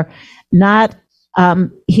who are not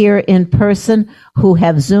here in person who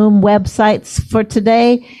have Zoom websites for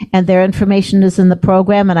today, and their information is in the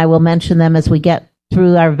program, and I will mention them as we get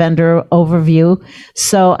through our vendor overview.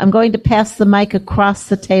 So I'm going to pass the mic across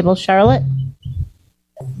the table. Charlotte?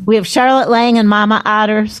 We have Charlotte Lang and Mama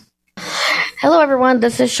Otters. Hello, everyone.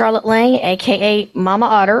 This is Charlotte Lang, aka Mama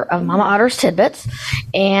Otter of Mama Otter's Tidbits,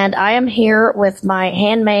 and I am here with my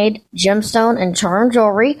handmade gemstone and charm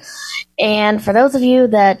jewelry. And for those of you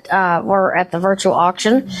that were at the virtual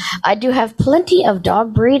auction, I do have plenty of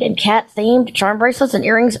dog breed and cat themed charm bracelets and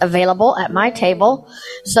earrings available at my table.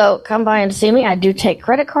 So come by and see me. I do take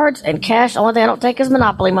credit cards and cash. The only thing I don't take is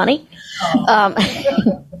Monopoly money.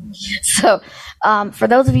 For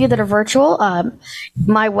those of you that are virtual,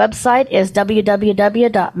 my website is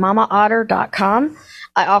www.mamaotter.com.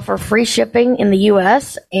 I offer free shipping in the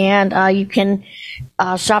U.S., and you can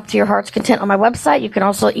shop to your heart's content on my website. You can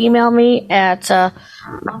also email me at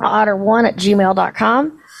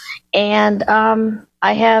mamaotter1@gmail.com. And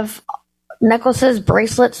I have necklaces,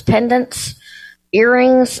 bracelets, pendants,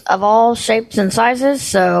 earrings of all shapes and sizes.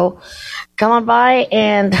 So come on by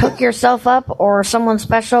and hook yourself up or someone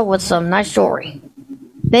special with some nice jewelry.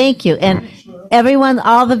 Thank you. And everyone,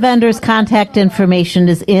 all the vendors' contact information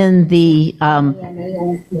is in the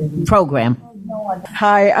program.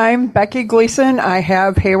 Hi, I'm Becky Gleason. I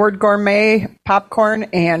have Hayward Gourmet popcorn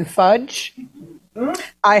and fudge.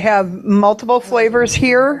 I have multiple flavors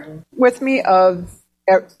here with me of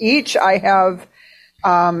each. I have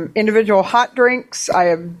individual hot drinks. I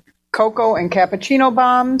have cocoa and cappuccino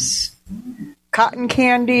bombs, cotton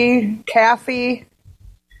candy, taffy.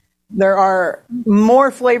 There are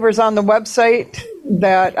more flavors on the website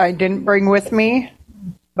that I didn't bring with me,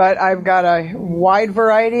 but I've got a wide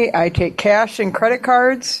variety. I take cash and credit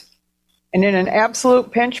cards, and in an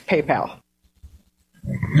absolute pinch, PayPal.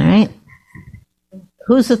 All right.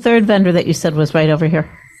 Who's the third vendor that you said was right over here?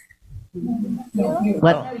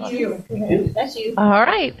 What? That's you. All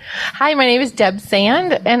right. Hi, my name is Deb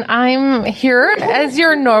Sand, and I'm here as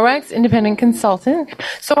your Norwex independent consultant.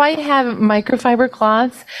 So I have microfiber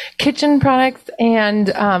cloths, kitchen products,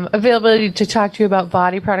 and availability to talk to you about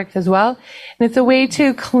body products as well. And it's a way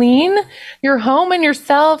to clean your home and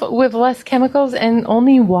yourself with less chemicals and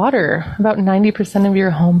only water, about 90% of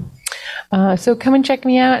your home. So come and check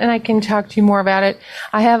me out, and I can talk to you more about it.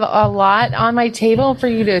 I have a lot on my table for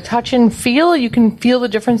you to touch and feel. You can feel the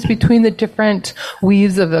difference between the different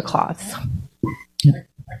weaves of the cloths. I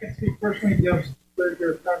can speak personally, just for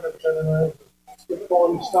your comments and good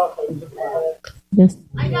quality stuff. Yes.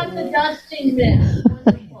 I got the dusting bin.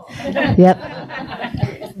 Yep.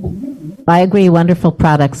 I agree. Wonderful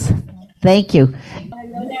products. Thank you.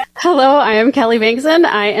 Hello, I am Kelly Bankson.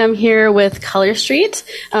 I am here with Color Street.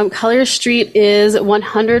 Color Street is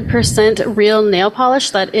 100% real nail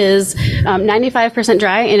polish that is 95%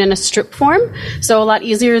 dry and in a strip form, so a lot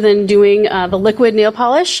easier than doing the liquid nail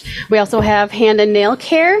polish. We also have hand and nail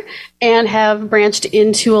care and have branched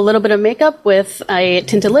into a little bit of makeup with a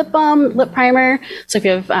tinted lip balm, lip primer, so if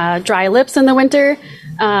you have dry lips in the winter,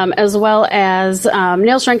 as well as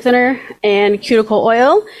nail strengthener and cuticle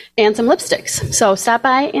oil and some lipsticks. So stop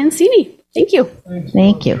by and see me. Thank you.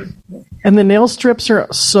 Thank you. And the nail strips are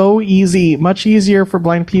so easy, much easier for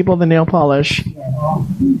blind people than nail polish.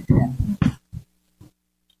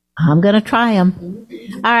 I'm going to try them.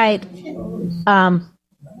 All right.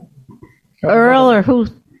 Earl or who?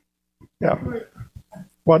 Yeah.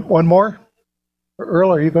 One more?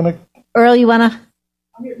 Earl, are you going to? Earl, you want to?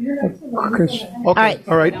 Chris. Okay.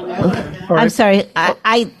 All right. I'm sorry.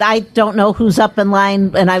 I don't know who's up in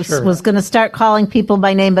line, and I was going to start calling people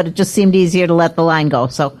by name, but it just seemed easier to let the line go.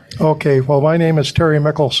 So. Okay. Well, my name is Terry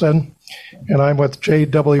Mickelson, and I'm with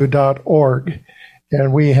jw.org.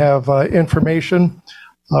 And we have information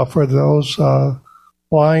for those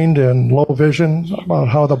blind and low vision about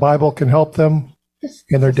how the Bible can help them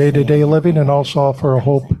in their day-to-day living, and also offer a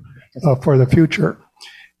hope for the future.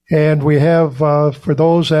 And we have, for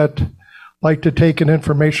those that like to take in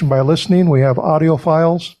information by listening, we have audio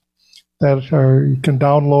files that you can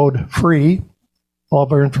download free. All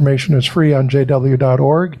of our information is free on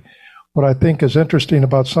jw.org. What I think is interesting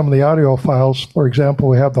about some of the audio files, for example,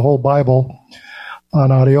 we have the whole Bible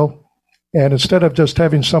on audio. And instead of just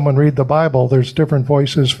having someone read the Bible, there's different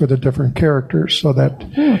voices for the different characters, so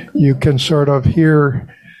that you can sort of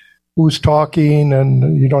hear who's talking,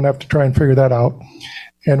 and you don't have to try and figure that out.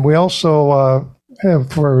 And we also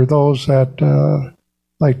have, for those that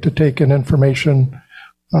like to take in information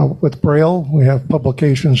with Braille, we have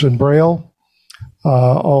publications in Braille,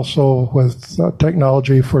 also with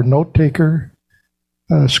technology for note taker,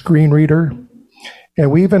 screen reader. And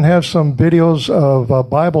we even have some videos of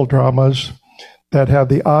Bible dramas that have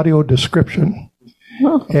the audio description.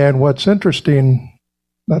 And what's interesting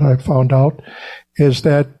that I found out is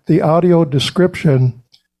that the audio description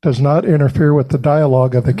does not interfere with the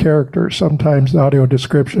dialogue of the characters. Sometimes the audio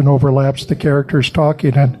description overlaps the characters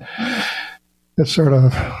talking, and it sort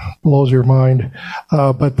of blows your mind.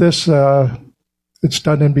 But this, it's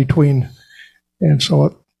done in between. And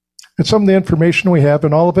so it's some of the information we have,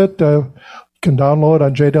 and all of it you can download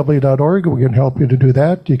on jw.org. We can help you to do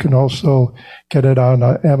that. You can also get it on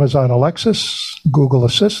Amazon Alexis, Google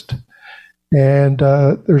Assist. And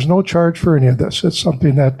there's no charge for any of this. It's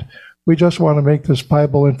something that we just want to make this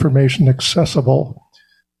Bible information accessible,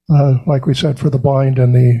 like we said, for the blind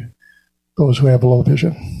and those who have low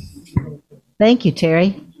vision. Thank you,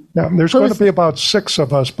 Terry. Yeah, there's going to be about 6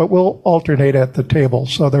 of us, but we'll alternate at the table.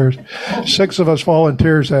 So there's 6 of us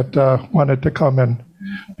volunteers that wanted to come and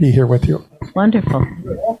be here with you. Wonderful.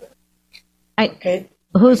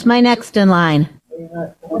 Who's my next in line?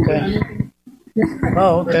 Okay.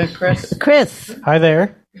 Oh, okay, Chris. Chris. Hi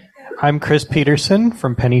there. I'm Chris Peterson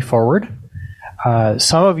from Penny Forward.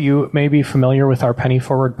 Some of you may be familiar with our Penny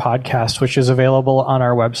Forward podcast, which is available on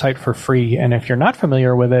our website for free. And if you're not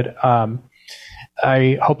familiar with it,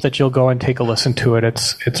 I hope that you'll go and take a listen to it.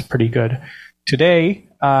 It's pretty good. Today,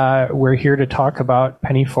 we're here to talk about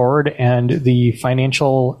Penny Forward and the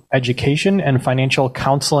financial education and financial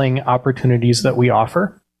counseling opportunities that we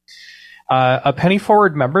offer. A Penny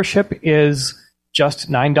Forward membership is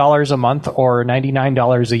just $9 a month or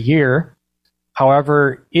 $99 a year.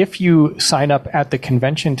 However, if you sign up at the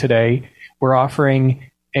convention today, we're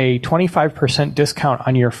offering a 25% discount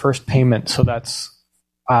on your first payment. So that's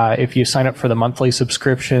if you sign up for the monthly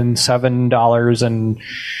subscription,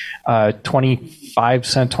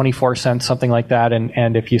 $7.25, something like that.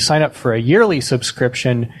 And if you sign up for a yearly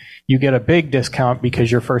subscription, you get a big discount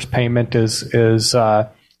because your first payment is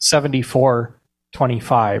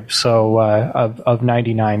 $74.25, so of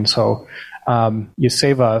 99. So you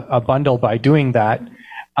save a bundle by doing that.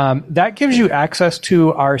 That gives you access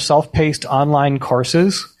to our self-paced online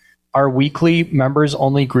courses, our weekly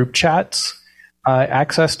members-only group chats,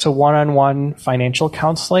 access to one-on-one financial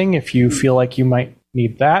counseling if you feel like you might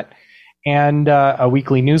need that, and a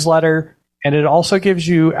weekly newsletter. And it also gives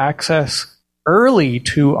you access early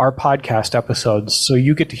to our podcast episodes, so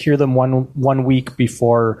you get to hear them one week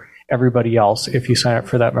before everybody else if you sign up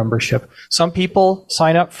for that membership. Some people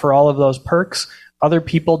sign up for all of those perks. Other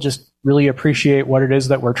people just really appreciate what it is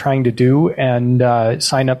that we're trying to do and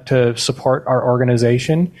sign up to support our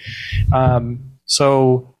organization.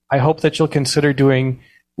 So I hope that you'll consider doing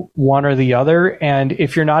one or the other. And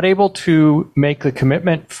if you're not able to make the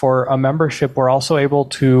commitment for a membership, we're also able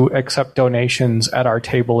to accept donations at our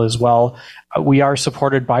table as well. We are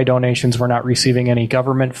supported by donations. We're not receiving any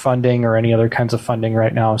government funding or any other kinds of funding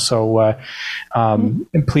right now. So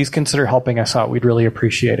please consider helping us out. We'd really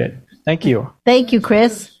appreciate it. Thank you. Thank you,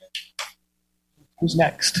 Chris. Who's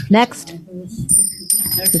next? Next,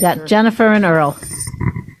 we got Jennifer and Earl.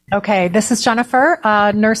 Okay, this is Jennifer,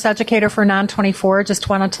 nurse educator for Non-24. Just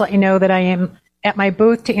wanted to let you know that I am at my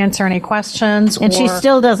booth to answer any questions. And she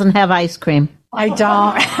still doesn't have ice cream. I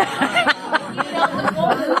don't.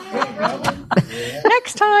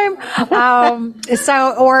 Next time.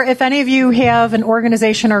 Or if any of you have an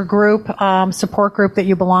organization or group, support group that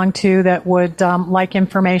you belong to that would like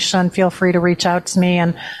information, feel free to reach out to me,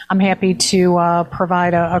 and I'm happy to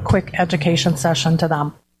provide a quick education session to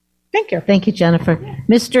them. Thank you. Thank you, Jennifer.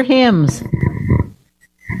 Mr. Hims.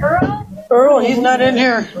 Earl, he's not in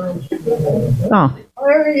here. Oh.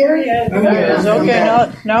 There he is.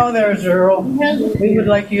 Okay, now there's Earl. We would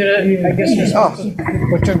like you to, I guess, just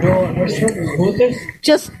what you're doing. What booth is?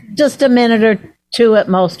 Just a minute or two at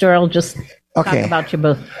most, Earl. Just Okay. talk about your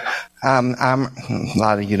booth. I'm a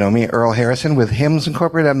lot of you know me, Earl Harrison with HIMS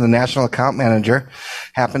Incorporated. I'm the national account manager.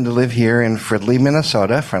 Happen to live here in Fridley,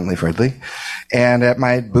 Minnesota, friendly Fridley. And at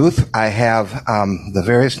my booth, I have the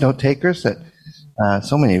various note takers that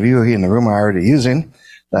so many of you here in the room are already using.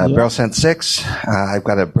 The Braille Sense 6. I've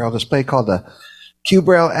got a Braille display called the Q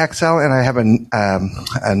Braille XL, and I have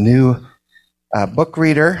a new book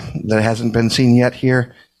reader that hasn't been seen yet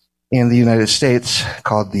here in the United States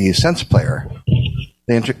called the Sense Player.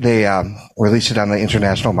 They released it on the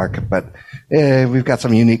international market, but we've got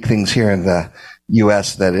some unique things here in the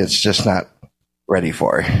U.S. that it's just not ready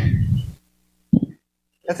for.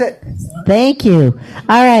 That's it. Thank you.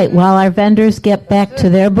 All right. While our vendors get back to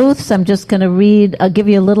their booths, I'm just going to I'll give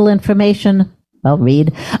you a little information. I'll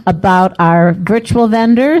read about our virtual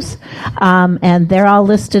vendors, and they're all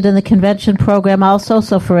listed in the convention program also.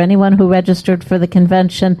 So for anyone who registered for the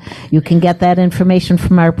convention, you can get that information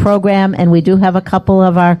from our program. And we do have a couple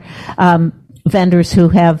of our vendors who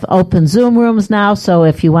have open Zoom rooms now. So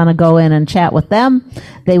if you want to go in and chat with them,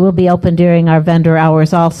 they will be open during our vendor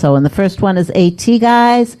hours also. And the first one is AT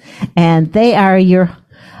Guys, and they are your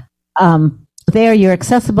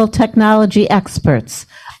accessible technology experts.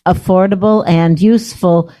 Affordable and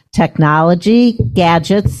useful technology,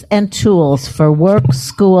 gadgets, and tools for work,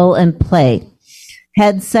 school, and play.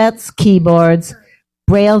 Headsets, keyboards,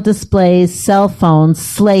 Braille displays, cell phones,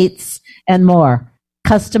 slates, and more.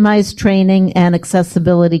 Customized training and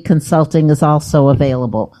accessibility consulting is also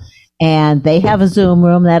available. And they have a Zoom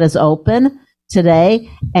room that is open today.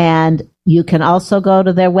 And you can also go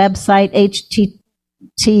to their website,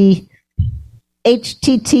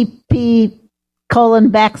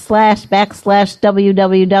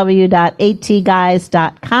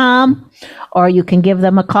 http://www.atguys.com, or you can give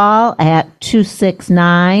them a call at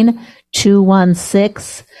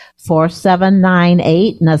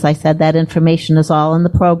 269-216-4798. And as I said, that information is all in the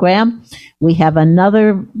program. We have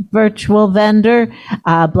another virtual vendor,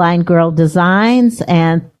 Blind Girl Designs,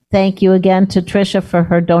 and thank you again to Tricia for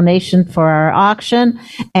her donation for our auction.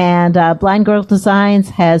 And Blind Girl Designs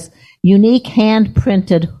has unique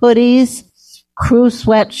hand-printed hoodies, crew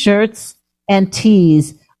sweatshirts, and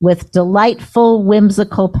tees with delightful,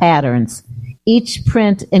 whimsical patterns. Each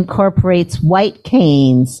print incorporates white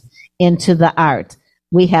canes into the art.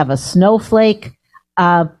 We have a snowflake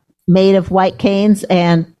made of white canes,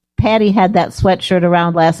 and Patty had that sweatshirt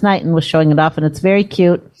around last night and was showing it off, and it's very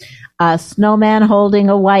cute. A snowman holding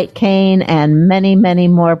a white cane, and many, many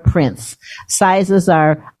more prints. Sizes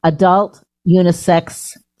are adult,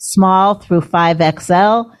 unisex, small through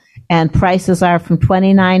 5XL, and prices are from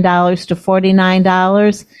 $29 to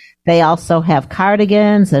 $49. They also have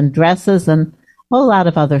cardigans and dresses and a whole lot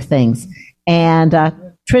of other things. And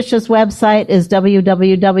Tricia's website is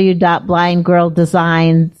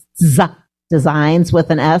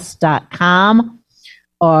www.blindgirldesigns.com,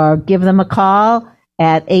 or give them a call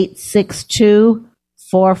at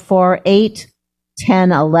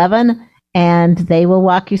 862-448-1011, and they will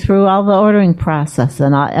walk you through all the ordering process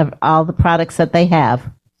and all the products that they have.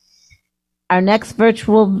 Our next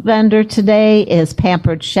virtual vendor today is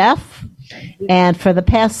Pampered Chef. And for the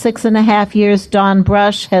past 6.5 years, Dawn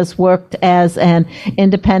Brush has worked as an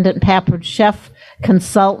independent Pampered Chef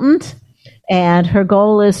consultant. And her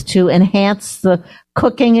goal is to enhance the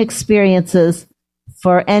cooking experiences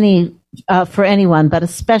for anyone, but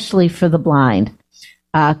especially for the blind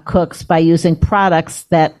cooks, by using products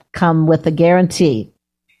that come with a guarantee.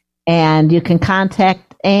 And you can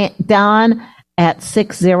contact Dawn at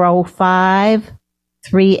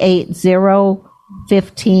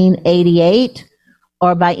 605-380-1588,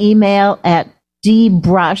 or by email at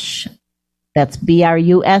dbrush, that's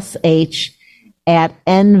BRUSH, at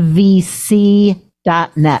nvc.net.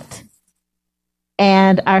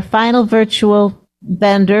 And our final virtual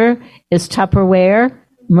vendor is Tupperware,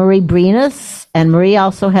 Marie Brenus, and Marie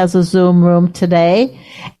also has a Zoom room today,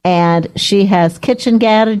 and she has kitchen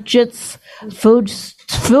gadgets, food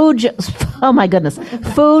storage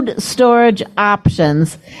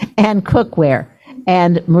options, and cookware.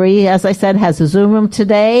 And Marie, as I said, has a Zoom room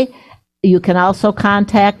today, You can also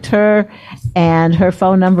contact her, and her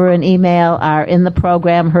phone number and email are in the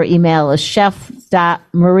program. Her email is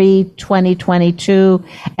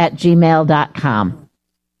chef.marie2022@gmail.com.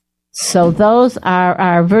 So those are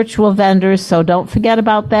our virtual vendors, so don't forget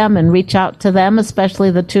about them and reach out to them,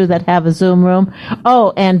 especially the two that have a Zoom room.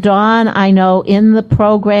 Oh, and Dawn, I know in the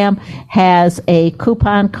program has a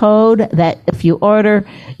coupon code that if you order,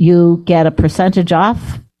 you get a percentage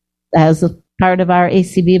off as a part of our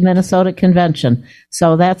ACB Minnesota convention.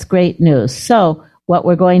 So that's great news. So what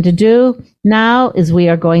we're going to do now is we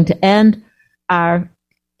are going to end our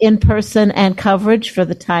in-person and coverage for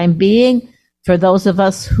the time being. For those of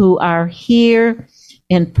us who are here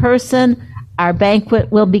in person, our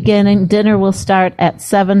banquet will begin and dinner will start at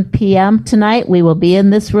 7 p.m. tonight. We will be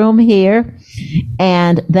in this room here,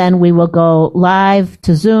 and then we will go live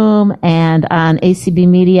to Zoom and on ACB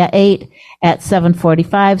Media 8 at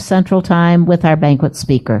 7:45 Central Time with our banquet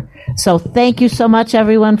speaker. So thank you so much,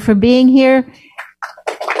 everyone, for being here.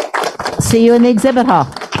 See you in the exhibit hall.